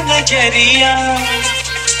लगी ना नजरिया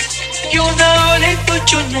क्यों ना ओढ़े तू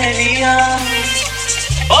चुनरिया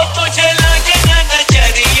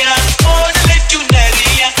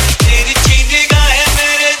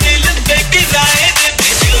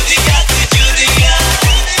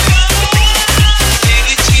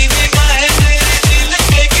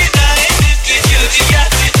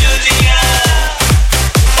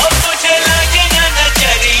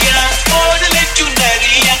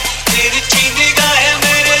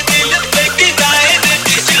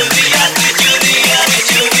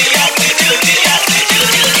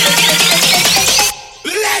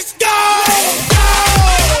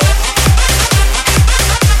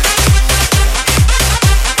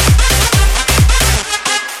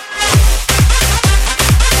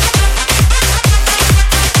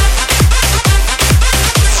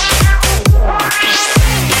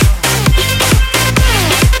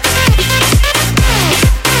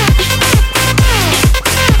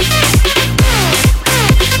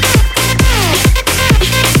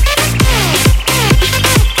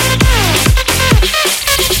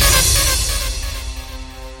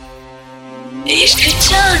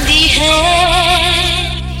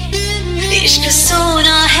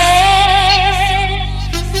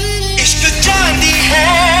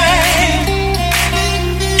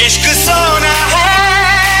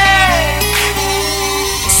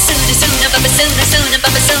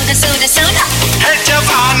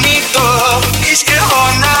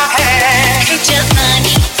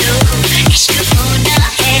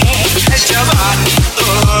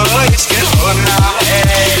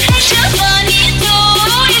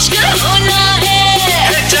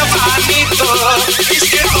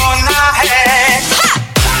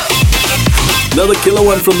Another killer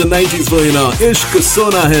one from the 90s for you now. Ishq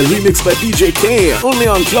Sona Hai, remixed by DJ K. Only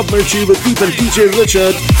on ClubMirchi with Deep and DJ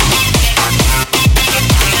Richard.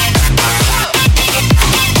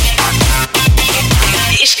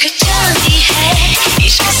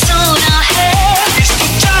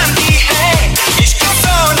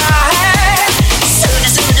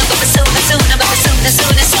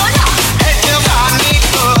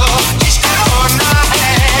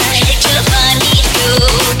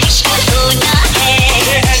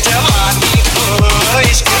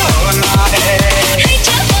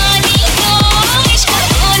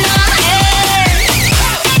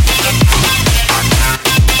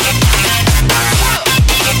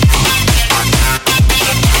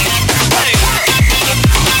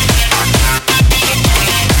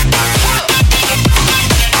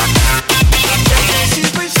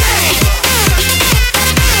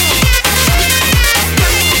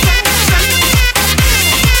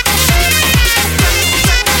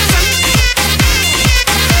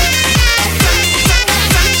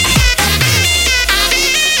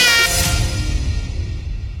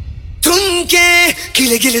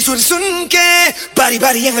 गिले गिले सुर सुन के बारी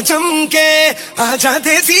बारी यहाँ चमके आ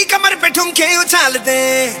जाते सी कमर पे ठुमके उछाल दे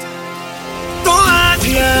तो आज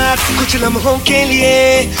यार कुछ लम्हों के लिए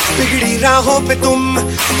बिगड़ी राहों पे तुम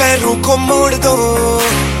पैरों को मोड़ दो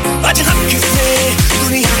आज हम किससे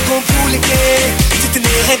दुनिया को भूल के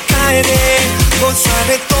जितने हैं कायदे वो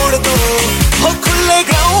सारे तोड़ दो हो खुले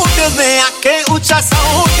ग्राउंड में आके ऊंचा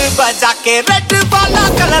साउंड बजा के रेड वाला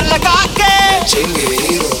कलर लगा के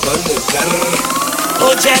चिंगे बंद कर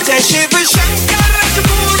ओ जय जय शिव शंकर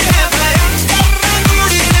रंगूड़ है भयंकर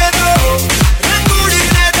रंगूड़ ले दो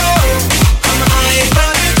हम आए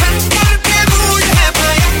शंकर के मूड है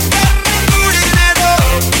भयंकर रंगूड़ ले दो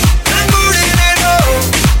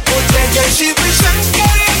ओ जय जय शिव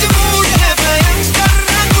शंकर रंगूड़ है भयंकर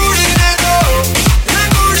रंगूड़ ले दो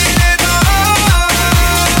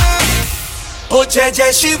ओ जय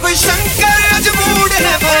जय शिव शंकर रंगूड़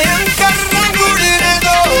है भयंकर रंगूड़ ले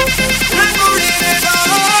दो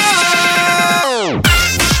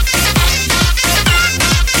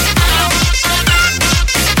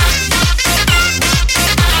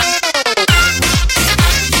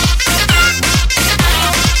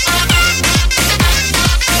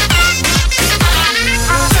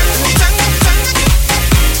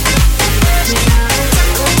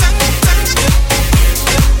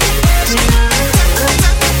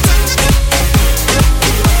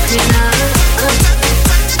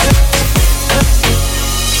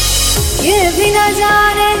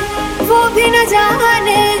भी न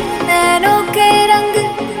जाने नैनों के रंग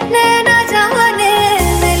नैना जाने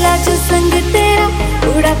मिला जो संग तेरा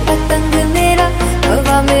उड़ा पतंग मेरा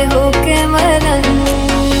हवा में होके मलंग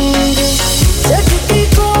जगती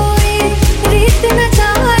कोई रीत न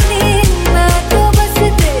जाने मैं तो बस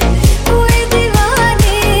तेरी हुई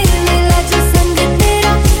दीवानी मिला जो संग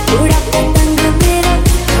तेरा उड़ा पतंग मेरा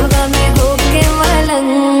हवा में होके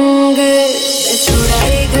मलंग छोड़ा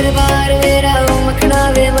ये घर बार मेरा मखना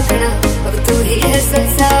वे मखना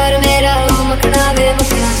संसार मेरा मखना वे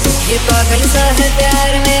मखना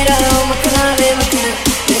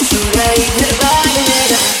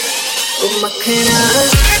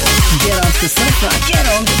sofa, get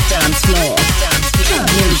on the dance floor. Club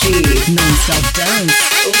Mirchi, non-stop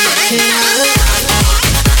dance.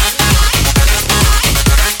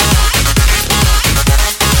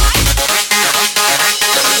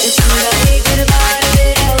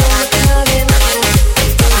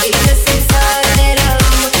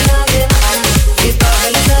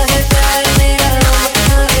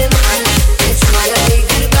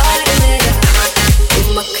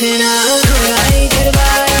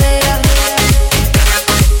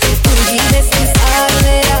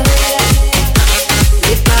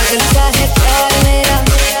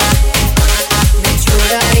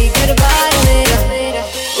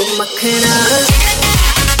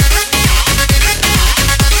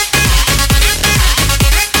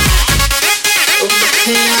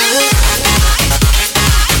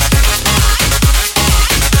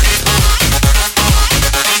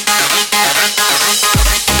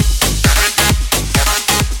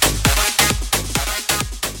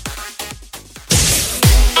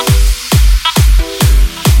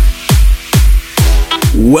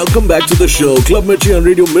 Welcome back to the show, Club Mirchi on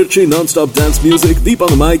Radio Mirchi, non-stop dance music, Deep on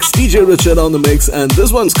the mics, DJ Richard on the mix, and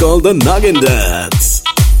this one's called the Noggin Dance.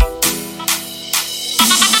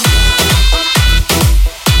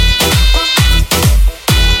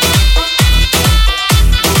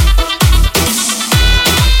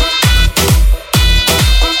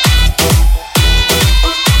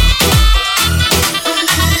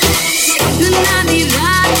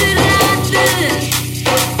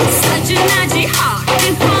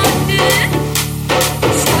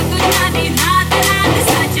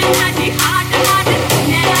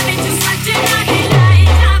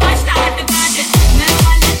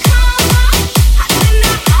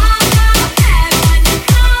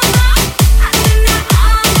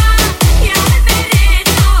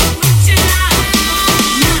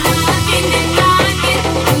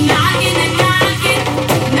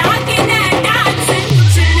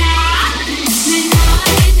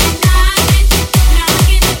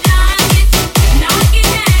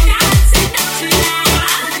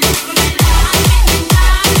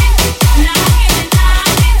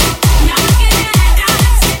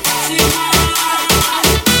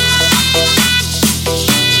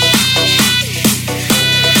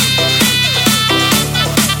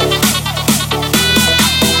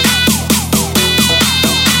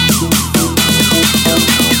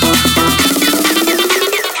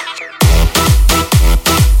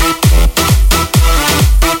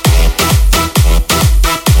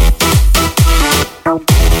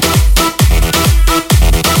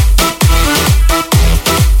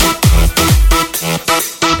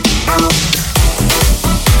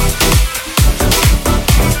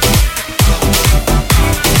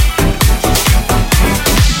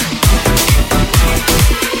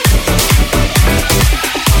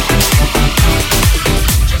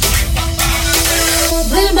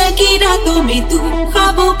 रातों में तू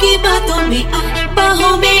ख्वाबों की बातों में आ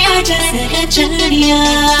बाहों में आ जा जरा जानिया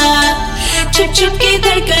छुप छुप के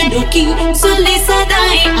धड़कनों की सुन ले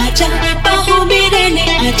सदाएं आजा बाहों में रहने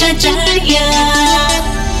आजा जानिया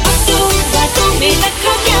तो बातों में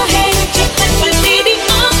रखा क्या है जब तक पर तेरी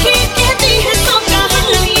आंखें कहती है सौ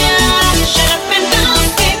कहानियां शराब में डांस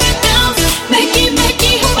बेबी डांस महकी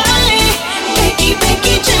महकी हवाएं बहकी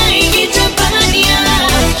बहकी जाएंगी जवानियां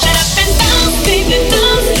शराब में डांस बेबी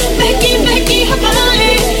डांस महकी महकी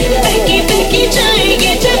हवाएं बहकी बहकी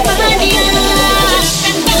जाएंगी जवानियां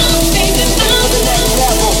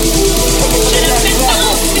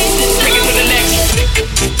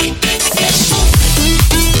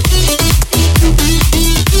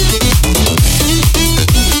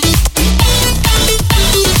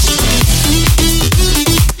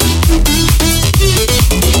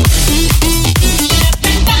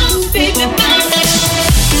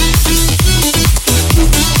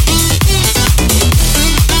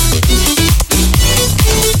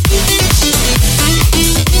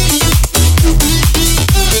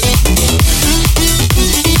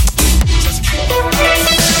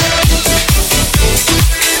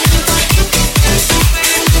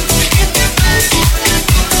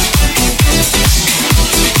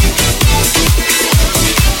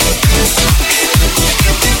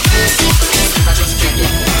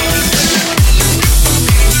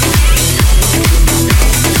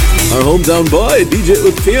Hometown boy, DJ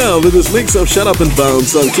Uthia with his mix of Shut Up and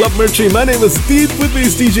Bounce on Club Mirchi. My name is Deep, with me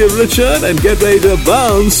is DJ Richard, and get ready to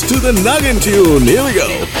bounce to the Noggin tune. Here we go.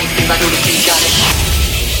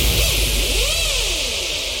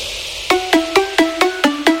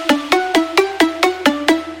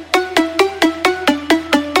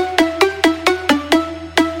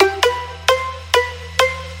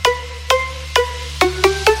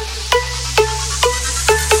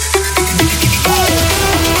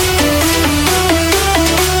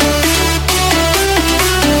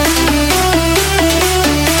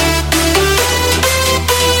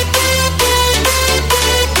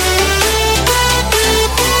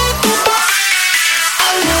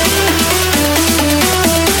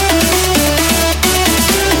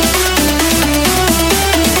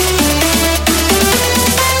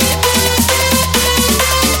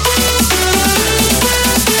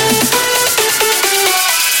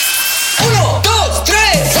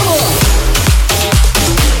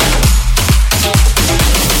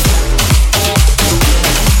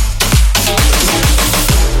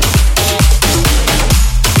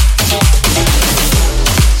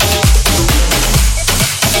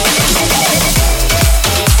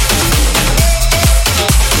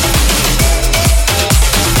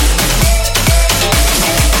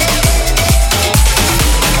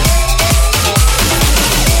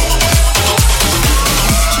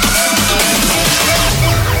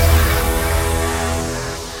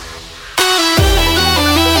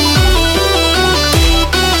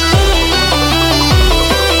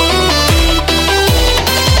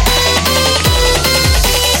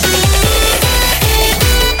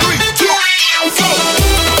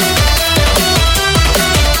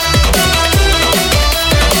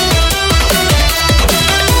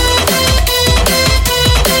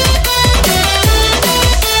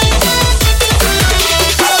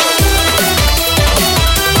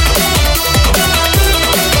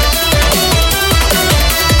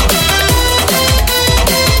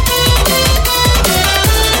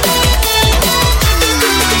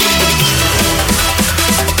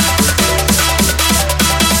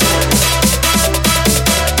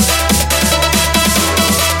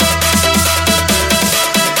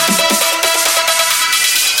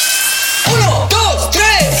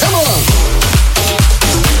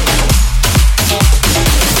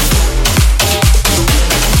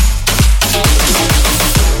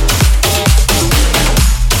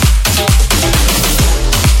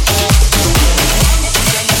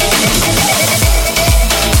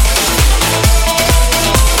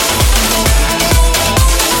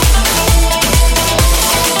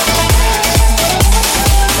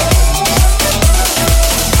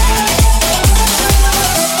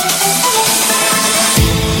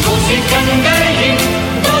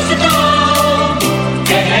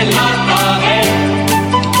 कहलाता है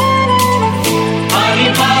हारी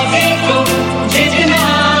बाजी को जीतना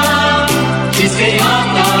जिसे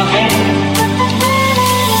आता है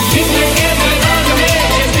जिसके मैदान में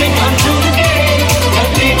जिसे हम चुम के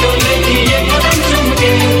धरती तो लगी ये कदम चुम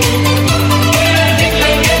के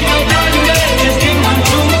निकलेंगे मैदान में जिसे हम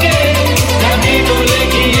चुम के धरती तो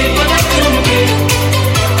लगी ये कदम चुम के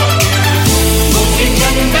मुझे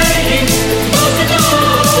अंदर ही दोस्तों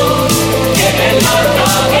कहलाता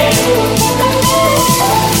है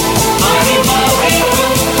हारी बाजी को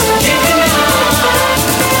जीतना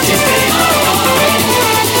जिसे आता है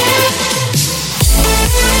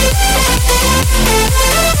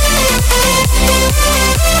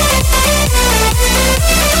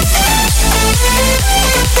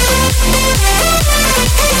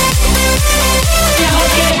यहाँ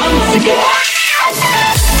के हम सिके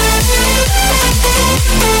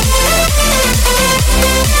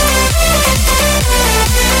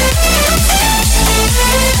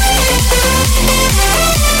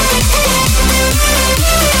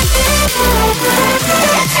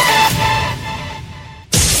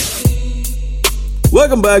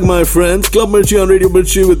Welcome back, my friends. Club Mirchi on Radio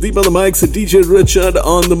Mirchi with Deep on the mics and DJ Richard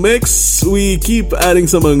on the mix. We keep adding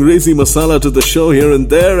some Angrezi masala to the show here and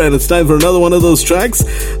there, and it's time for another one of those tracks.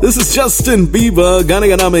 This is Justin Bieber, Gana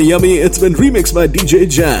Gana Mein Yummy. It's been remixed by DJ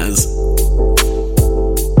Jazz.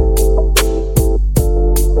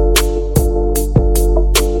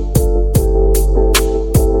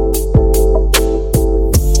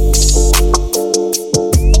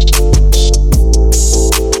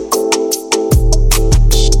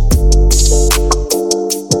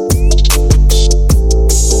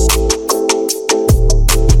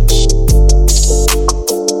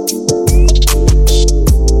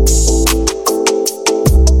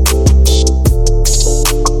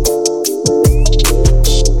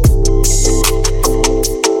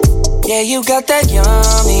 Yeah, you got that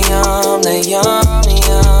yummy, that yummy,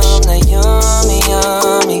 that yummy,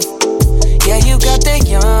 yummy. Yeah, you got that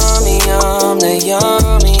yummy, that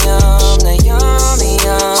yummy, that yummy,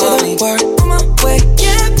 yummy. Say the word on my way.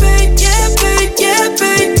 Yeah, babe, yeah, babe, yeah,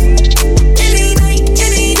 babe. Any night,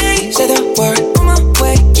 any day. Say the word on my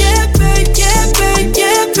way. Yeah, babe, yeah, babe,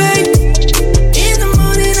 yeah, babe. In the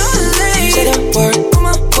morning or late. Say the word on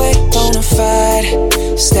my way.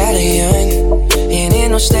 Bonafide stallion.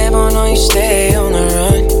 Ain't no stable, no, you stay on the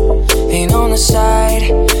run. Ain't on the side,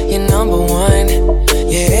 you're number one.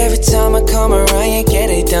 Yeah, every time I come around, you get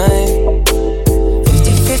it done.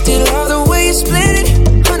 50-50, love the way you split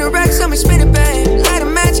it. 100 racks on me, spin it, babe. Light a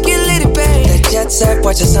match, get lit, it, babe. That jet set,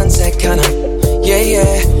 watch the sunset, kinda. Yeah,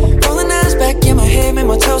 yeah. Rolling eyes back in my head, make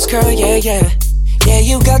my toes curl, yeah, yeah. Yeah,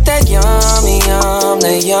 you got that yummy,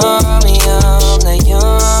 that yummy, that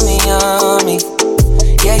yummy, yummy.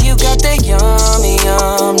 Yeah, you got that yummy,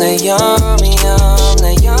 that yummy,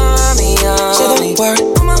 that yummy, yummy. Say the word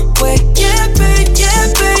on my way. Yeah, babe, yeah,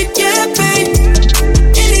 babe, yeah, babe.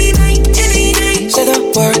 Any night, any day. Say the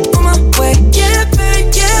word on my way. Yeah,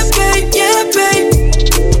 babe, yeah, babe, yeah, babe.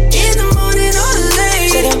 In the morning or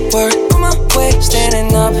late. Say the word on my way.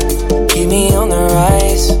 Standing up, keep me on the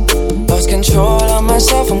rise. Lost control of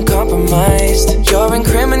myself, I'm compromised. You're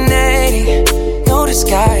incriminating, no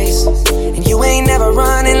disguise. And you ain't never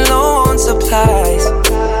running low on supplies.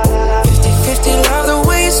 50-50, love the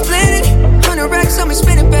way you split it. 100 racks on me,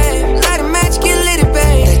 spin it, babe. Light a match, get lit, it,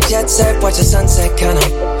 babe. That jet set, watch the sunset, kinda.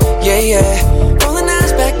 Yeah, yeah. Rolling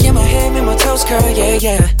eyes back in my head, make my toes curl, yeah,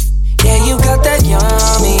 yeah. Yeah, you got that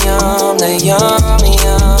yummy, that yummy,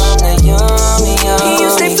 that yummy, yummy. You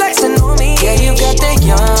stay flexing on me. Yeah, you got that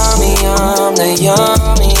yummy, that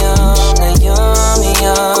yummy, that yummy,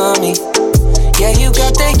 yummy. Yeah, you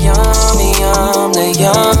got that yummy, that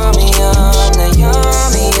yummy, that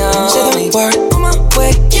yummy, yummy. Say the word on my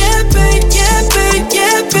way. Yeah, babe, yeah, babe,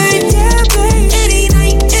 yeah, babe, yeah, babe. Any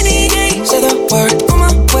night, any day. Say the word on my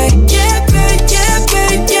way. Yeah, babe, yeah,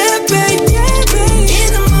 babe, yeah, babe, yeah, babe. In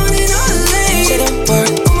the morning.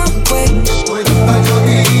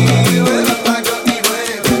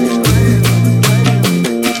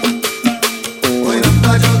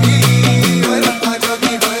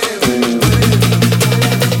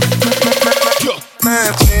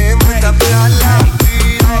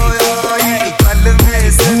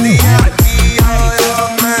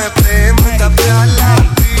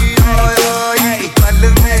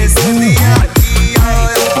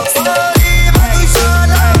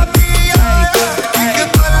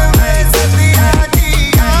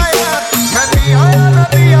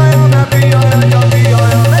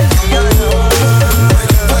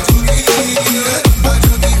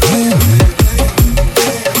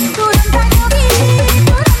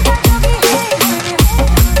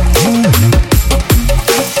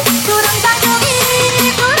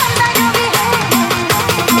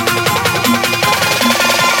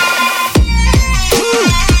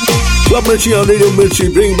 Mirchi on Radio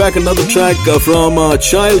Mirchi, bring back another track from our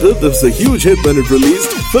childhood. This is a huge hit when it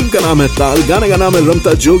released. Film ka naam hai Taal, gaane ka naam hai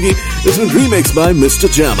Ramta Jogi. It's been remixed by Mr.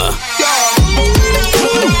 Jammer.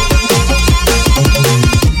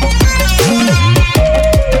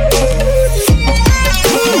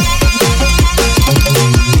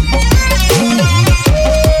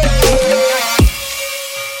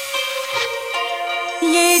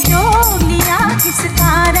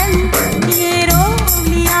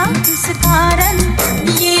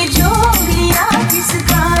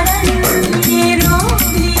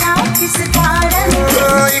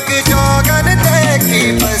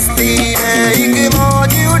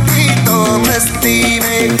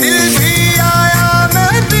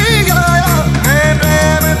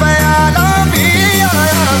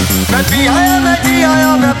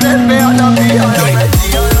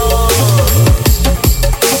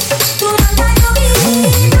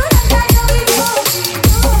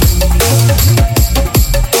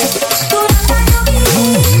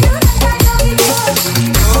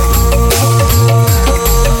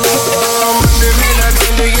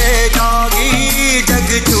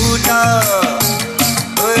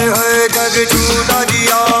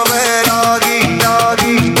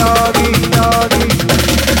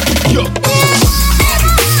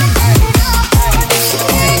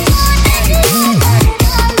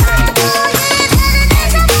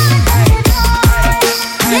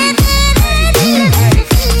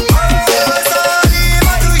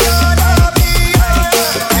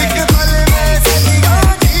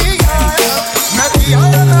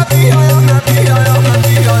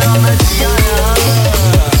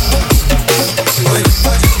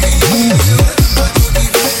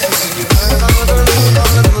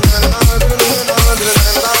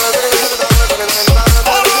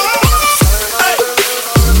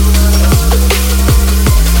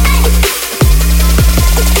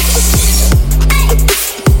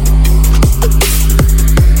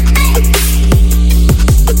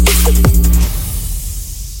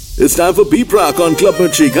 It's time for Beep Rock on Club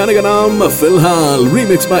Mirchi. Gaane ka naam Filhal,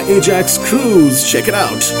 remixed by Ajax Cruz. Check it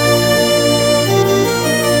out.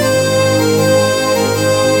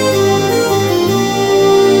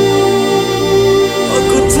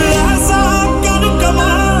 कुछ ऐसा कर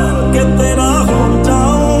कमाल के तेरा हो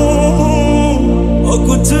जाऊं, ओ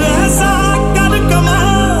कुछ ऐसा कर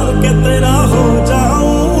कमाल के तेरा हो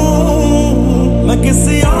जाऊं, मैं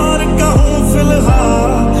किसी और का हूं फिलहाल,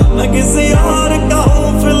 मैं किसी और का हूं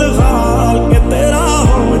फिलहाल के तेरा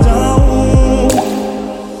हो जाऊं।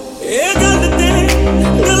 ये गलतियां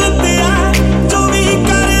जो भी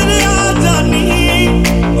कर रहा जानी,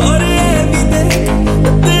 और ये भी देख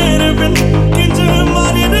तेरे बिन किंज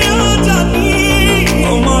मर रहा जानी।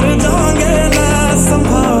 ओ मर जाएंगे ला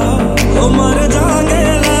संभाल, ओ मर जाएंगे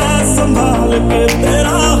ला संभाल के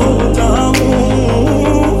तेरा हो जाऊं,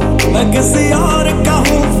 मैं किसी और का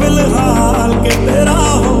हूं फिलहाल के तेरा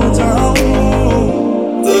हो जाऊं।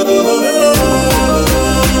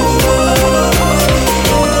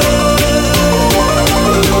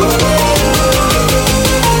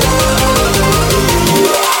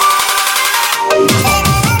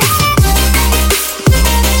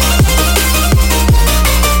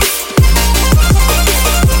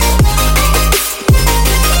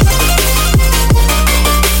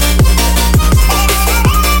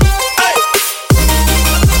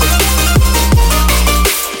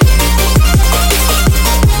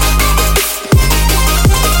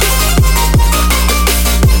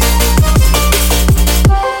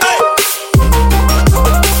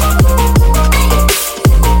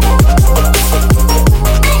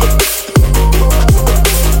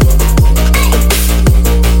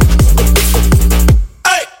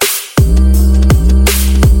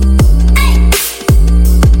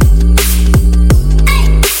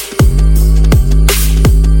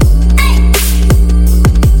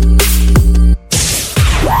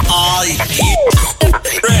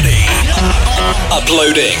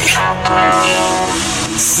 Uploading.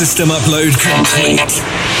 System upload complete.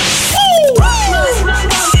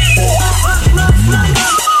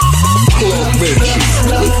 ClubMirchi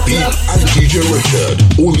with Beat and DJ Richard.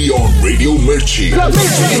 Only on Radio Mirchi.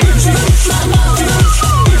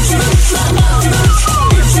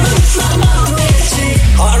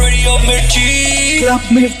 Radio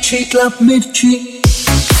Mirchi. ClubMirchi.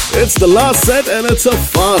 It's the last set and it's a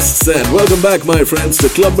fast set. Welcome back, my friends, to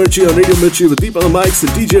Club Mirchi on Radio Mirchi with Deep on the mics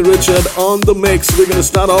and DJ Richard on the mix. We're going to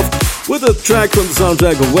start off with a track from the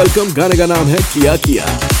soundtrack of Welcome. Gaane ka naam hai Kiya Kiya.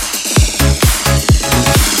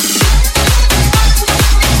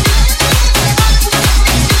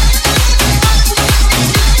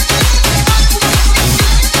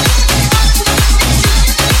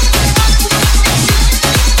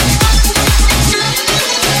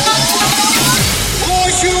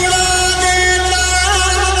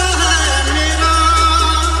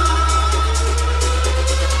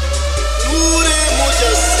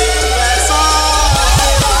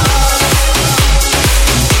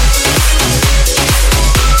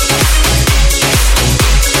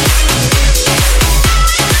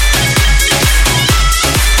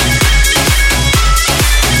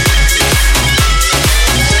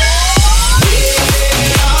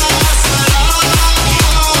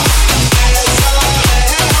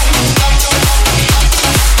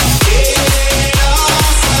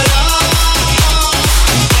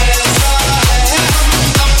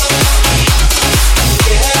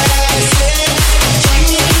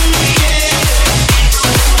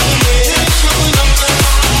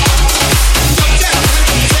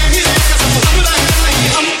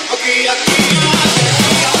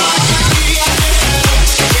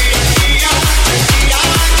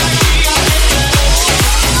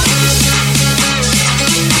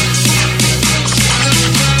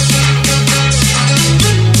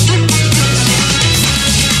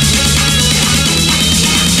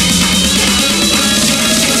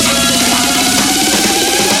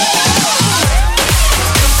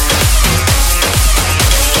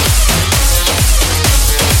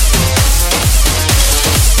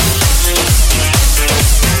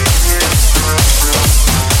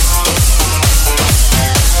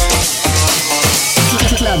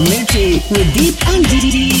 Mirchi with Deep and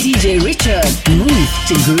DJ Richard. Move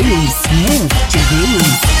to grooves. Move to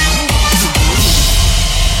grooves.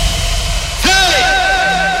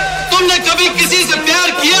 तुमने कभी किसी से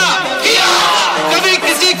प्यार किया? कभी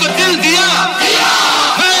किसी को दिल दिया?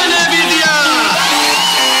 मैंने भी दिया।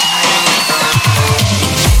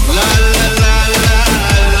 ला ला ला ला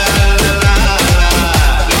ला ला ला ला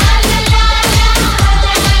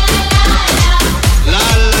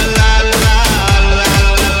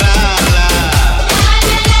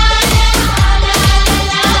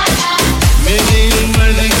मेरी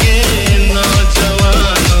उम्र के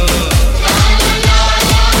नौजवानों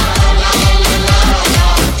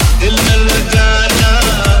दिल न लगाना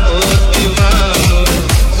ओ दीवानों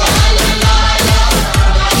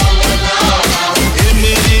ये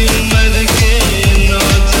मेरी उम्र के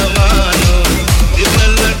नौजवानों दिल न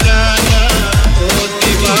लगाना ओ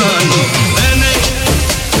दीवानों मैंने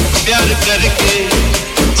प्यार करके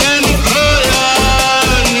चैन खोया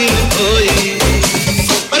नींद खोई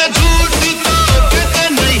पर झूठ तो कहते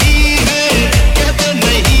नहीं है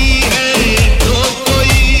तो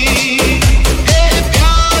कोई ये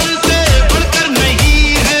प्यार से बढ़कर नहीं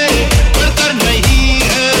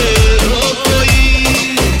है रो कोई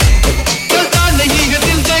चलता नहीं है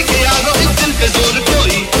दिल दे के यारो इस दिल पे जोर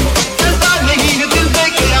कोई चलता नहीं है दिल दे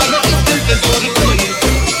के यारो इस दिल पे जोर कोई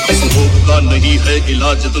इस भूख का नहीं है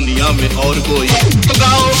इलाज दुनिया में और कोई तो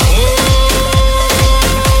गाओ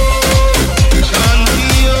शांति शांति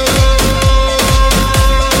ओम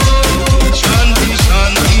शांति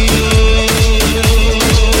शांति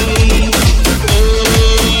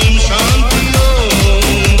शांति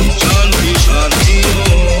शांति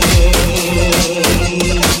शांति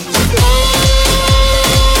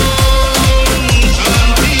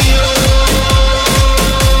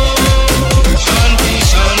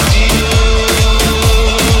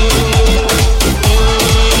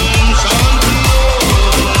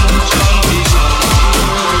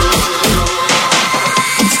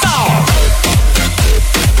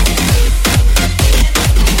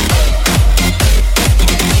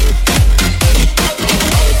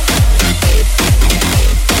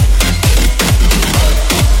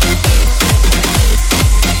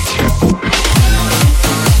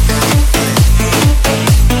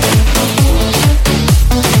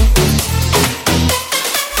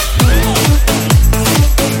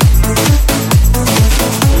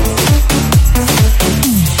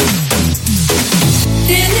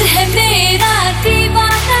दिल है मेरा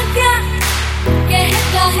दीवाना क्या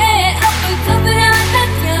कहता है अब घबराना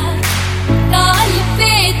क्या ताल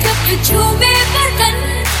पे जब झूमे बदन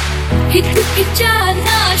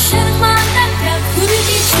हिचकिचाना शर्माना क्या खुद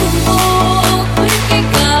ही झूमो खुद के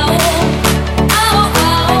गाओ आओ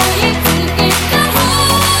आओ ये खुल के कहो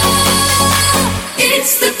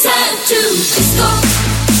It's the time to disco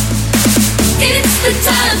It's the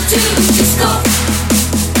time to disco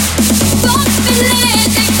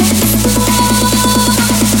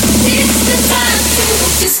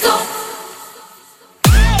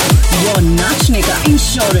Your नाचने का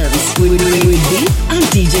insurance with Deep and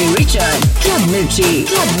DJ Richard. Club Mirchi.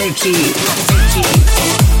 Club Mirchi.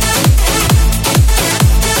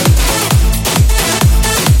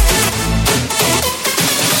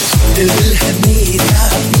 दिल है मेरा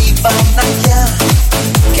दीवाना क्या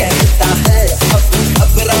कहता है अब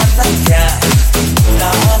घबराना क्या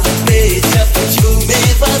ताल पे जब झूमे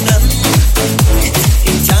बदन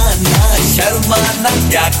हिचकिचाना शर्माना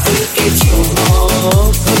क्या खुल के झूमो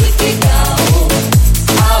खुल के गाओ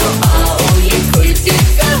आओ आओ ये खुल के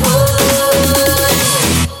कहो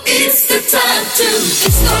It's the time to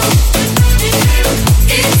disco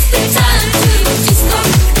It's the time to disco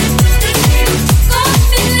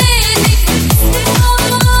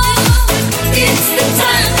It's the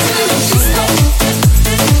time to disco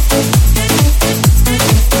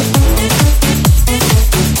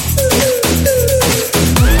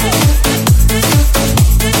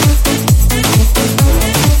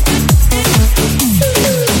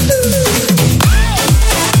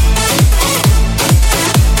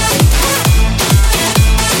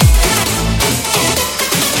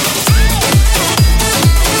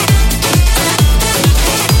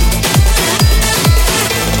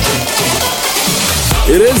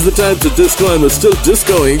It is the time to disco, and we're still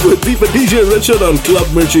discoing with Deep and DJ Richard on Club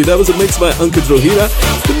Mirchi. That was a mix by Ankit Rohira.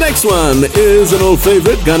 The next one is an old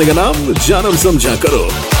favorite, Gaane ka naam Janam Samjha Karo.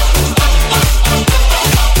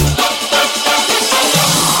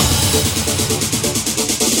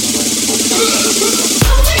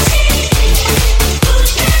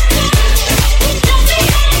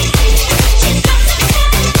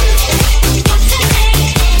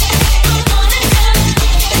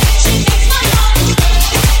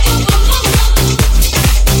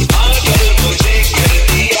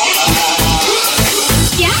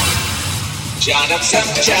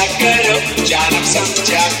 समझा करो, जानम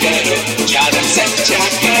समझा करो, जानम समझा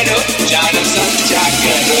करो, जानम समझा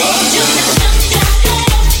करो।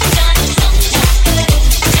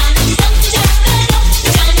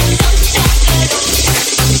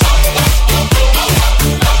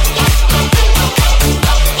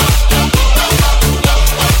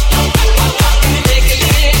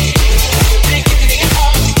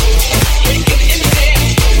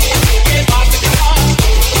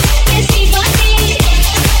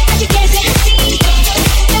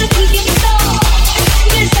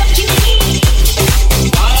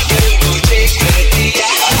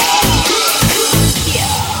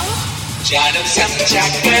 समझा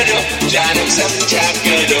करो, जानम समझा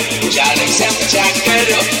करो, जानम समझा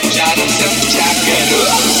करो, जानम समझा करो।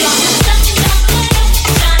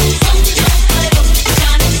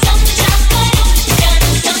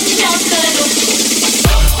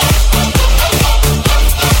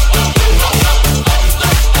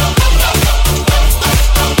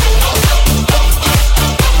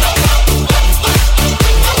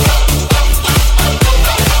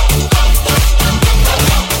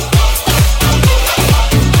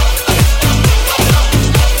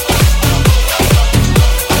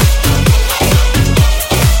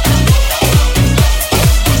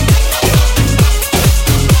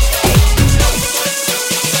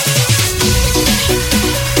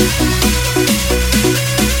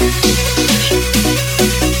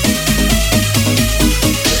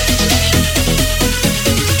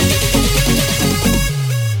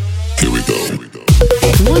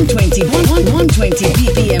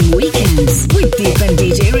 BPM weekends with Deep and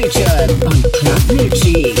DJ Richard on Club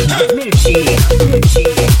Mirchi. Club Mirchi. Club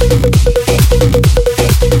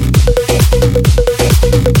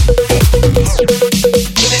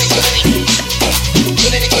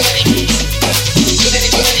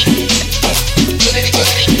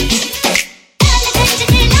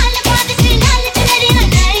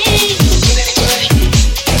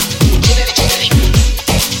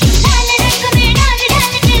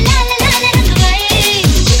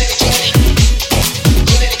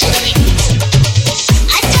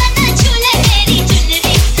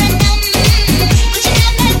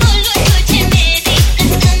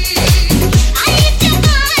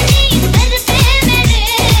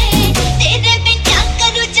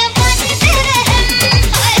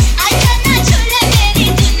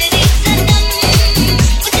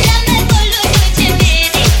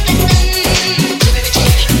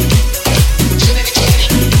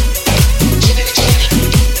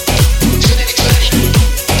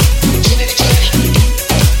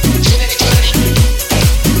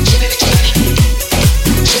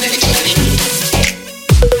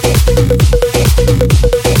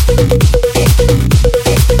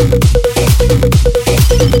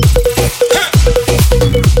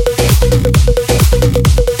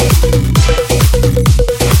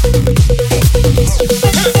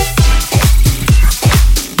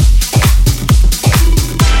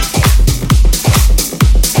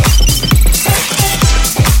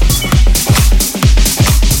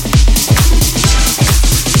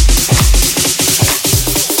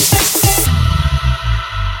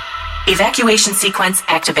Evacuation sequence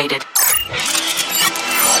activated.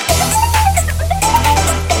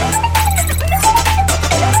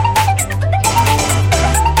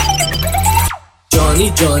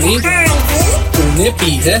 Johnny, Johnny, तूने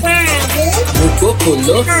पी है? मुँह को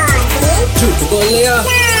खोलो, झूठ बोलिया।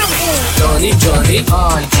 Johnny, Johnny,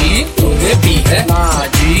 हाँ जी, तूने पी है? हाँ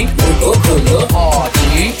जी, मुँह को खोलो, हाँ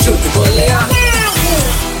जी, झूठ बोलिया।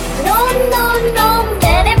 No, no, no,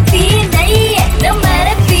 मैंने पी नहीं है, no,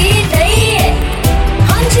 मैंने पी नहीं है।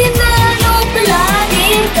 हाँ जी, मैंने पिला दी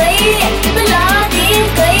गई है,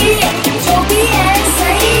 जो भी है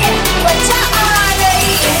सही है, बच्चा आ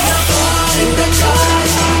रही है। In the car,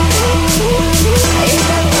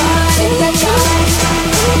 in the car,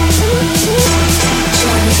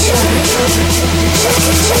 Johnny, check it.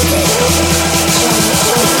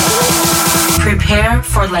 Prepare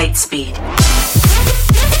for light speed.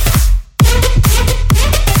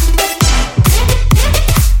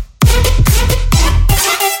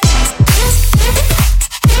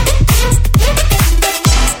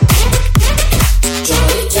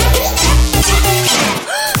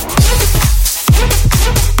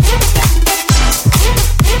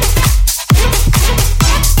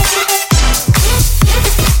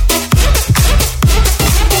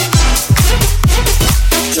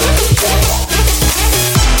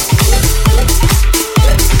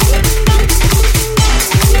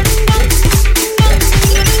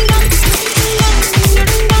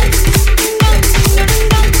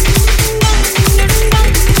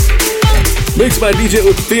 by DJ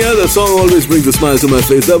Uttiya. The song always brings a smile to my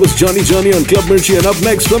face. That was Johnny Johnny on Club Mirchi. And up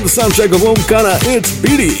next from the soundtrack of Omkara, it's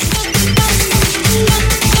Beady.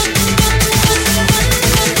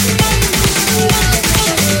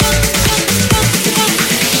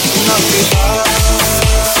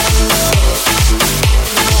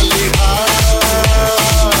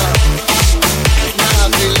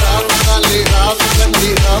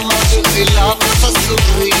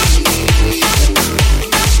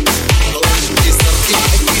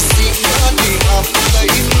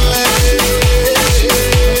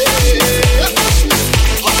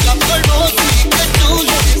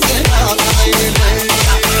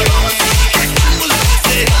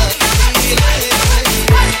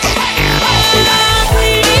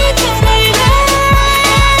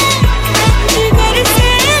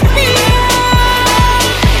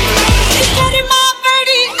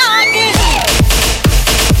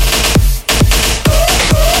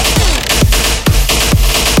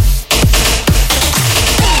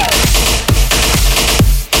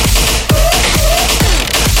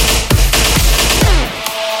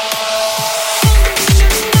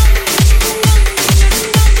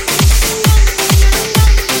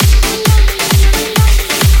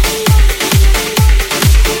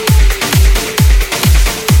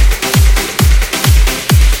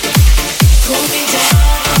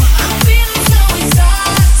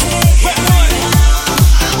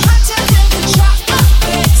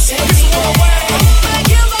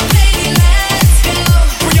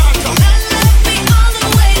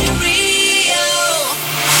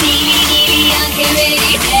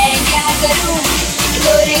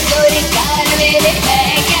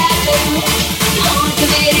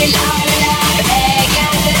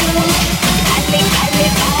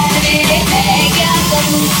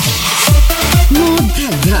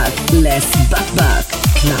 Less Buck.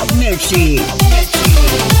 ClubMirchi.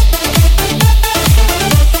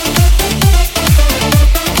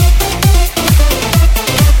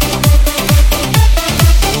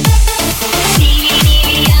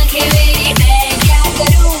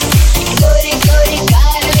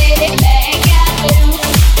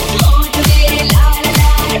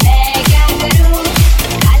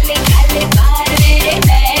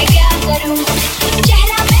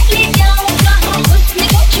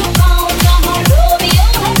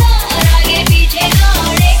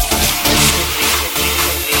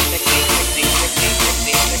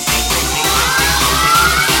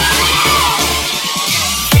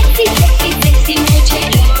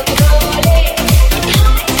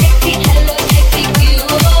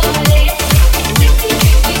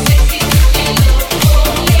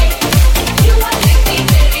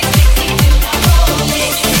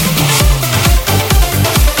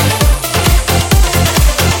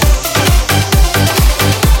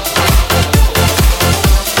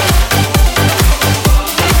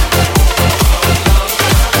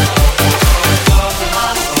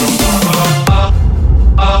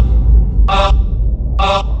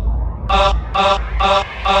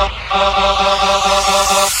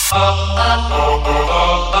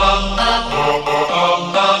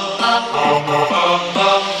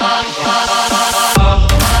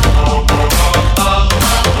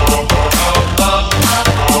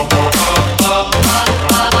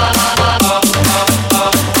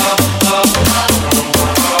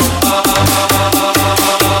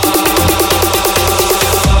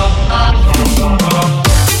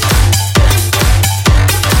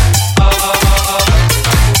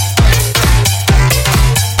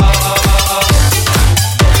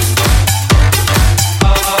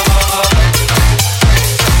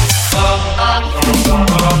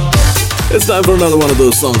 It's time for another one of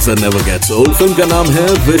those songs that never gets old. Film का नाम है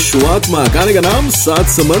विश्वात्मा, गाने का नाम सात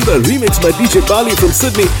समंदर, remixed by DJ Bali from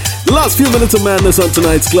Sydney. The last few minutes of madness on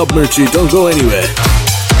tonight's Club Mirchi. Don't go anywhere.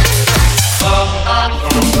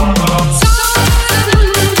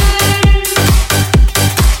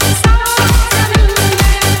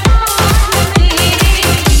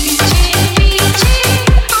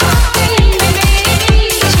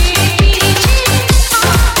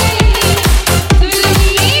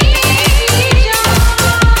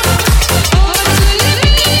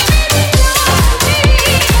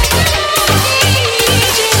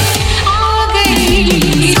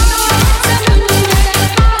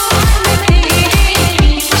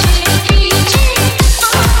 Keep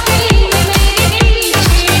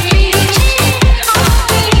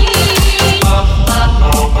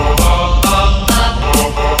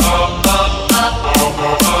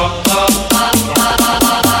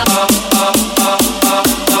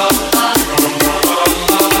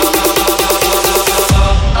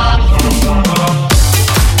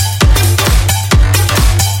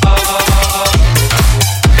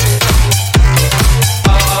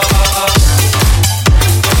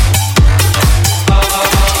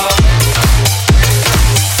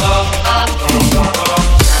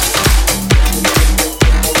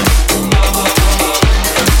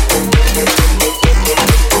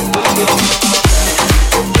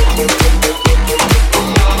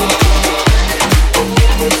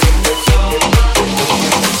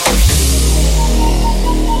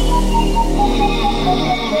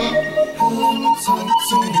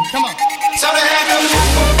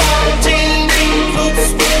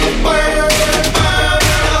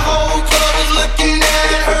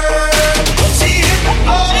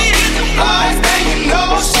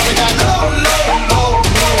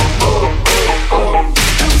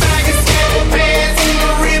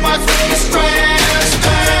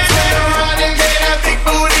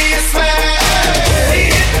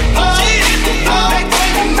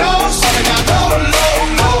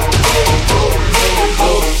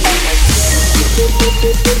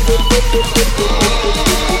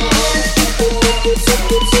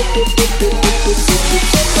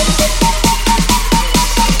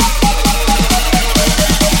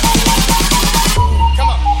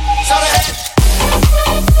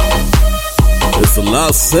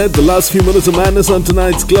just said, the last few minutes of madness on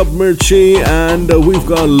tonight's Club Mirchi, and we've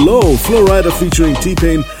got Low, Flow Rider featuring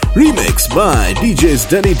T-Pain, remix by DJs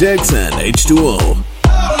Denny Dex and H2O.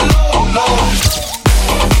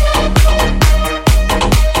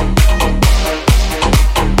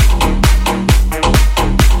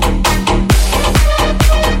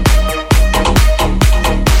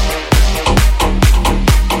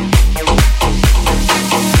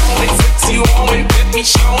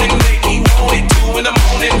 Showing, make me want it. 2 in the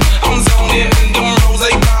morning, I'm zoning. Them rose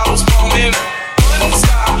bottles foaming. Wouldn't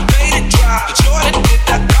stop, made it dry. Jordan did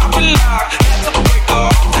that drop and lock. Had to break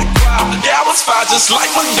off that crowd. Yeah, I was fine just like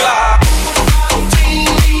my God.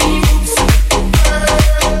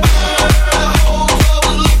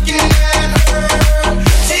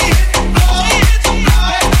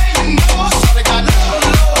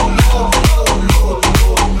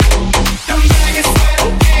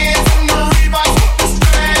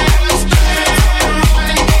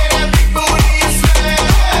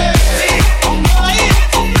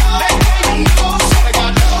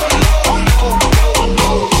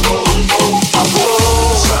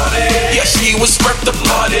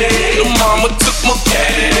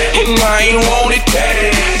 I ain't want it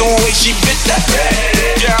bad. The way she bit that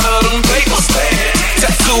bad. Got her them papers bad.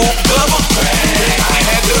 Tattoo double bad. I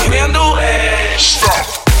had to handle it. Stop.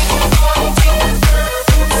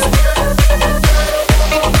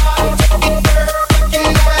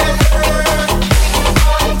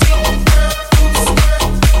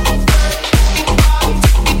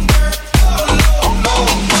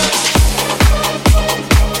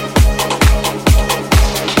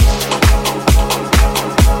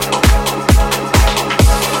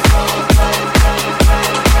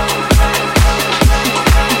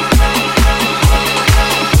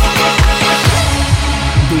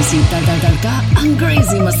 Ang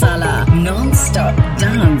crazy masala, non-stop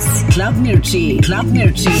dance. Club Mirchi, Club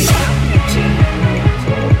Mirchi, Club Mirchi.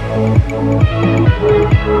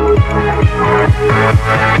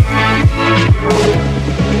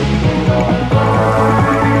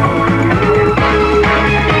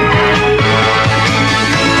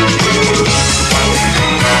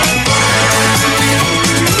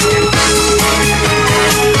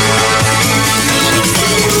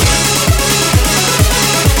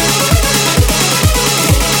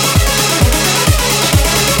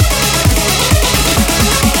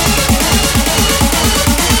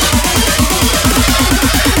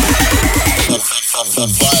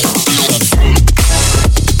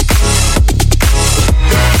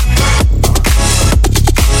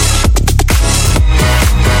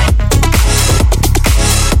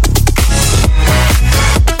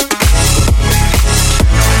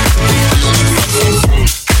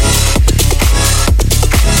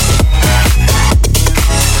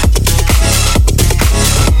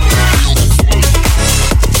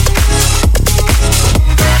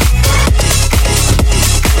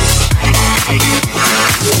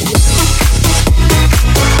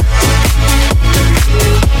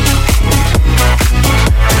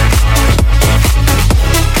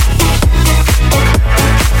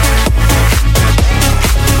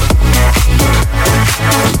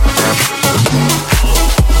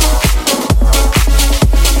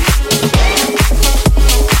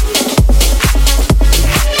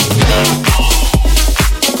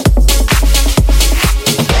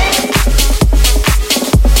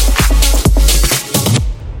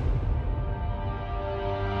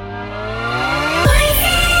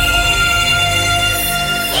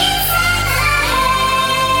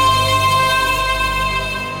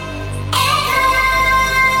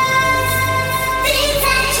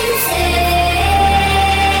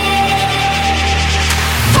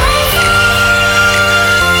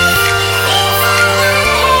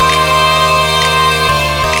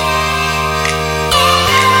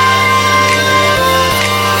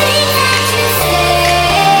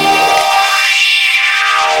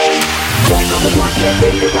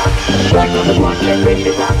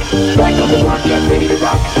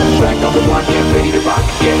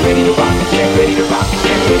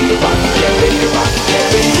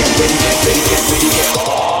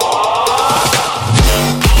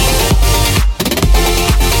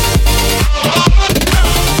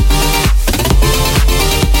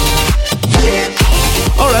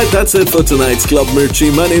 That's it for tonight's Club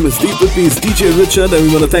Mirchi. My name is Deep. With me is DJ Richard, and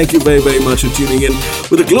we want to thank you very, very much for tuning in.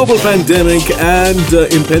 With a global pandemic and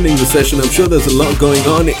impending recession, I'm sure there's a lot going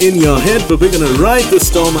on in your head, but we're going to ride the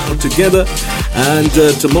storm out together, and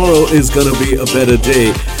tomorrow is going to be a better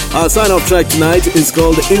day. Our sign-off track tonight is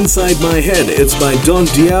called Inside My Head. It's by Don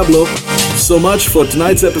Diablo. So much for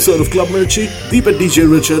tonight's episode of Club Mirchi. Deep and DJ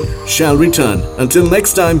Richard shall return. Until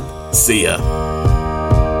next time, see ya.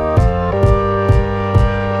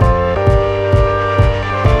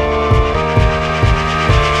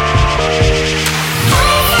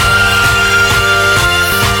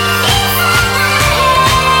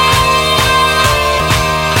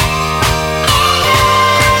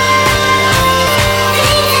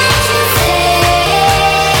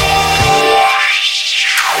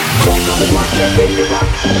 the block, get ready to rock.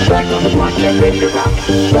 Back on the block, get ready to rock.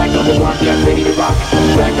 Back on the block, get ready to rock.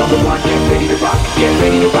 Back on the block, get ready to rock. Get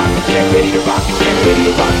ready to rock. Get ready to rock. Get ready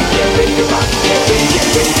to rock. Get ready to rock. Get ready, get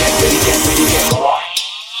ready, get ready, get ready.